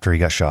car after he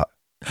got shot.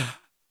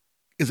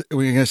 Are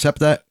we going to accept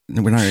that?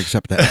 No, we're not going to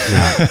accept that.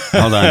 No.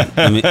 Hold on.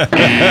 Let me.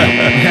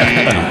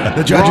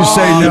 The judges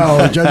say no.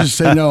 The judges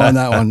say no on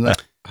that one.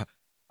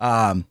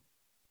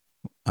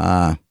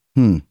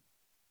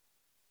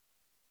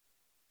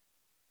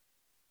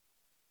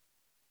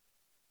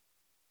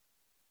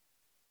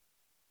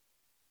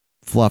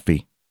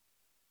 Fluffy.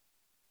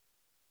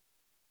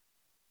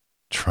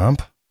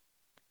 Trump?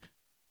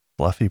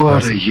 Fluffy What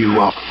president. are you,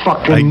 a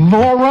fucking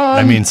moron?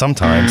 I mean,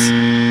 sometimes.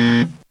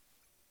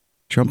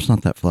 Trump's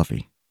not that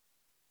fluffy.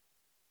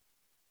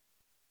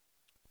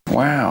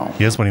 Wow.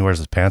 He is when he wears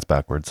his pants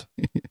backwards.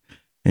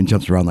 And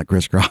jumps around like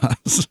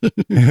crisscross.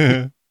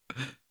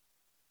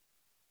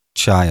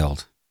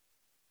 Child.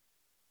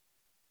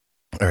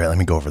 All right, let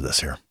me go over this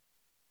here.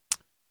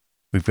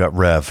 We've got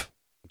Rev.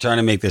 I'm trying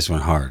to make this one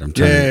hard. I'm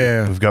trying.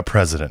 Yeah. We've got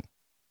President.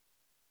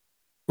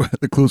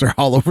 The clues are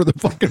all over the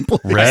fucking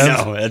place. Rev,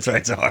 I know. That's why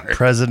it's hard.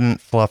 President,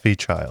 Fluffy,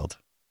 Child.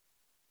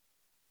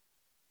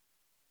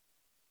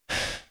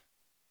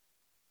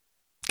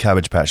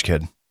 Cabbage Patch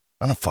Kid.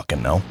 I don't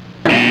fucking know.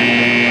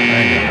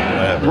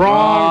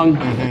 Wrong.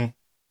 Mm-hmm.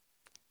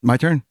 My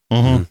turn?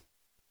 Mm-hmm.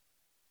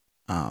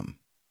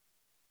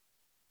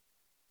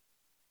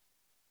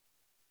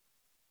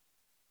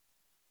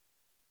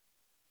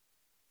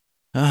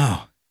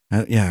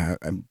 Yeah,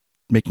 I'm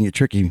making it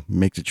tricky.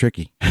 Makes it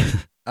tricky.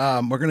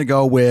 We're going to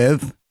go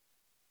with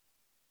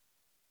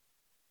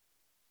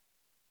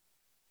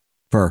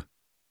fur.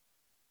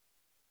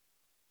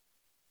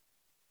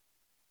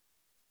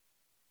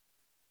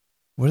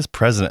 What does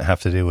president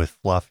have to do with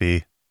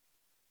Fluffy?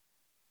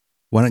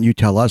 Why don't you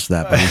tell us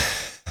that,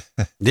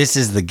 buddy? This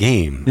is the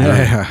game.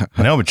 Yeah.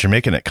 I know, but you're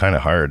making it kind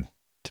of hard,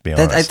 to be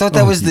honest. I thought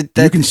that was the.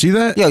 You can see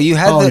that? Yo, you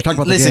had you're talking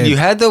about the listen. game. You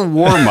had the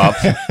warm up.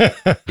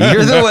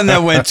 You're the one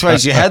that went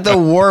twice. You had the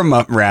warm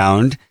up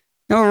round.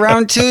 No,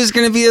 round 2 is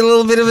going to be a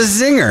little bit of a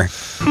zinger.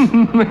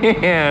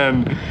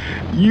 Man,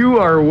 you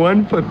are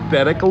one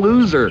pathetic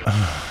loser.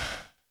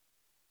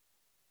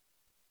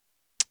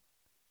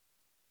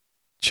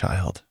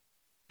 Child.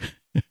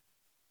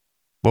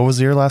 What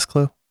was your last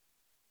clue?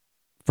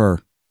 Fur.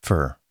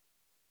 Fur.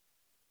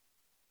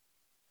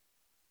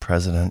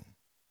 President.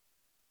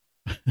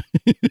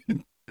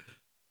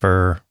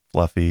 Fur,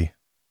 Fluffy,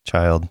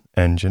 Child,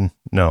 Engine.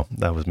 No,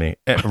 that was me.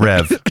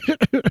 Rev.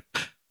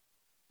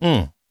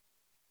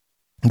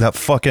 That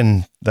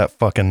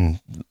fucking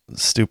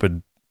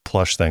stupid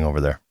plush thing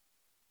over there.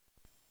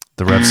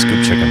 The Rev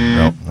Scoop Chicken.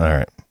 Nope. All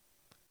right.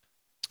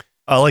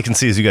 All I can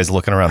see is you guys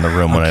looking around the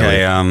room when I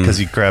leave, because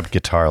you grabbed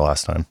guitar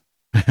last time.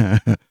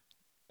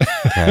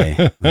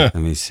 Okay, let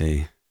me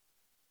see.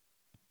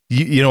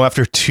 You know,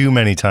 after too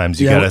many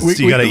times, you gotta ease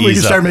we can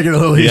start up. making it a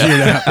little easier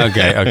now.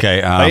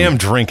 Okay. I am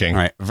drinking.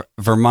 All right,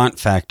 Vermont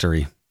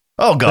Factory.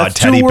 Oh God, That's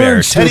teddy two bear,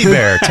 words, teddy stupid.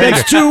 bear, teddy bear.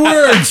 That's 2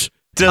 words.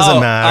 Doesn't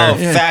matter.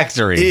 Oh,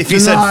 factory. If he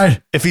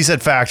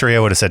said factory, I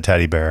would have said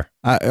teddy bear.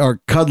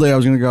 Or cuddly, I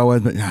was going to go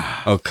with. But,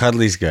 Oh,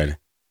 cuddly's good.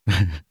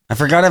 I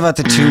forgot about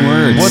the 2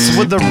 words. What's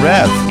with the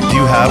Rev? Do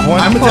you have one?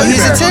 I'm a Well, teddy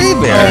he's bear. a teddy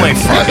bear. Oh my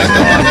fucking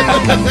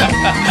God.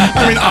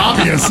 I mean,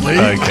 obviously.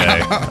 Okay.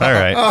 All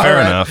right. All Fair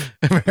right.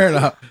 enough. Fair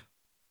enough.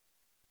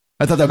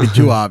 I thought that would be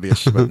too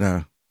obvious, but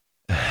no.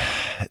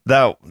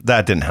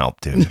 That didn't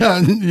help, dude.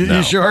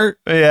 You sure?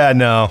 Yeah,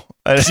 no.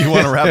 You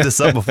want to wrap this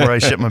up before I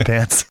shit my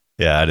pants?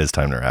 Yeah, it is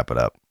time to wrap it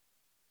up.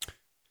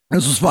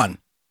 This was fun.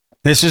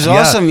 This was Yeah.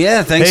 awesome.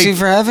 Yeah, thanks Hey, you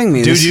for having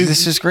me. dude,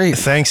 This is great.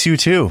 Thanks you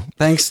too.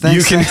 Thanks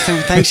You can-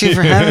 you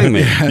for having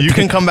me. You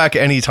can come back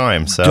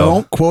anytime. So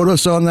Don't quote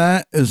us on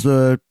that as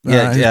the his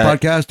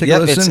podcast. Take a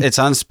listen. It's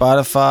on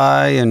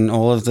Spotify and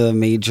all of the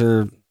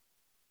major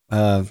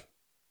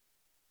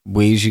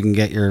ways you can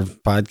get your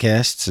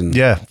podcasts. And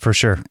yeah, for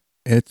sure.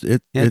 It's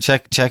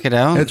check it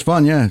out. It's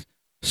fun. Yeah.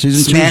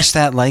 Season Smash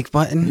that like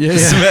button. Yeah.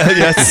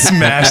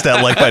 Smash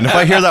that like button. If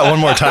I hear that one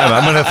more time,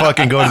 I'm gonna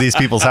fucking go to these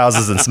people's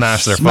houses and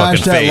smash their Smash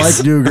fucking that face.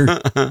 like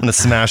Duger. I'm gonna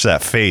smash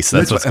that face.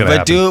 That's what's gonna But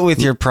happen. do it with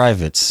your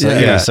privates. So,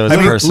 Yeah. so it's I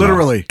mean, personal.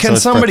 literally. Can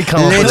somebody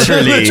come up with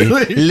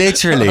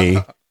literally.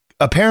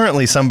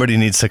 Apparently, somebody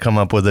needs to come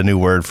up with a new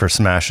word for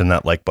smashing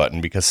that like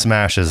button, because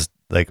smash is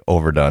like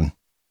overdone.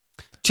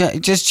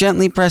 Just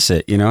gently press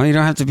it. You know, you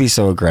don't have to be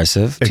so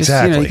aggressive.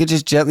 Exactly. You could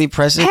just gently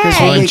press it because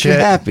it'll make Punch you it.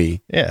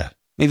 happy. Yeah.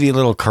 Maybe a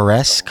little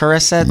caress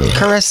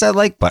that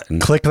like button.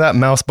 Click that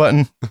mouse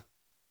button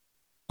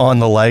on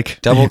the like.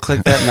 Double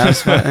click that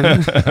mouse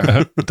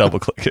button. Double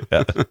click it.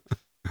 Yeah.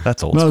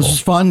 That's old No, school. this is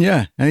fun.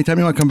 Yeah. Anytime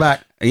you want to come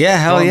back. Yeah,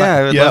 hell yeah.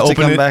 I would love to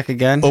come back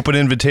again. Open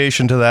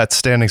invitation to that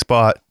standing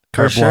spot.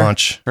 For Carte sure.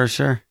 blanche. For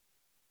sure.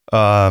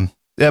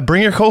 Yeah,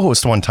 bring your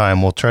co-host one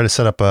time. We'll try to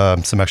set up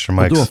some extra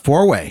mics. We'll do a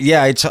 4-way.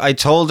 Yeah, I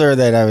told her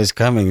that I was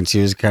coming, and she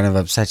was kind of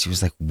upset. She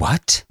was like,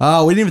 "What?"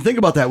 Oh, we didn't even think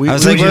about that. I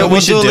was like, "Well, we'll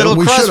do a little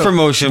cross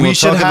promotion. We'll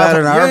talk about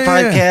it on our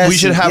podcast. We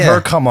should have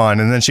her come on,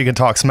 and then she can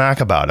talk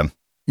smack about him.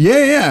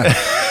 Yeah.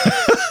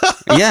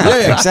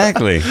 Yeah,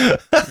 exactly.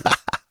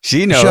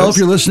 She knows. Michelle, if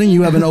you're listening,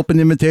 you have an open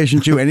invitation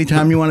too.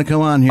 Anytime you want to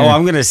come on here. Oh,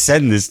 I'm going to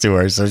send this to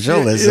her, so she'll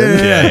listen.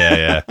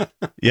 Yeah.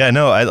 Yeah,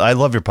 no, I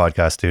love your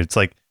podcast, dude. It's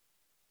like,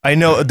 I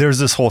know there's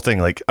this whole thing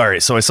like, all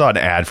right, so I saw an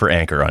ad for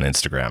Anchor on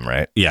Instagram,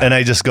 right? Yeah. And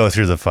I just go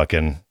through the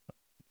fucking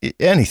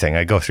anything.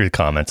 I go through the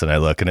comments and I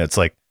look, and it's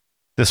like,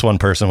 this one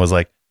person was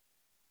like,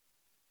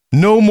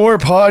 no more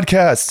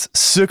podcasts.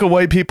 Sick of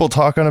white people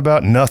talking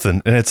about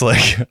nothing. And it's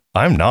like,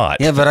 I'm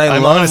not. Yeah, but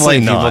I'm love honestly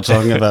white people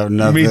talking about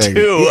nothing. Me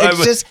too.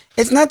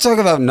 It's not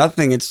talking about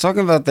nothing. It's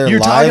talking about their You're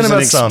lives talking about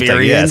and something.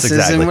 experiences Yes,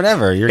 exactly. and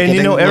whatever. You're and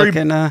getting,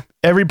 you know,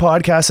 every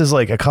podcast is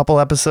like a couple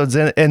episodes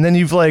in, and then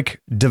you've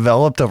like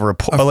developed a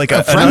rapport, like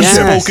an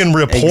friendship. unspoken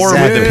rapport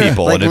with the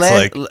people. Like and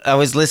it's like, I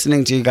was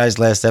listening to you guys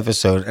last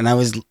episode, and I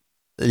was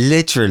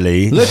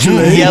literally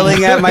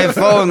yelling at my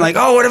phone, like,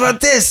 "Oh, what about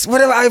this?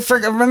 What about I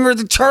remember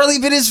the Charlie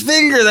bit his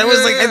finger? That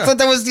was like I thought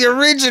that was the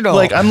original."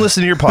 like I'm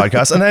listening to your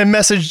podcast, and I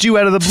messaged you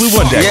out of the blue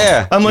one day.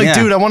 Yeah, I'm like, yeah.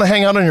 dude, I want to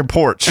hang out on your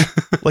porch.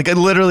 Like I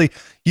literally.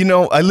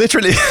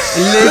 literally.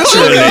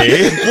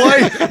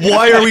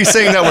 Why are we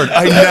saying that word?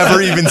 I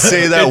never even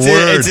say that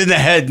word. It's in the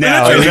head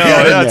now. I know.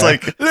 Yeah, it's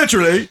like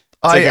literally. It's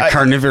like a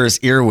carnivorous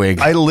earwig.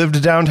 I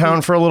lived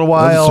downtown for a little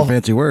while. Those are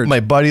fancy words. My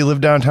buddy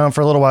lived downtown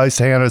for a little while. I used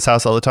to hang out at his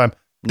house all the time.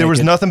 There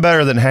was nothing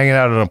better than hanging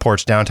out on a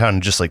porch downtown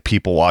and just like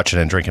people watching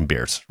and drinking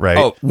beers, right?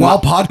 Oh,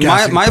 while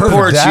podcasting. My Perfect.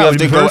 porch, That you have would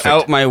to be go perfect.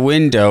 out my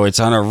window. It's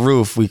on a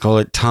roof. We call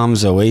it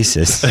Tom's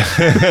Oasis.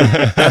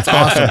 That's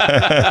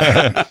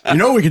awesome. You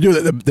know what we could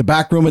do? The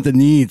back room at the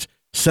Needs.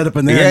 Set up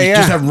in there. Yeah, and yeah.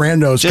 Just have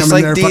randos Just come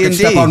like in there and fucking D&D.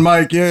 step on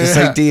mic. Yeah, Just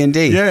yeah. like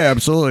D&D. Yeah,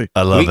 absolutely.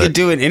 I love We it. could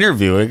do an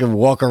interview. We could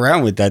walk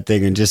around with that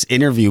thing and just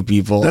interview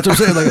people. That's what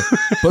I'm saying. Like,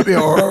 but,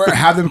 or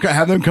have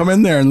them come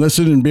in there and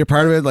listen and be a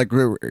part of it. Like,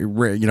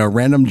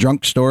 random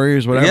drunk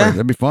stories, whatever. Yeah.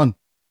 That'd be fun.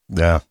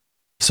 Yeah.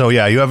 So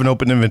yeah, you have an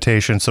open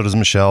invitation. So does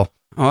Michelle.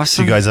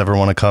 Awesome. If you guys ever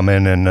want to come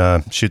in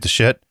and shoot the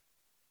shit,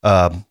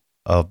 I've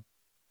got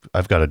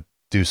to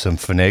do some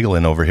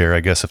finagling over here, I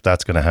guess, if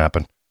that's going to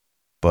happen.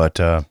 But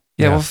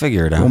yeah, we'll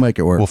figure it out. We'll make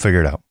it work. We'll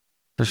figure it out.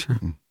 For sure.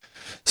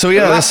 So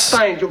yeah, the last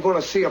time you're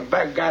gonna see a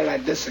bad guy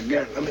like this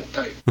again, let me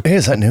tell you. Hey,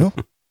 is that new?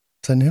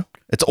 Is that new?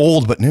 It's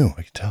old but new.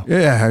 I can tell.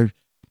 Yeah.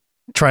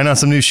 Trying on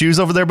some new shoes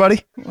over there,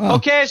 buddy?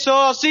 Okay, so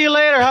I'll see you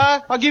later,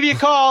 huh? I'll give you a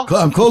call.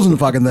 I'm closing the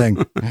fucking thing.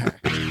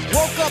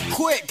 Woke up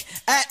quick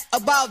at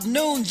about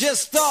noon.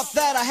 Just thought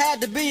that I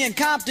had to be in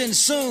Compton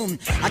soon.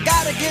 I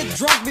gotta get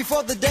drunk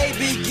before the day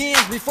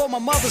begins, before my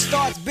mother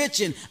starts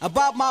bitching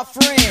about my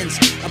friends.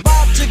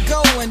 About to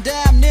go and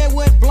damn near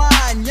went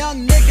blind.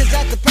 Young niggas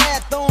at the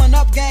pad throwing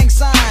up gang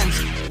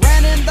signs.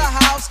 Ran in the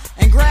house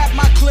and grabbed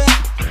my clip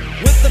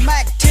with the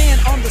Mac 10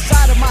 on the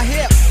side of my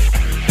hip.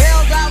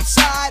 Bailed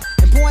outside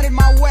and pointed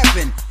my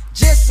weapon.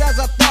 Just as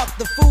I thought,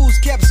 the fools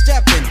kept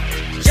stepping.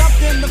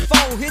 Jumped in the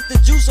foe, hit the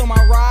juice on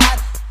my ride.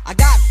 I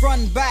got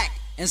front and back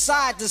and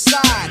side to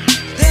side.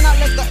 Then I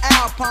let the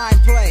Alpine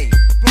play.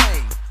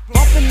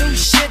 Bumping new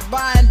shit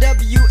by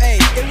NWA.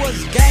 It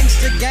was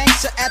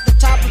gangster at the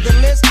top of the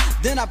list.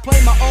 Then I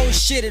played my old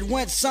shit, it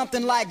went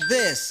something like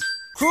this.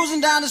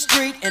 Cruising down the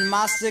street in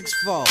my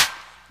 6'4",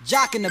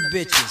 jocking the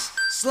bitches,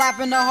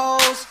 slapping the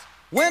hoes.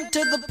 Went to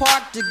the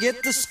park to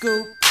get the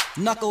scoop.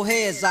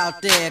 Knuckleheads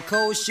out there,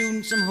 cold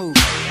shooting some hoops.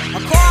 A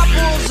car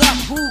pulls up,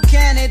 who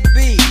can it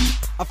be?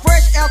 A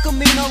fresh El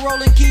Camino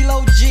rolling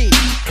Kilo G.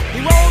 He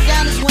rolled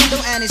down his window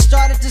and he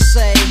started to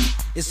say,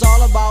 it's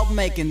all about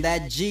making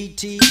that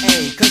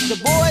GTA. Cause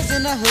the boys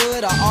in the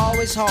hood are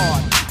always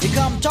hard. You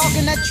come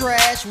talking that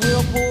trash,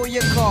 we'll pull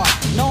your car.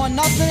 Knowing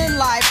nothing in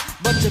life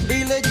but to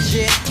be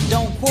legit.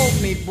 Don't quote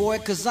me, boy,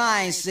 cause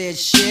I ain't said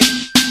shit.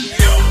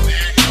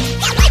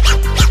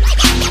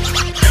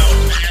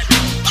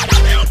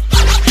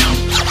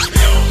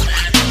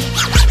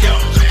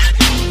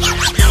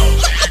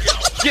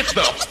 Get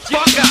the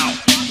fuck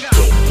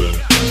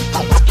out!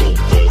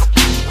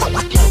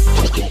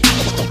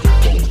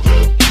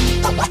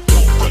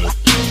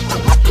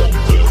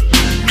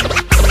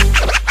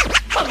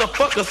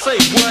 Motherfucker say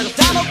what?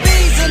 Donald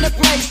B's in the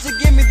place to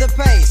give me the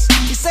pace.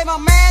 He say my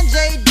man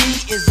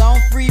JD is on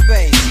free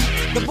base.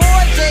 The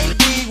boy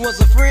JD was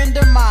a friend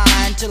of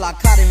mine till I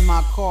caught him in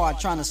my car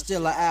trying to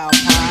steal an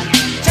Alpine.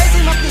 Chase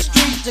him up the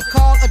street to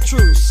call a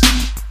truce.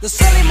 The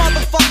silly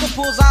motherfucker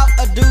pulls out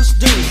a deuce.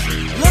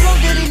 Little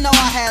did he know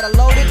I had a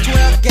loaded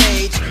 12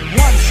 gauge.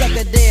 One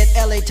sucker dead,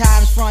 LA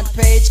Times front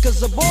page. Cause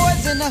the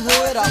boys in the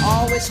hood are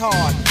always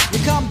hard. You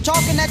come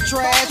talking that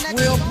trash,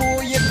 we'll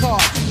pull your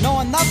car.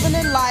 Knowing nothing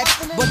in life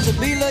but to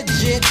be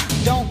legit.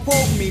 Don't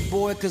quote me,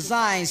 boy, cause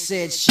I ain't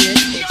said shit.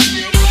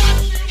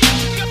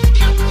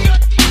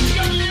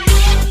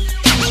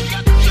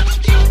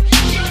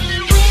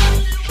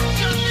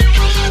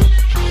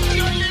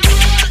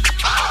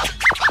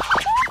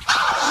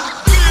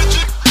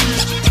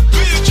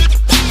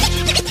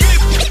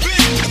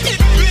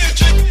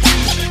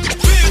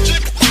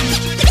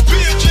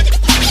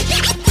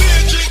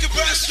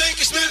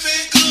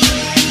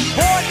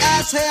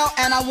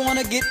 I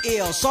wanna get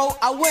ill. So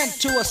I went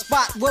to a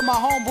spot where my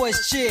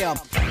homeboys chill.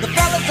 The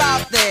fellas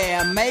out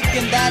there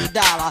making that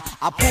dollar.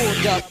 I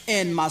pulled up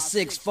in my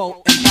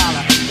 6'4"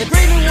 Impala. They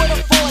greet me with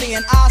a 40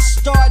 and I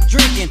start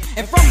drinking.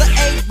 And from the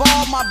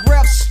 8-ball my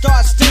breath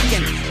starts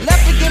stinking.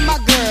 Left to get my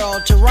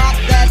girl to rock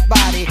that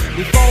body.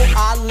 Before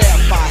I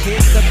left I hit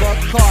the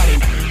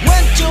Bacardi.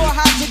 Went to her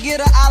house to get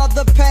her out of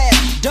the pad.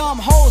 Dumb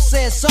hoe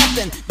said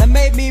something that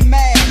made me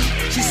mad.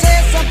 She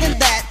said something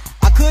that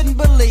I couldn't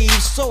believe,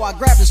 so I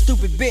grabbed the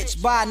stupid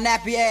bitch by a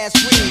nappy ass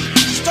weave.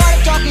 She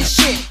started talking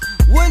shit,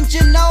 wouldn't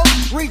you know?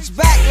 Reached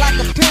back like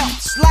a pimp,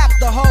 slapped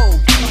the hoe.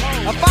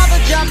 Her father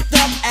jumped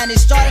up and he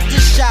started to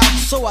shout,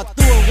 so I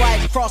threw her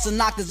right across and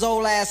knocked his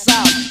old ass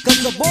out.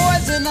 Cause the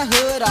boys in the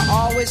hood are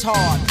always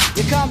hard.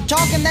 You come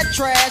talking that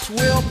trash,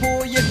 we'll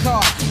pull your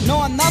car.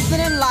 Knowing nothing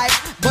in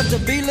life but to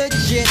be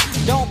legit.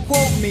 Don't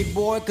quote me,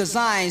 boy, cause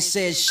I ain't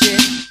said shit.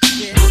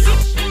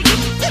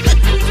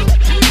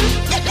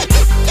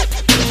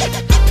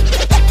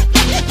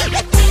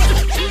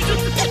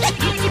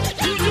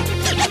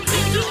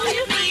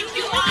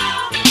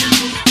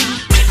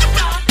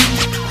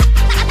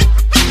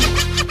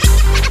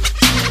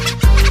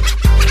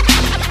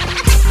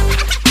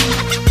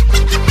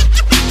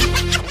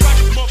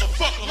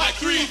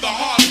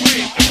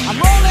 I'm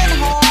rolling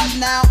hard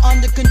now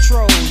under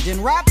control.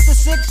 Then wrap the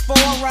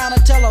 6'4" around a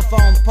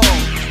telephone pole.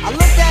 I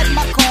looked at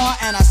my car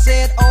and I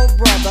said, oh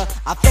brother,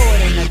 I throw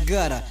it in the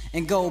gutter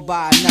and go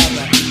buy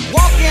another.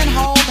 Walking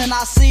home and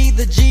I see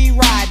the G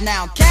ride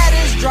now. Cat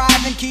is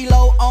driving,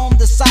 Kilo on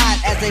the side.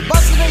 As they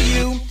busted a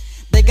U,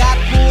 they got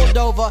pulled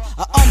over.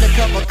 An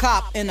undercover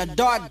cop in a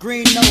dark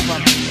green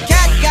Nova.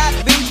 Cat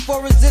got beat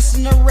for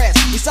resisting arrest.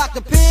 He socked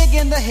a pig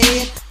in the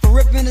head for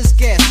ripping his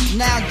guest.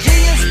 Now G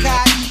is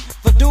caught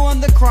for doing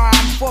the crime.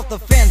 Fourth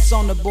offense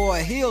on the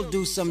boy, he'll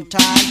do some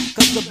time.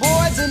 Cause the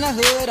boys in the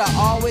hood are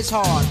always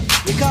hard.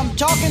 You come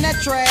talking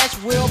that trash,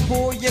 we'll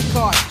pull your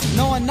cart.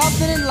 Knowing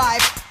nothing in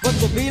life but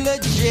to be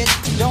legit.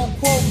 Don't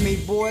quote me,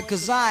 boy,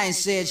 cause I ain't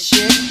said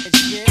shit.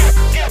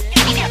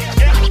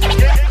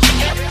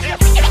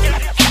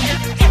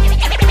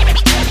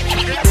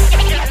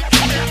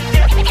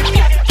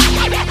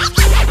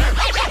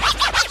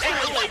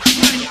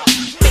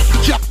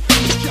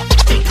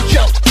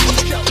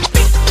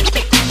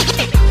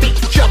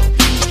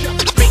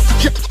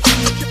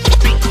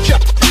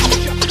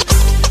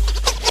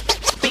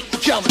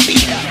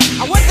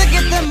 I went to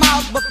get them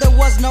out, but there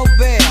was no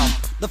bail.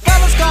 The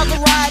fellas called the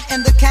ride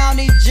in the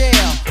county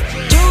jail.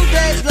 2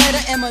 days later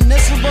in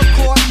municipal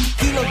court,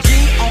 Kilo G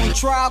on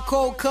trial,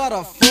 cold cut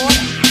a fort.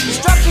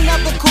 Destruction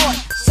of the court,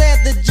 said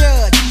the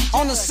judge.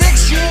 On a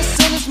 6-year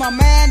sentence, my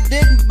man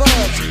didn't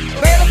budge.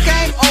 Bailiff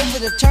came over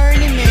to turn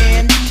him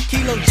in.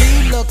 Kilo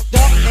G looked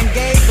up and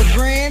gave a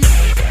grin.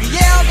 He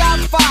yelled out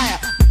fire,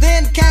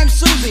 then came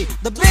Susie.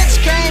 The bitch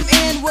came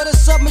in with a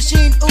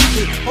submachine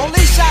Uzi.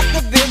 Police shot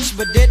the bitch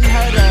but didn't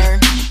hurt her.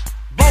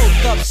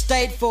 Both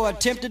upstate for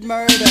attempted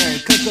murder.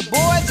 Cause the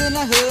boys in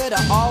the hood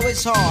are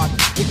always hard.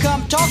 You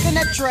come talking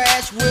that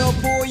trash, we'll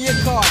pull your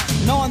cart.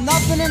 Knowing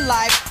nothing in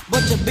life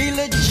but to be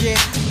legit.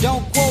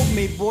 Don't quote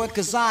me, boy,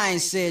 cause I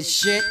ain't said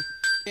shit.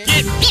 Yeah,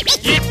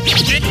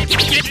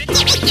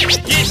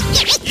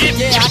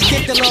 I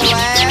kicked a little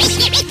ass,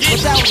 but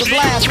that was a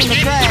blast from the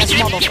past,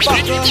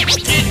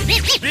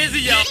 motherfucker.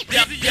 Busy up.